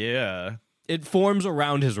like, yeah. It forms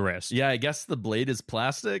around his wrist. Yeah, I guess the blade is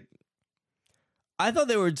plastic. I thought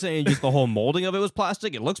they were saying just the whole molding of it was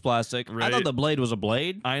plastic. It looks plastic. I Right. thought the blade was a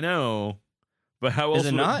blade. I know. But how else Is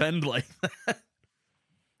it would not? it bend like that?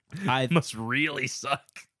 I Must really suck.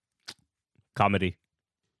 comedy.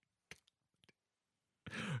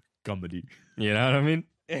 Comedy. You know what I mean?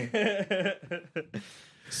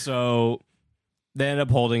 So they end up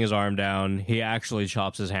holding his arm down. He actually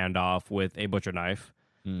chops his hand off with a butcher knife.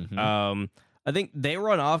 Mm-hmm. I think they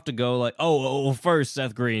run off to go like, well, first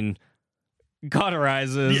Seth Green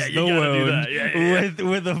cauterizes Yeah, you the gotta do wound that. Yeah.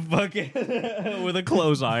 with a fucking with a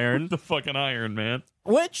clothes iron. The fucking iron, man.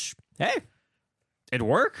 Which, hey, it'd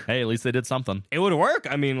work. Hey, at least they did something. It would work.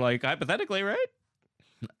 I mean, like, hypothetically, right?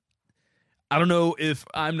 I don't know if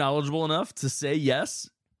I'm knowledgeable enough to say yes,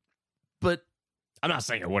 but I'm not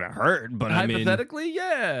saying it wouldn't hurt, but I mean, hypothetically,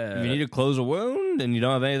 yeah. if you need to close a wound and you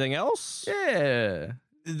don't have anything else, Yeah.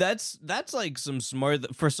 that's like some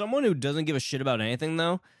smart, for someone who doesn't give a shit about anything,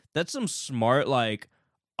 though. That's some smart, like,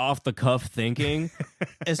 off the cuff thinking,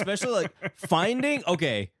 especially like finding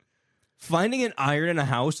an iron in a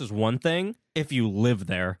house is one thing if you live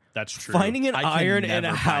there. That's true. Finding an I can iron in never a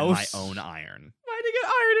find house. my own iron. Finding an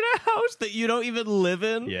iron in a house that you don't even live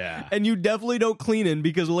in. Yeah. And you definitely don't clean in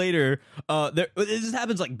because later, this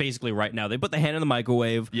happens like basically right now. They put the hand in the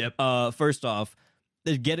microwave. Yep. First off,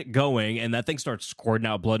 they get it going, and that thing starts squirting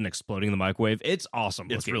out blood and exploding in the microwave. It's awesome.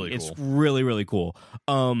 It's looking. really cool. It's really, really cool.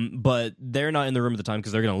 But they're not in the room at the time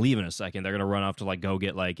because they're going to leave in a second. They're going to run off to like go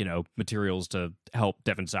get like, materials to help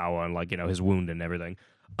Devin Sawa and like, his wound and everything.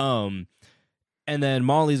 And then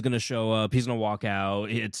Molly's going to show up. He's going to walk out.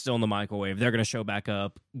 It's still in the microwave. They're going to show back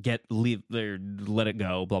up, let it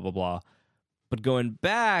go, blah, blah, blah. But going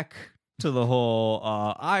back to the whole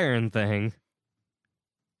iron thing,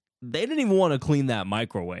 they didn't even want to clean that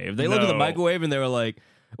microwave. They looked at the No. microwave and they were like,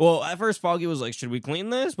 well, at first Foggy was like, should we clean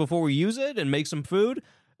this before we use it and make some food?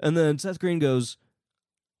 And then Seth Green goes,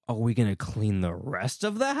 are we going to clean the rest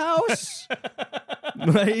of the house?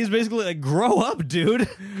 He's basically like, grow up, dude.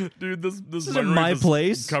 Dude, this isn't my microwave is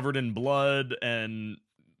place. covered in blood, and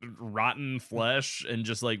rotten flesh and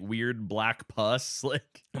just like weird black pus.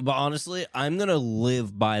 Like, But honestly, I'm going to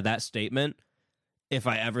live by that statement if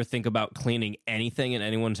I ever think about cleaning anything in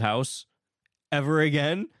anyone's house ever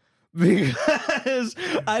again. Because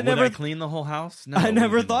would I clean the whole house? No, I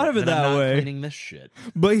never thought of it then I'm that not way. Cleaning this shit.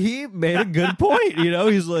 But he made a good point. You know,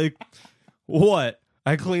 he's like, what?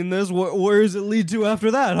 I clean this? Where does it lead to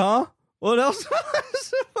after that, huh? What else?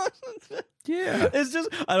 Yeah. It's just,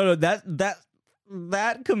 I don't know,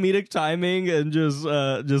 that comedic timing and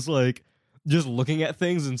just looking at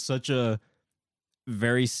things in such a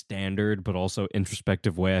very standard but also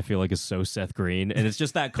introspective way, I feel like is so Seth Green. And it's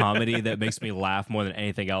just that comedy that makes me laugh more than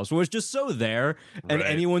anything else, where it's just so there, and Right.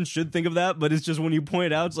 anyone should think of that, but it's just when you point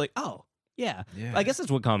it out, it's like, oh, yeah. Yeah. I guess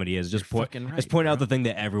that's what comedy is. Just You're fucking right, just point out bro. the thing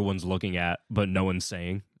that everyone's looking at, but no one's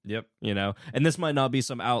saying. Yep. You know, and this might not be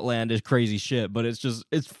some outlandish crazy shit, but it's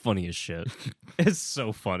funny as shit. It's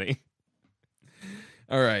so funny.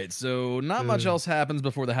 All right. So not much else happens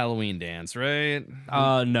before the Halloween dance, right?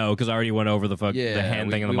 No, because I already went over the Yeah, the hand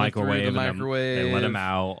thing in the we went through the microwave. And then microwave. they let him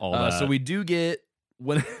out. All that. So we do get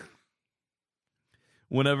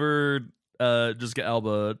whenever Jessica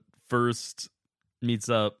Alba first meets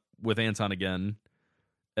up with Anton again,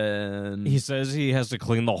 and he says he has to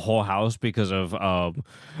clean the whole house because of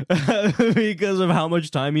because of how much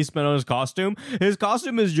time he spent on his costume. His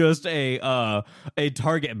costume is just a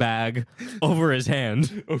Target bag over his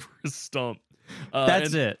hand. over his stump.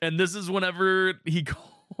 That's and, it. And this is whenever he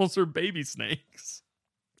calls her baby snakes.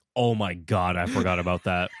 Oh my god, I forgot about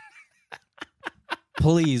that.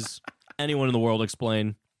 Please, anyone in the world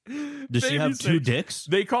explain. Does she Baby have two snakes. dicks?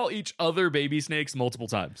 They call each other baby snakes multiple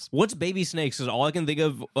times. What's baby snakes? Because all I can think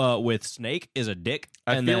of with snake is a dick.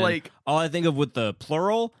 I and feel then like- all I think of with the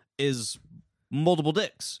plural is multiple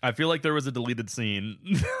dicks. I feel like there was a deleted scene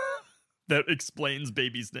that explains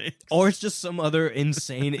baby snakes. Or it's just some other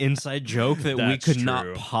insane inside joke that we That's could not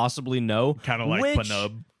true. possibly know. Kind of like Which,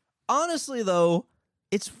 Panub. honestly, though,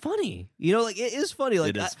 it's funny. You know, like, it is funny. Like,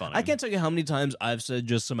 It is funny. I can't tell you how many times I've said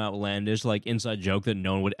just some outlandish, like, inside joke that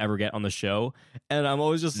no one would ever get on the show. And I'm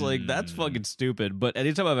always just like, that's fucking stupid. But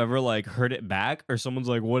anytime I've ever, like, heard it back or someone's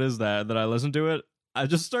like, what is that? That I listen to it, I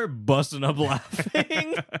just start busting up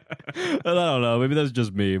laughing. And I don't know. Maybe that's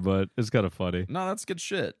just me, but it's kind of funny. No, that's good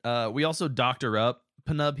shit. We also doctor up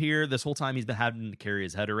Panub here. This whole time he's been having to carry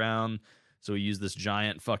his head around. So he used this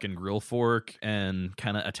giant fucking grill fork and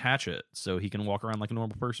kind of attach it so he can walk around like a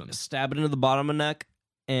normal person. Stab it into the bottom of the neck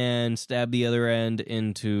and stab the other end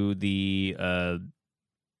into the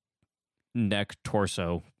neck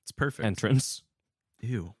torso It's perfect. entrance.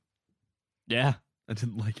 Ew. Yeah. I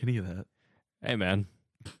didn't like any of that. Hey, man.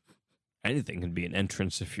 Anything can be an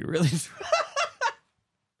entrance if you really try.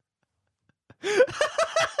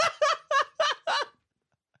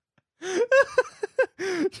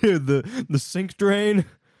 Dude, the sink drain,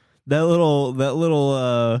 that little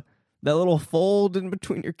fold in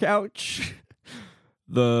between your couch,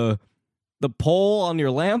 the pole on your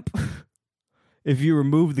lamp, if you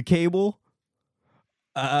remove the cable,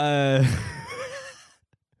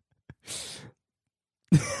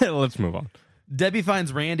 let's move on. Debbie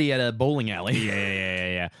finds Randy at a bowling alley.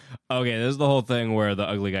 Yeah. Okay, this is the whole thing where the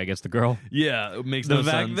ugly guy gets the girl. Yeah, it makes The no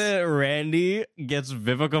fact sense. that Randy gets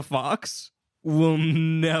Vivica Fox will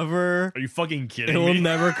never, Are you fucking kidding it me? will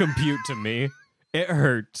never compute to me. It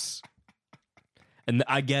hurts. And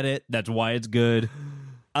I get it. That's why it's good.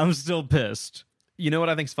 I'm still pissed. You know what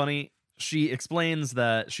I think's funny? She explains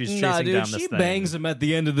that she's chasing Nah, dude, down she this thing. bangs him at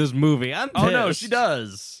the end of this movie. I'm pissed. Oh no, she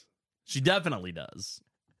does. She definitely does.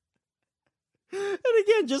 And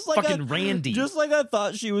again, just like Fucking Randy. Just like I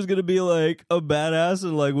thought she was gonna be like a badass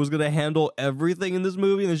and like was gonna handle everything in this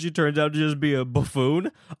movie, and then she turns out to just be a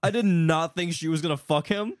buffoon. I did not think she was gonna fuck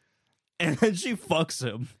him, and then she fucks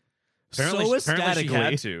him. Apparently, so apparently she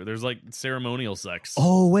had ecstatically. to. There's like ceremonial sex.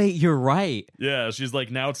 Oh wait, you're right. Yeah, she's like,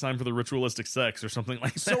 now it's time for the ritualistic sex or something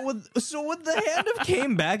like that. So would the hand have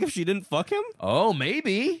came back if she didn't fuck him? Oh,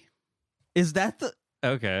 maybe. Is that the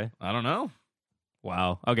okay? I don't know.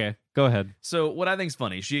 Wow. Okay, go ahead. So what I think's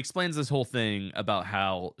funny, she explains this whole thing about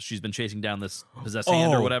how she's been chasing down this possessed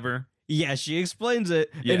hand or Oh. whatever. Yeah, she explains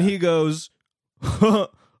it, Yeah. and he goes,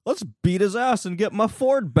 "Let's beat his ass and get my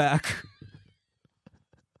Ford back."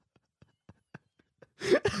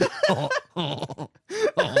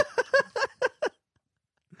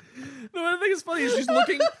 No, I think it's funny. She's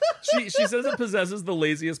looking. She says it possesses the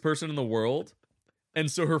laziest person in the world,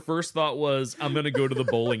 and so her first thought was, "I'm gonna go to the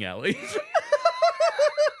bowling alley."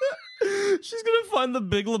 She's gonna find the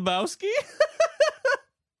Big Lebowski,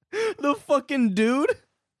 the fucking dude.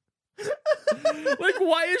 Like,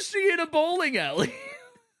 why is she in a bowling alley?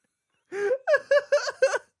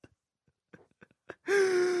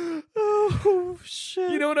 Oh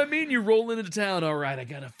shit! You know what I mean? You roll into town. All right, I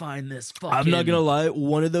gotta find this fucking. I'm not gonna lie.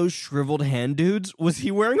 One of those shriveled hand dudes, was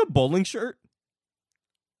he wearing a bowling shirt?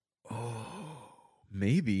 Oh,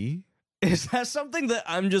 maybe. Is that something that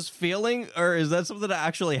I'm just feeling, or is that something that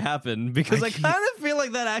actually happened? Because I I kind of feel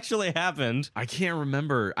like that actually happened. I can't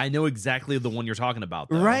remember. I know exactly the one you're talking about,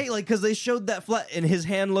 though. Right? Like, because they showed that flat, and his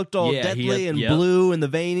hand looked all Yeah, he deathly had- and yep. blue and the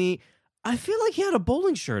veiny. I feel like he had a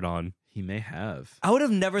bowling shirt on. He may have. I would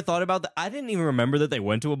have never thought about that. I didn't even remember that they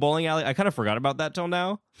went to a bowling alley. I kind of forgot about that till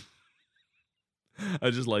now.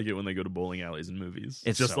 I just like it when they go to bowling alleys in movies.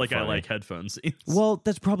 It's just so like I funny. like headphone scenes. Well,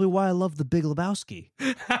 that's probably why I love The Big Lebowski.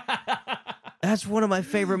 That's one of my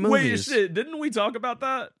favorite movies. Wait, shit! Didn't we talk about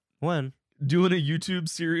that? When? Doing a YouTube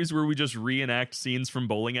series where we just reenact scenes from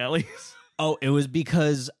bowling alleys. Oh, it was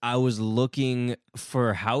because I was looking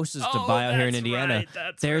for houses to buy out here in Indiana.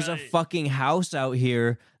 There's a fucking house out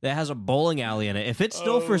here that has a bowling alley in it. If it's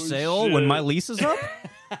still for sale when my lease is up,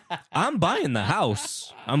 I'm buying the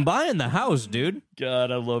house. I'm buying the house, dude. God,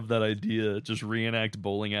 I love that idea. Just reenact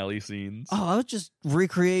bowling alley scenes. Oh, I'll just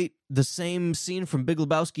recreate the same scene from Big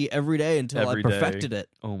Lebowski every day until Every I day. perfected it.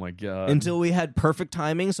 Oh my god. Until we had perfect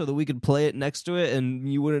timing so that we could play it next to it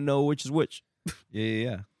and you wouldn't know which is which.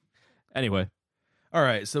 yeah. Anyway. All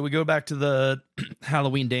right, so we go back to the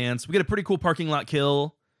Halloween dance. We get a pretty cool parking lot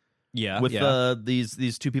kill Yeah. with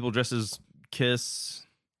these two people dressed as Kiss.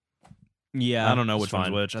 Yeah. I don't know it's which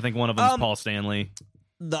fine. one's which. I think one of them's Um, Paul Stanley.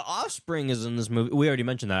 The Offspring is in this movie. We already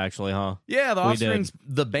mentioned that, actually, huh? Yeah, the we did. Offspring's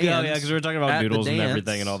the band. Yeah, because we were talking about at the noodles and dance.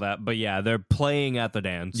 everything and all that. But yeah, they're playing at the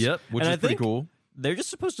dance. Yep, which And is I pretty think cool. They're just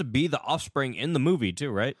supposed to be the Offspring in the movie,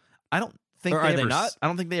 too, right? I don't think Or are they ever not? I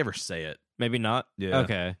don't think they ever say it. Maybe not? Yeah.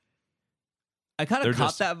 Okay. I kind They're of caught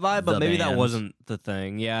just that vibe, but the maybe that band. wasn't the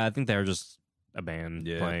thing. Yeah, I think they were just a band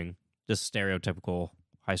Yeah. playing. Just stereotypical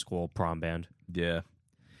high school prom band. Yeah.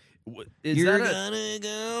 Is You're that gonna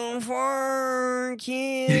go far,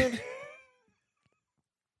 kid.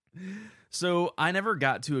 So I never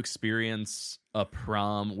got to experience a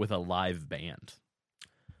prom with a live band.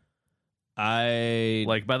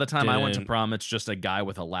 Like, By the time I went to didn't- prom, it's just a guy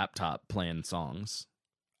with a laptop playing songs.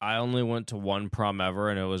 I only went to one prom ever,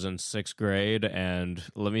 and it was in 6th grade. And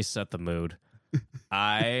let me set the mood.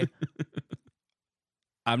 I'm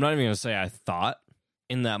not even gonna say I thought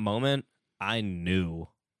in that moment. I knew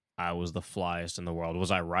I was the flyest in the world. Was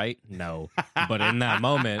I right? No, but in that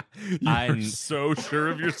moment, You're so sure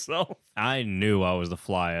of yourself. I knew I was the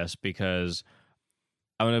flyest because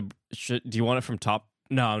I'm gonna. Do you want it from top?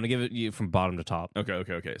 No, I'm gonna give it you from bottom to top.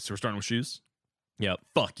 Okay. So we're starting with shoes? Yep.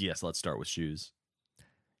 Fuck yes, let's start with shoes.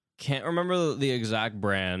 Can't remember the exact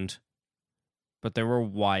brand, but they were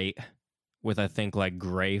white with, I think, like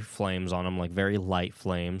gray flames on them, like very light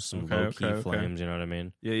flames, some Okay, low-key okay. flames, you know what I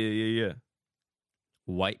mean? Yeah.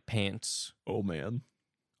 White pants, Oh, man.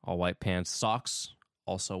 all white pants. Socks,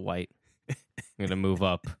 also white. I'm going to move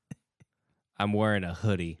up. I'm wearing a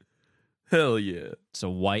hoodie. Hell yeah. It's a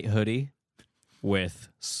white hoodie with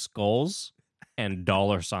skulls and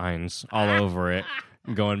dollar signs all over it,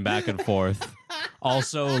 going back and forth.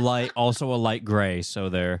 Also a light gray, so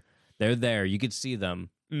they're there. You could see them,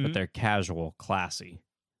 but they're casual, classy.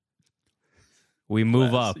 We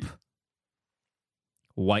move up.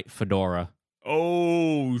 White fedora,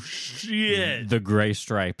 Oh, shit. the gray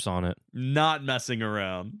stripes on it. Not messing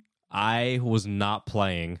around. I was not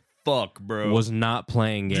playing. Fuck, bro. Was not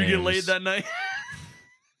playing games. Did you get laid that night?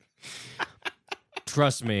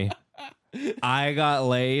 Trust me, I got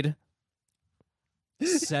laid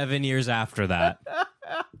 7 years after that.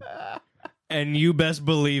 And you best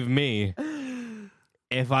believe me,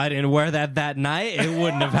 if I didn't wear that night, it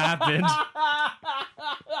wouldn't have happened.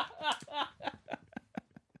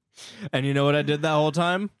 And you know what I did that whole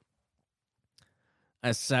time?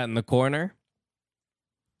 I sat in the corner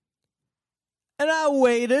and I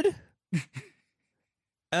waited.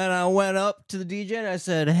 And I went up to the DJ and I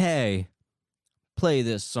said, "Hey, play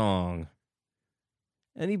this song."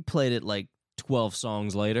 And he played it like 12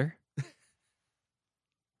 songs later.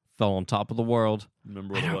 Fell on top of the world.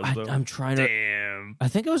 Remember what it was, though? I'm trying to. Damn. I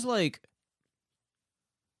think it was like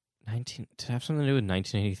 19. Did it have something to do with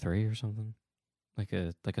 1983 or something?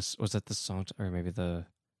 Was that the song? Or maybe the.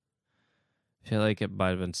 I feel like it might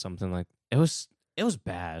have been something like. It was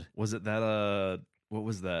bad. Was it that, what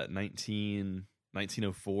was that?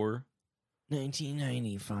 1904?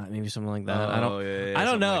 1995, maybe something like that. Oh, I don't. yeah, I don't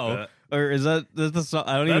something know. like that. Or is that the song?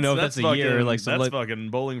 I don't even know if that's a year. Or like something. That's Like, fucking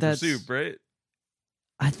Bowling for that's- Soup, right?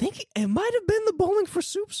 I think it might have been the Bowling for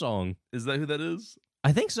Soup song. Is that who that is?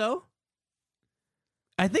 I think so.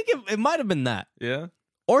 I think it might have been that Yeah.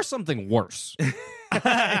 or something worse.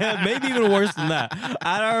 Maybe even worse than that.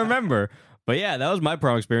 I don't remember. But yeah, that was my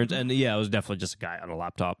prom experience, and yeah, it was definitely just a guy on a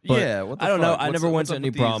laptop. But Yeah, what the I don't know. fuck? I What's never up- went what's to up any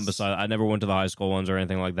with prom these- besides. I never went to the high school ones or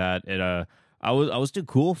anything like that. I was too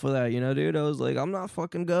cool for that, dude. I was like, I'm not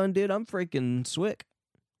fucking going, dude. I'm freaking swick.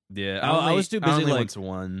 Yeah, I was too I busy, only like- went to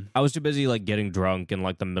one. I was too busy like getting drunk in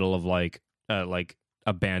like the middle of like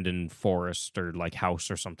abandoned forest or like house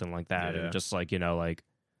or something like that, Yeah. and just like like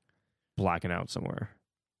blacking out somewhere.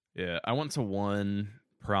 Yeah, I went to one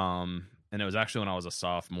prom, and it was actually when I was a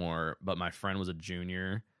sophomore, but my friend was a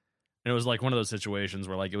junior. And it was like one of those situations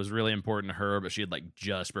where like it was really important to her, but she had like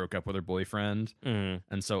just broke up with her boyfriend. Mm.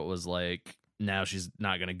 And so it was like now she's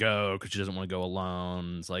not going to go because she doesn't want to go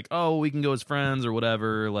alone. It's like, oh, we can go as friends or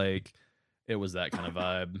whatever. Like it was that kind of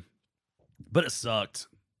vibe. But it sucked.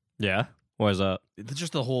 Yeah, why is that?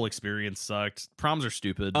 Just the whole experience sucked. Proms are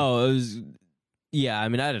stupid. Oh, it was. Yeah, I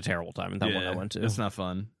mean, I had a terrible time at that one I went to. It's not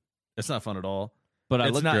fun. It's not fun at all. but I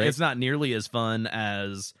It's looked not. great. It's not nearly as fun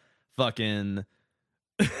as fucking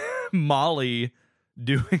Molly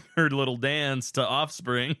doing her little dance to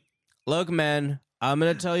Offspring. Look, man, I'm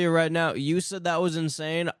gonna tell you right now. You said that was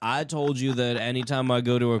insane. I told you that anytime I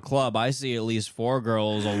go to a club, I see at least 4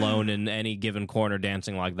 girls alone in any given corner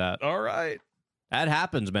dancing like that. All right, That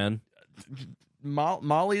happens, man.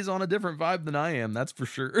 Molly's on a different vibe than I am. That's for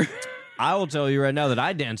sure. I will tell you right now that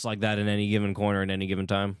I dance like that in any given corner at any given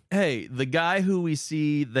time. Hey, the guy who we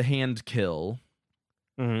see the hand kill.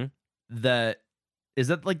 Mm-hmm. That is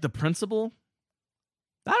that like the principal?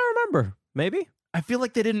 I don't remember. Maybe. I feel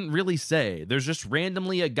like they didn't really say. There's just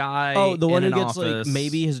randomly a guy. Oh, the one in who an gets office. like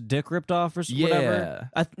maybe his dick ripped off or whatever.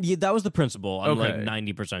 Yeah, that was the principal. I'm like Okay.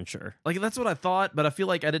 90% sure. Like that's what I thought, but I feel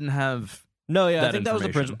like I didn't have. No, yeah, I That think that was the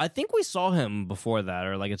information. principal. I think we saw him before that,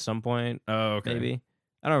 or like at some point, Oh, okay. maybe.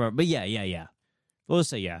 I don't remember, but yeah. We'll just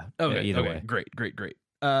say yeah. Okay. Either okay. way. Great.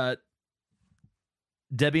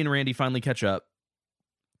 Debbie and Randy finally catch up.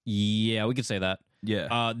 Yeah, we could say that.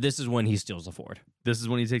 Yeah. This is when he steals the Ford. This is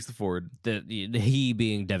when he takes the Ford. The he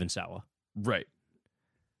being Devin Sawa. Right.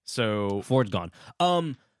 So Ford's gone.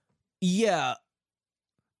 Yeah.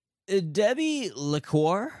 Debbie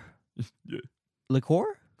Liqueur? Yeah.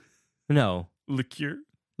 Liqueur? No. liqueur.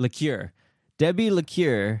 Liqueur. Debbie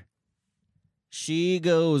Liqueur. She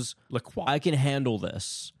goes, Liqueur. I can handle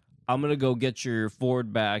this. I'm going to go get your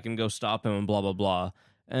Ford back and go stop him and blah, blah, blah.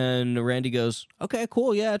 And Randy goes, okay,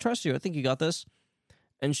 cool. Yeah, I trust you. I think you got this.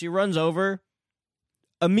 And she runs over,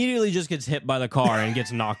 immediately just gets hit by the car and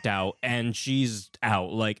gets knocked out. And she's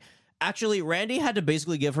out. Like, actually, Randy had to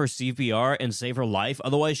basically give her CPR and save her life.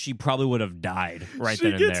 Otherwise, she probably would have died right she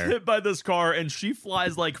then and gets there. hit by this car and she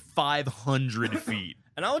flies like 500 feet.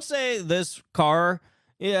 And I would say this car,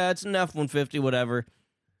 yeah, it's an F-150, whatever.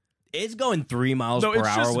 It's going 3 miles No, per it's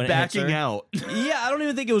hour just when it hits backing her. out. Yeah, I don't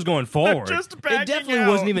even think it was going forward. Just it backing definitely out.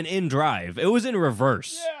 wasn't even in drive. It was in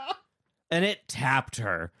reverse. Yeah. And it tapped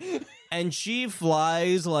her. And she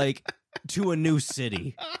flies like to a new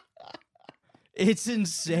city. It's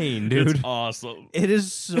insane, dude. It's awesome. It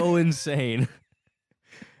is so insane.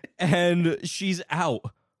 And she's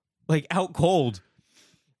out. Like out cold.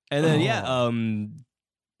 And then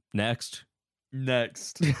next.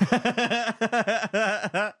 Next.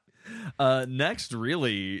 Next,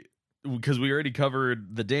 really, because we already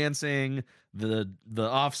covered the dancing, the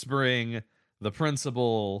offspring, the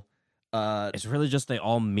principal. It's really just they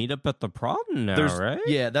all meet up at the prom now, There's right?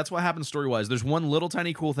 Yeah, that's what happened story wise. There's one little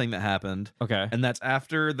tiny cool thing that happened, Okay. and that's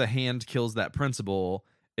after the hand kills that principal,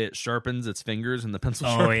 it sharpens its fingers in the pencil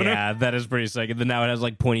Oh sharpener. yeah, that is pretty sick. And then now it has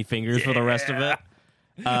like pointy fingers for the rest of it.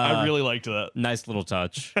 I really liked that. Nice little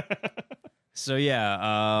touch. So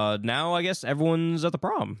yeah, now I guess everyone's at the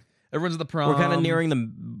prom. Everyone's at the prom. We're kind of nearing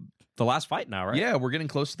the last fight now, right? Yeah, we're getting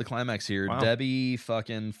close to the climax here. Wow. Debbie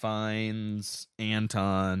fucking finds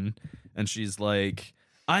Anton, and she's like,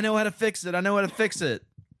 I know how to fix it. I know how to fix it.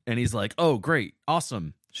 And he's like, oh, great.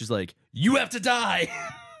 Awesome. She's like, you have to die.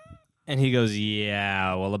 And he goes,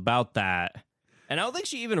 yeah, well, about that. And I don't think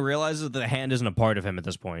she even realizes that the hand isn't a part of him at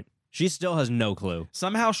this point. She still has no clue.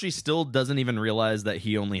 Somehow she still doesn't even realize that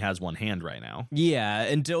he only has one hand right now. Yeah,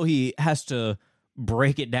 until he has to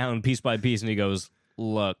break it down piece by piece, and he goes,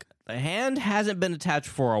 look, the hand hasn't been attached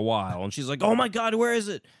for a while. And she's like, oh my God, where is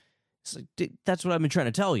it? It's like, "Dude, that's what I've been trying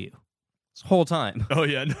to tell you this whole time. Oh,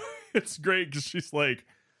 yeah. No, it's great because she's like,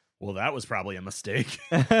 well, that was probably a mistake.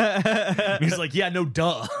 He's like, yeah, no,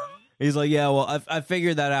 duh. He's like, yeah, well, I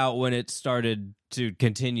figured that out when it started to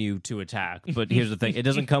continue to attack. But here's the thing. It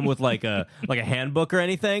doesn't come with like a handbook or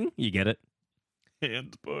anything. You get it?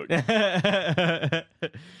 Handbook.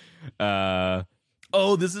 uh,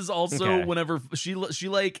 Oh, this is also Okay. whenever she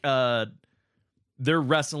like they're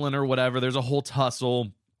wrestling or whatever. There's a whole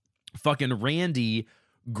tussle. Fucking Randy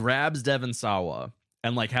grabs Devin Sawa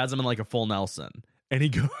and like has him in like a full Nelson. And he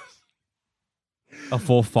goes, A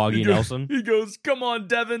full Foggy Nelson. He goes, come on,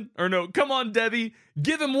 Devin. Or no, come on, Debbie.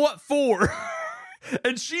 Give him what for?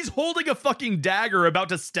 And she's holding a fucking dagger about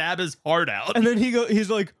to stab his heart out. And then he's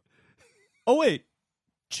like, oh, wait,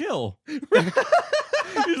 chill. He's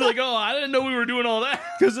like, oh, I didn't know we were doing all that.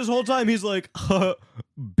 Because this whole time he's like,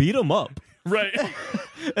 beat him up. Right.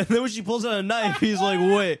 And then when she pulls out a knife, he's like,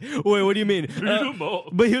 wait, what do you mean?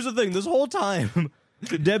 But here's the thing, this whole time,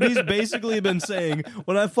 Debbie's basically been saying,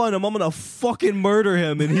 when I find him, I'm going to fucking murder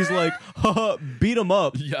him. And he's like, beat him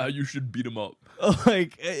up. Yeah, you should beat him up.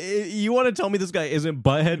 Like, you want to tell me this guy isn't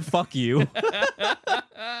butthead? Fuck you.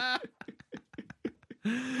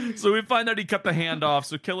 So we find out he cut the hand off,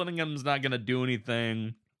 so killing him's not going to do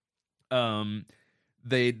anything.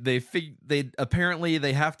 They apparently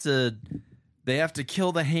they have to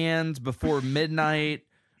kill the hand before midnight,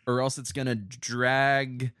 or else it's gonna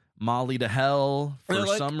drag Molly to hell for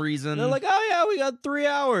some reason. They're like, oh yeah, we got 3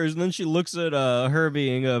 hours. And then she looks at her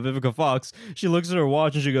being Vivica Fox. She looks at her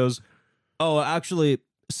watch and she goes, oh, actually,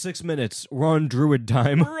 6 minutes. We're on Druid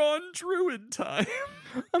time. We're on Druid time.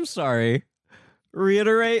 I'm sorry.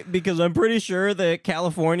 Reiterate, because I'm pretty sure that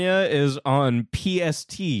California is on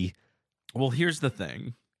PST. Well, here's the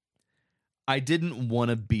thing. I didn't want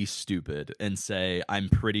to be stupid and say I'm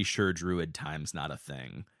pretty sure Druid time's not a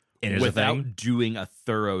thing. It is without a thing? doing a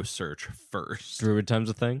thorough search first. Druid time's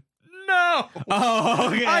a thing? No! Oh,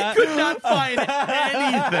 okay. I could not find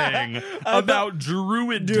anything about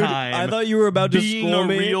Druid time. I thought you were about to being school a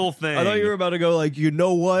me. real thing. I thought you were about to go like, you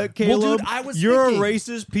know what, Caleb? Well, dude, I was You're thinking- a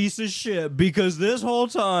racist piece of shit because this whole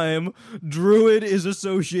time, Druid is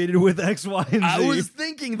associated with X, Y, and Z. I was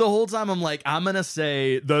thinking the whole time, I'm like, I'm going to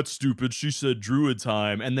say, that's stupid. She said Druid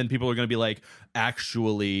time. And then people are going to be like,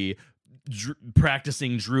 actually,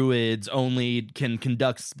 practicing druids only can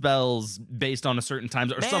conduct spells based on a certain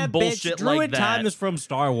time or some bullshit Druid like that. time is from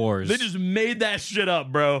Star Wars. They just made that shit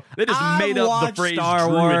up, bro. They just I've made up the watched phrase Star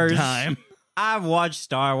Druid Wars. time. I've watched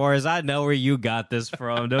Star Wars. I know where you got this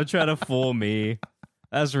from. Don't try to fool me.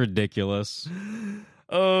 That's ridiculous.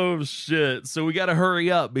 Oh shit! So we got to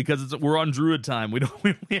hurry up because we're on Druid time. We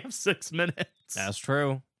only have 6 minutes. That's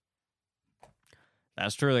true.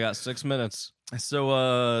 That's true. They got 6 minutes.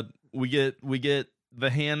 So we get the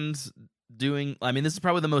hands doing. I mean, this is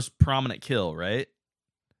probably the most prominent kill, right?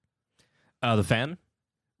 The fan?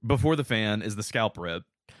 Before the fan is the scalp rip.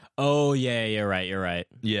 Oh yeah, you're right.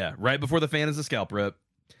 Yeah, right before the fan is the scalp rip.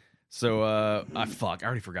 So fuck, I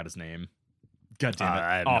already forgot his name. God damn it,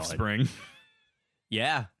 I have no Offspring.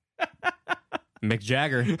 Yeah. Mick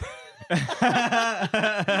Jagger.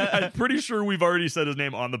 I'm pretty sure we've already said his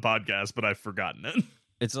name on the podcast, but I've forgotten it.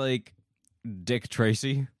 It's like Dick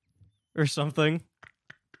Tracy or something.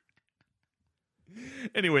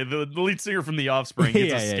 Anyway, the lead singer from The Offspring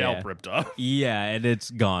gets his scalp ripped off. Yeah, and it's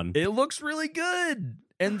gone. It looks really good.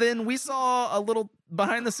 And then we saw a little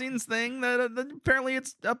behind the scenes thing that apparently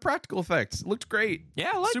it's a practical effect. It looked great.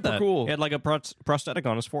 Yeah, I like Super that. cool. He had like a prosthetic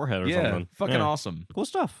on his forehead or Yeah, something. fucking Yeah. awesome. Cool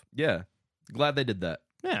stuff. Yeah, glad they did that.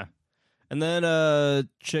 Yeah. And then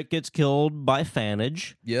chick gets killed by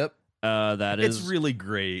Fanage. Yep. That is It's really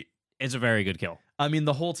great. it's a very good kill. I mean,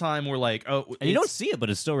 the whole time we're like, oh, And you don't see it,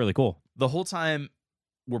 but it's still really cool. the whole time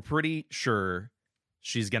we're pretty sure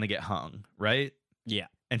she's gonna get hung, right? Yeah.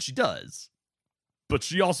 And she does. But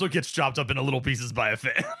she also gets chopped up into little pieces by a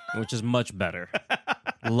fan. Which is much better.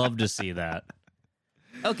 Love to see that.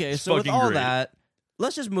 Okay, It's so with fucking all great. that,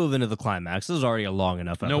 let's just move into the climax. This is already a long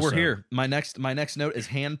enough episode. No, we're here. My next note is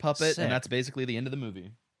hand puppet, Sick. and that's basically the end of the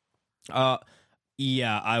movie.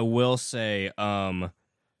 Yeah, I will say,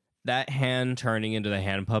 that hand turning into the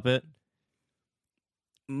hand puppet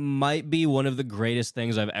might be one of the greatest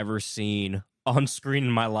things I've ever seen on screen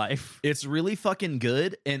in my life. It's really fucking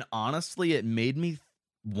good, and honestly, it made me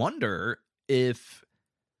wonder if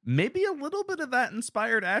maybe a little bit of that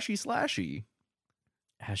inspired Ashy Slashy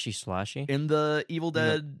Ashy Slashy? in the Evil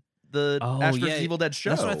Dead, the Ash vs. Evil Dead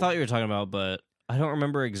show. That's what I thought you were talking about, but I don't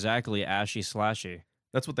remember exactly Ashy Slashy.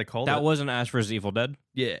 That's what they called it. That wasn't Ash vs. Evil Dead?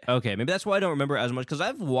 Yeah. Okay, maybe that's why I don't remember as much, because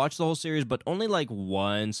I've watched the whole series, but only like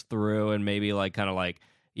once through, and maybe like kind of like,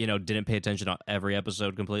 you know, didn't pay attention to every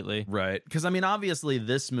episode completely. Right. Because, I mean, obviously,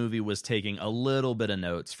 this movie was taking a little bit of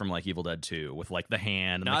notes from, like, Evil Dead 2 with, like, the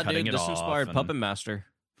hand and Nah, the cutting dude, it this off. inspired and- Puppet Master.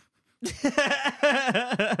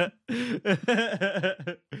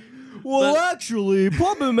 Well, actually,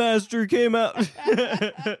 Puppet Master came out.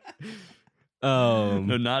 No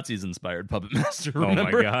Nazis-inspired Puppet Master, Oh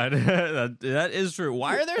remember? my god, that is true.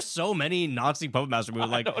 Why are there so many Nazi Puppet Master movies?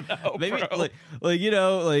 Like, I don't know, maybe bro. like you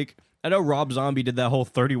know, like I know Rob Zombie did that whole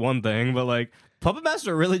 31 thing, but like Puppet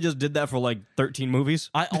Master really just did that for like 13 movies.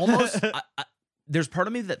 I almost... there's part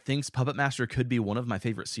of me that thinks Puppet Master could be one of my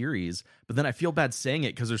favorite series, but then I feel bad saying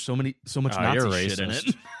it because there's so much you're Nazi shit in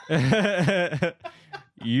it.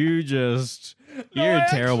 racist. You're a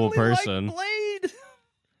terrible person. Blade.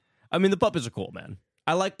 I mean, the puppets are cool, man.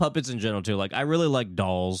 I like puppets in general too. Like, I really like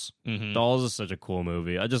Dolls. Mhm. Dolls is such a cool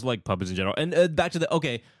movie. I just like puppets in general. And back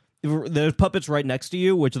to there's puppets right next to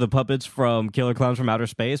you, which are the puppets from Killer Clowns from Outer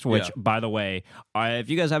Space. Which, Yeah. by the way, if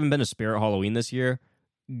you guys haven't been to Spirit Halloween this year,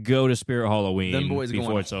 go to Spirit Halloween. Them boys before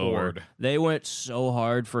going it's over. hard. They went so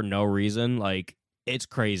hard for no reason. Like, it's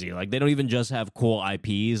crazy. Like, they don't even just have cool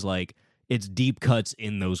IPs. Like, it's deep cuts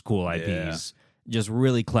in those cool IPs. Yeah. Just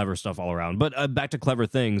really clever stuff all around. But back to clever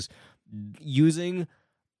things. Using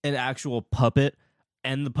an actual puppet,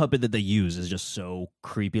 and the puppet that they use is just so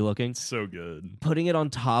creepy looking. So good. Putting it on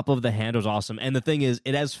top of the hand was awesome. And the thing is,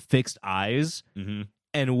 it has fixed eyes. Mm-hmm.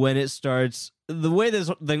 And when it starts, the way this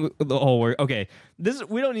thing, the whole work, okay,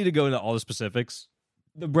 we don't need to go into all the specifics.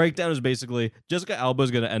 The breakdown is basically Jessica Alba is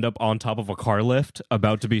going to end up on top of a car lift,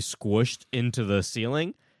 about to be squished into the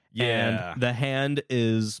ceiling. Yeah. And the hand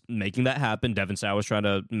is making that happen. Devin Sawa was trying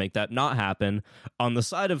to make that not happen. On the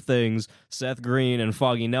side of things, Seth Green and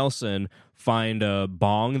Foggy Nelson find a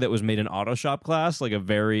bong that was made in auto shop class, like a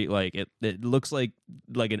very, like, it looks like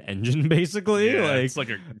an engine, basically. Yeah, like, it's like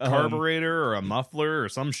a carburetor or a muffler or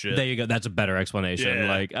some shit. there you go. That's a better explanation. Yeah.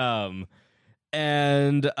 Like,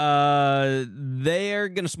 and they're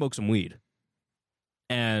gonna smoke some weed,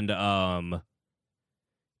 and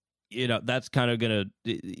you know, that's kind of gonna.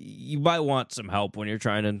 You might want some help when you're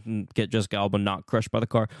trying to get Jessica Alba not crushed by the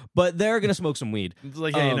car, but they're gonna smoke some weed. It's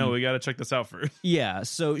like, hey, we got to check this out first. Yeah,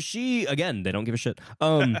 so she, again, they don't give a shit.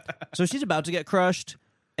 So she's about to get crushed,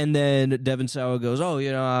 and then Devin Sawa goes, oh,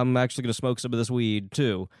 you know, I'm actually going to smoke some of this weed,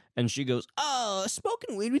 too. And she goes, oh,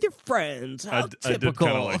 smoking weed with your friends. How I did typical.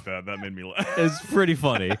 kind of like that. That made me laugh. It's pretty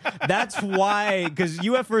funny. That's why, because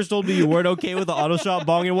you at first told me you weren't okay with the auto shop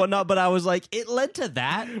bong and whatnot, but I was like, it led to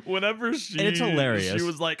that. Whenever And it's hilarious. she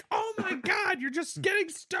was like, "Oh my god, you're just getting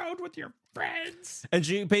stoned with your friends." And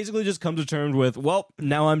she basically just comes to terms with, well,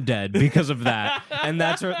 now I'm dead because of that. And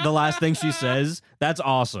that's the last thing she says. That's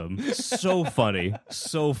awesome. So funny.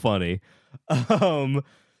 So funny.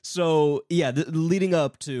 So, yeah, leading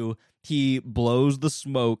up to, he blows the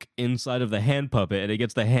smoke inside of the hand puppet, and it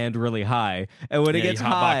gets the hand really high. And when it gets he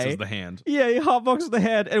high, hotboxes the hand. yeah, he hotboxes the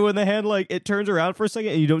hand, and when the hand, like, it turns around for a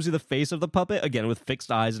second, and you don't see the face of the puppet, again, with fixed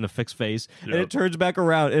eyes and a fixed face, and Yep. it turns back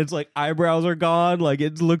around, and it's like, eyebrows are gone, like,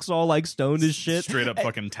 it looks all, like, stoned as shit. Straight up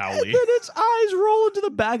fucking And towel. then its eyes roll into the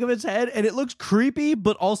back of its head, and it looks creepy,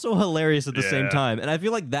 but also hilarious at the same Yeah. time. And I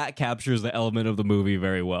feel like that captures the element of the movie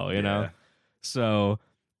very well, you know? Yeah. So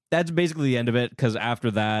that's basically the end of it, because after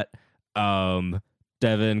that,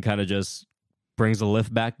 Devin kind of just brings the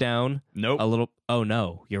lift back down Nope. a little. Oh,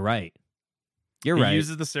 no, you're right. You're He right.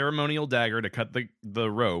 uses the ceremonial dagger to cut the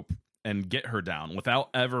rope and get her down without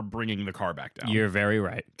ever bringing the car back down. You're very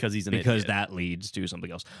right. Because he's an Because idiot. that leads to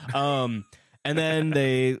something else. And then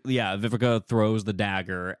Vivica throws the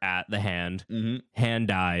dagger at the hand. Mhm. Hand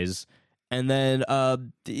dies, and then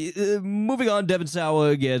moving on, Devin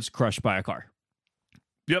Sawa gets crushed by a car.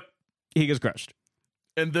 Yep. He gets crushed.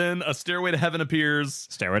 And then a stairway to heaven appears.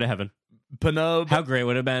 Stairway to Heaven. Penub. How great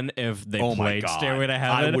would it have been if they Oh my played God. Stairway to I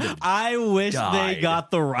Heaven? would've I wish they died.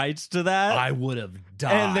 got the rights to that. I would have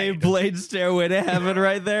died. And they played Stairway to Heaven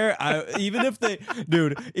right there. Even if the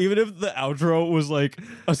outro was like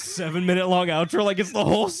a 7-minute long outro, like it's the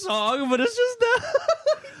whole song, but it's just that.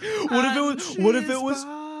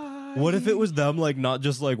 What if it was them, like, not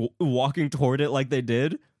just like walking toward it like they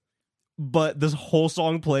did, but this whole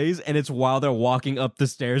song plays and it's while they're walking up the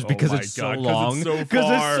stairs because my it's God, so 'cause long. it's so Because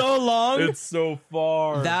far. it's so long. It's so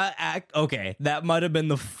far. That might have been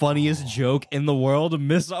the funniest joke in the world.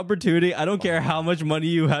 Missed opportunity. I don't care how much money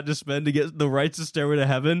you had to spend to get the rights to Stairway to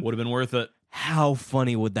Heaven. would have been worth it. How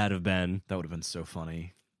funny would that have been? That would have been so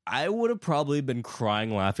funny. I would have probably been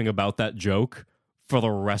crying laughing about that joke for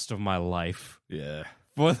the rest of my life. Yeah.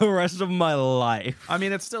 For the rest of my life. I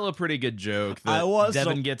mean, it's still a pretty good joke. That I was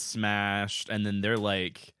Devin so- gets smashed, and then they're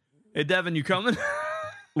like, "Hey, Devin, you coming?"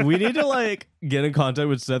 We need to, like, get in contact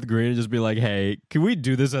with Seth Green and just be like, hey, can we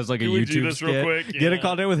do this as like a Can we do YouTube this skit? real quick? Get in Yeah.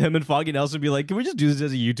 contact with him and Foggy Nelson and be like, can we just do this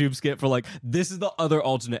as a YouTube skit for, like, this is the other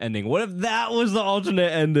alternate ending? What if that was the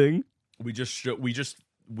alternate ending? we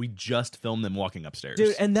we just filmed them walking upstairs.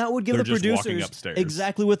 Dude, and that would give They're the just walking producers upstairs.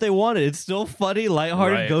 exactly what they wanted. It's still funny,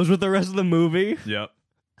 lighthearted, Right. goes with the rest of the movie. Yep.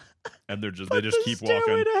 And they just the keep Stairway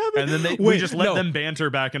walking. to Heaven. And then we Wait, just let no. them banter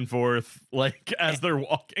back and forth like as they're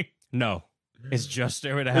walking. No, it's just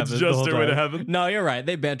Stairway to Heaven. It's the just whole Stairway to time. Heaven? No, you're right.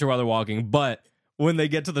 They banter while they're walking, but when they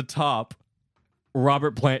get to the top,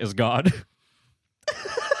 Robert Plant is God.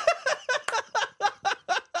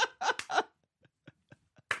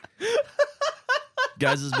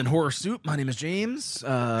 Guys, this has been Horror Soup. My name is James.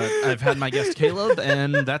 I've had my guest Caleb,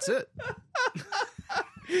 and that's it.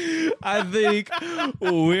 I think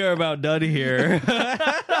we are about done here.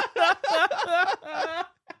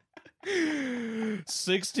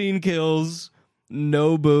 16 kills,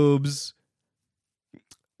 no boobs.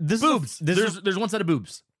 Boobs. There's There's one set of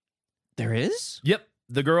boobs. there is Yep.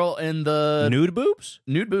 The girl in the nude boobs.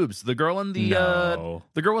 nude boobs. The girl in the No.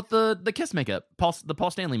 the girl with the kiss makeup. The Paul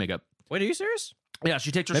Stanley makeup. Wait, are you serious? Yeah,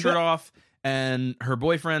 she takes her Maybe shirt I- off, and her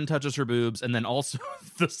boyfriend touches her boobs, and then also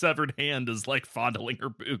the severed hand is like fondling her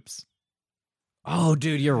boobs. Oh,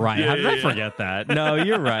 dude, you're right. Yeah, How did I yeah. forget that? No,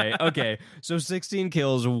 you're right. Okay, so 16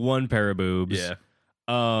 kills, one pair of boobs.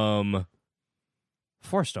 4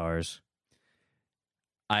 stars.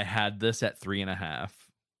 I had this at 3.5.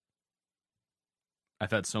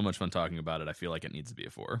 I've had so much fun talking about it. I feel like it needs to be a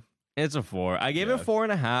 4. It's a 4. I gave Yeah. it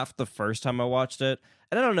 4.5 the first time I watched it.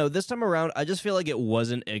 And I don't know, this time around, I just feel like it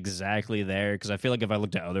wasn't exactly there because I feel like if I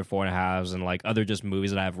looked at other 4.5s and like other just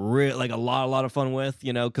movies that I have like a lot of fun with,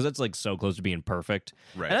 you know, because it's like so close to being perfect.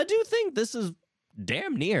 Right. And I do think this is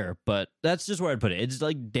damn near, but that's just where I'd put it. It's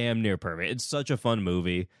like damn near perfect. It's such a fun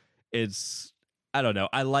movie. I don't know.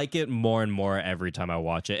 I like it more and more every time I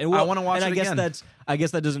watch it. And I wanna watch and it again. I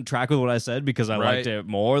guess that doesn't track with what I said because I liked Right. it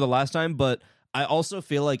more the last time, but I also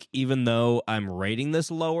feel like even though I'm rating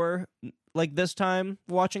this lower like this time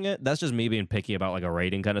watching it, that's just me being picky about like a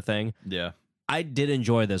rating kind of thing. Yeah. I did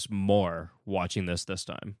enjoy this more watching this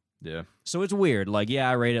time. Yeah. So it's weird. Like, yeah,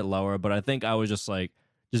 I rate it lower, but I think I was just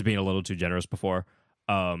being a little too generous before.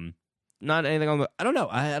 Not anything on the. I don't know.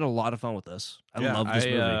 I had a lot of fun with this. I love this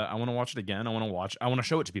movie. I want to watch it again. I want to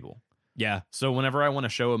show it to people. Yeah, So whenever I want to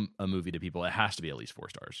show a movie to people, it has to be at least 4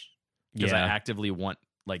 stars. Because I Yeah. actively want,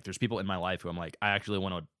 like, there's people in my life who I'm like, I actually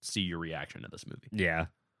want to see your reaction to this movie. yeah.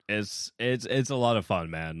 It's a lot of fun,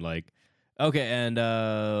 man. Like, okay, and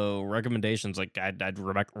recommendations. Like, I'd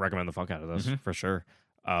recommend the fuck out of this Mhm. for sure.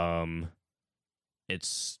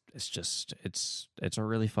 It's a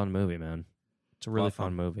really fun movie, man. It's a really Lot of fun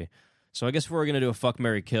fun. movie. So I guess if we're gonna do a fuck,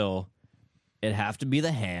 marry, kill, it'd have to be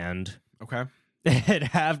The Hand. Okay. It'd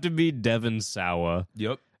have to be Devon Sawa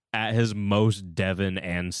Yep. at his most Devon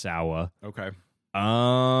and Sawa. Okay.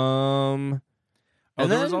 Oh,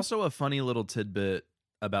 There was also a funny little tidbit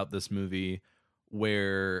about this movie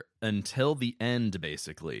where until the end,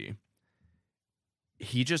 basically,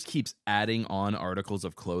 he just keeps adding on articles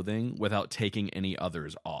of clothing without taking any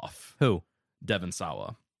others off. who? Devon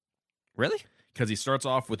Sawa. Really? Because he starts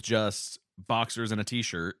off with just boxers and a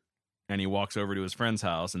t-shirt, and he walks over to his friend's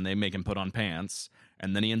house, and they make him put on pants,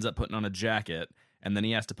 and then he ends up putting on a jacket, and then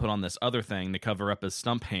he has to put on this other thing to cover up his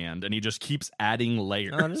stump hand, and he just keeps adding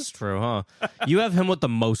layers. Oh, that's true, huh? You have him with the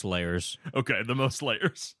most layers. Okay, the most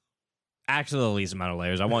layers. Actually, the least amount of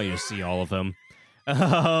layers. I want you to see all of him.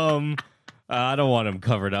 I don't want him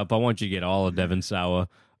covered up. I want you to get all of Devon Sawa.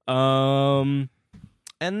 And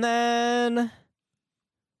then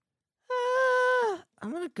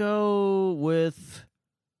I'm gonna go with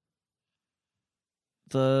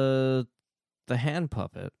the hand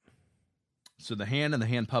puppet. So the hand and the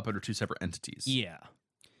hand puppet are two separate entities. Yeah.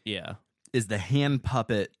 Is the hand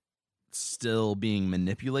puppet still being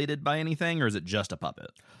manipulated by anything, or is it just a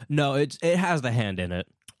puppet? No, it has the hand in it.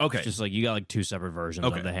 Okay. It's just like you got like two separate versions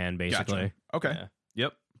Okay. of the hand, basically. Gotcha. Okay. Yeah.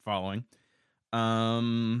 Yep. Following.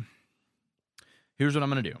 Here's what I'm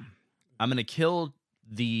gonna do. I'm gonna kill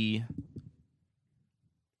the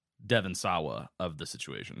Devon Sawa of the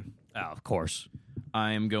situation. Oh, of course.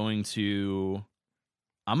 I'm gonna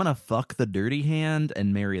fuck the dirty hand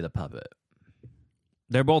and marry the puppet.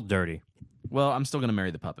 They're both dirty. Well, I'm still gonna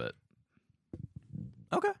marry the puppet.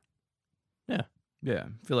 Okay. Yeah. Yeah.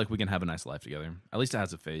 I feel like we can have a nice life together. At least it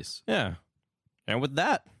has a face. Yeah. And with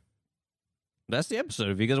that, that's the episode.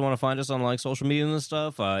 If you guys want to find us on like social media and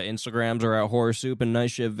stuff, Instagrams are at Horror Soup and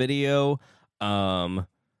Night Shift Video. Yeah.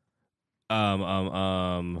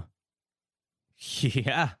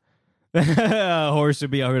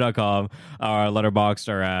 HorrorSoupYahoo.com. Our letterboxd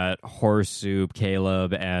are at Horror Soup,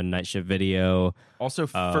 Caleb, and Night Shift Video. Also,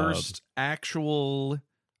 first actual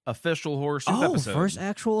official Horror Soup Oh, episode. first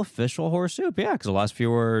actual official Horror Soup. Yeah, because the last few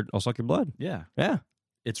were I'll Suck Your Blood. Yeah. Yeah.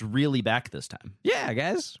 It's really back this time. Yeah,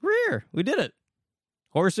 guys, we're here. We did it.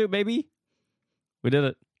 Horror Soup, baby. We did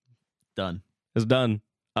it. Done. It's done.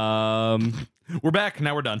 We're back.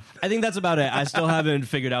 Now we're done. I think that's about it. I still haven't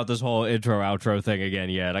figured out this whole intro outro thing again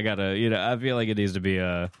yet. I gotta, I feel like it needs to be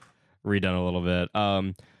redone a little bit.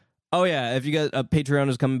 Oh yeah, if you guys, Patreon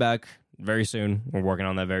is coming back very soon. We're working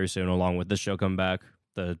on that very soon, along with this show coming back,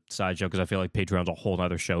 the side show, because I feel like Patreon's a whole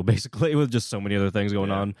other show basically with just so many other things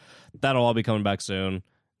going on. That'll all be coming back soon.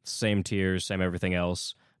 Same tiers, same everything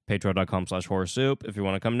else. Patreon.com/horror soup if you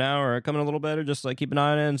want to come now or come in a little bit or just like keep an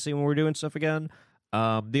eye on it and see when we're doing stuff again.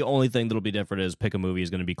 The only thing that'll be different is Pick a Movie is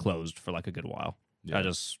going to be closed for like a good while. Yeah.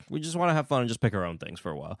 We just want to have fun and just pick our own things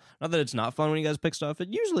for a while. Not that it's not fun when you guys pick stuff. It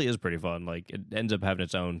usually is pretty fun. Like it ends up having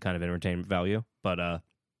its own kind of entertainment value. But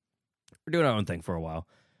we're doing our own thing for a while.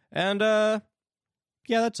 And yeah,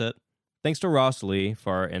 that's it. Thanks to Ross Lee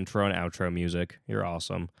for our intro and outro music. You're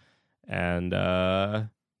awesome. And yeah,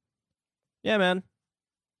 man.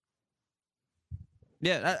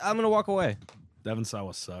 Yeah, I'm gonna walk away. Devin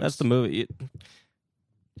Sawa sucks. That's the movie.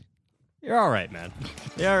 You're all right, man.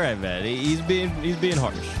 You're all right, man. He's being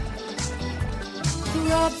harsh.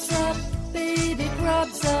 Grubs up, baby,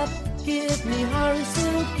 grubs up. Give me horror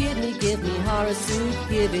soup, give me horror soup.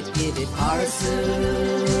 Give it horror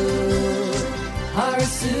soup, horror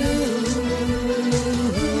soup.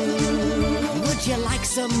 Would you like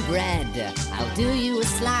some bread? I'll do you a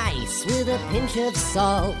slice with a pinch of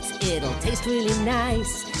salt. It'll taste really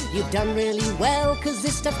nice. You've done really well, 'cause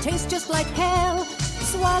this stuff tastes just like hell.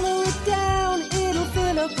 Swallow it down, it'll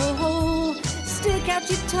fill up a hole. Stick out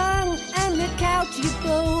your tongue and lick out your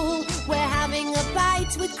bowl. We're having a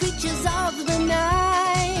bite with creatures of the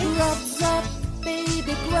night. Grubs up,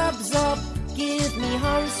 baby, grubs up. Give me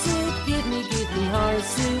horror soup, give me horror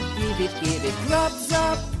soup. Give it, grubs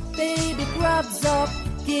up, baby, grubs up.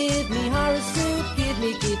 Give me horror soup, give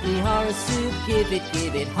me horror soup. Give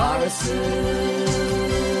it, horror soup,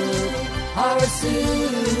 horror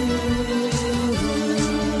soup.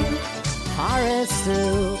 Horror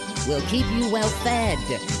soup will keep you well fed.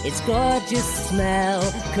 Its gorgeous smell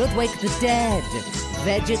could wake the dead.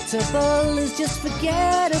 Vegetable is just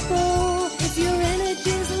forgettable. If your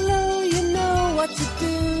energy's low, you know what to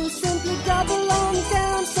do. Simply gobble on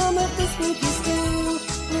down some of this spooky stew.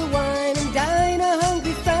 We'll wine and dine a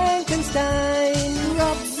hungry Frankenstein.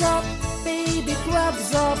 Grubs up, baby,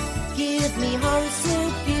 grubs up. Give me horror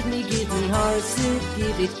soup, give me horror soup.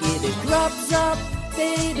 Give it, grubs up,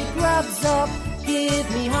 baby, grubs up. Give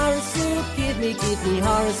me horror soup, give me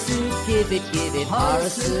horror soup. Give it, horror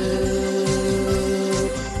soup,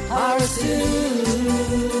 horror soup.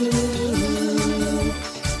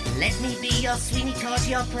 Let me be your Sweeney Todd,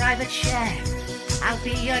 your private chef. I'll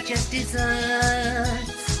be your just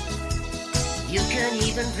desserts. You can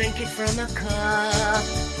even drink it from a cup.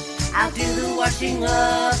 I'll do the washing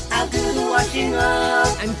up, I'm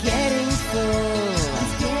getting full,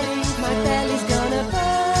 my belly's gonna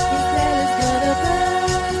burst.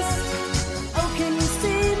 Oh, can you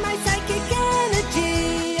see my psychic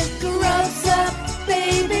energy? Grubs up,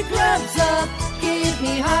 baby, grubs up. Give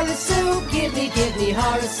me horror soup, give me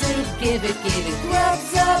horror soup. Give it,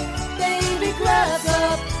 grubs up, baby, grubs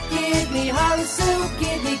up. Give me horror soup,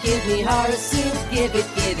 give me horror soup. Give it,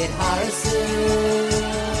 horror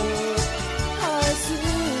soup.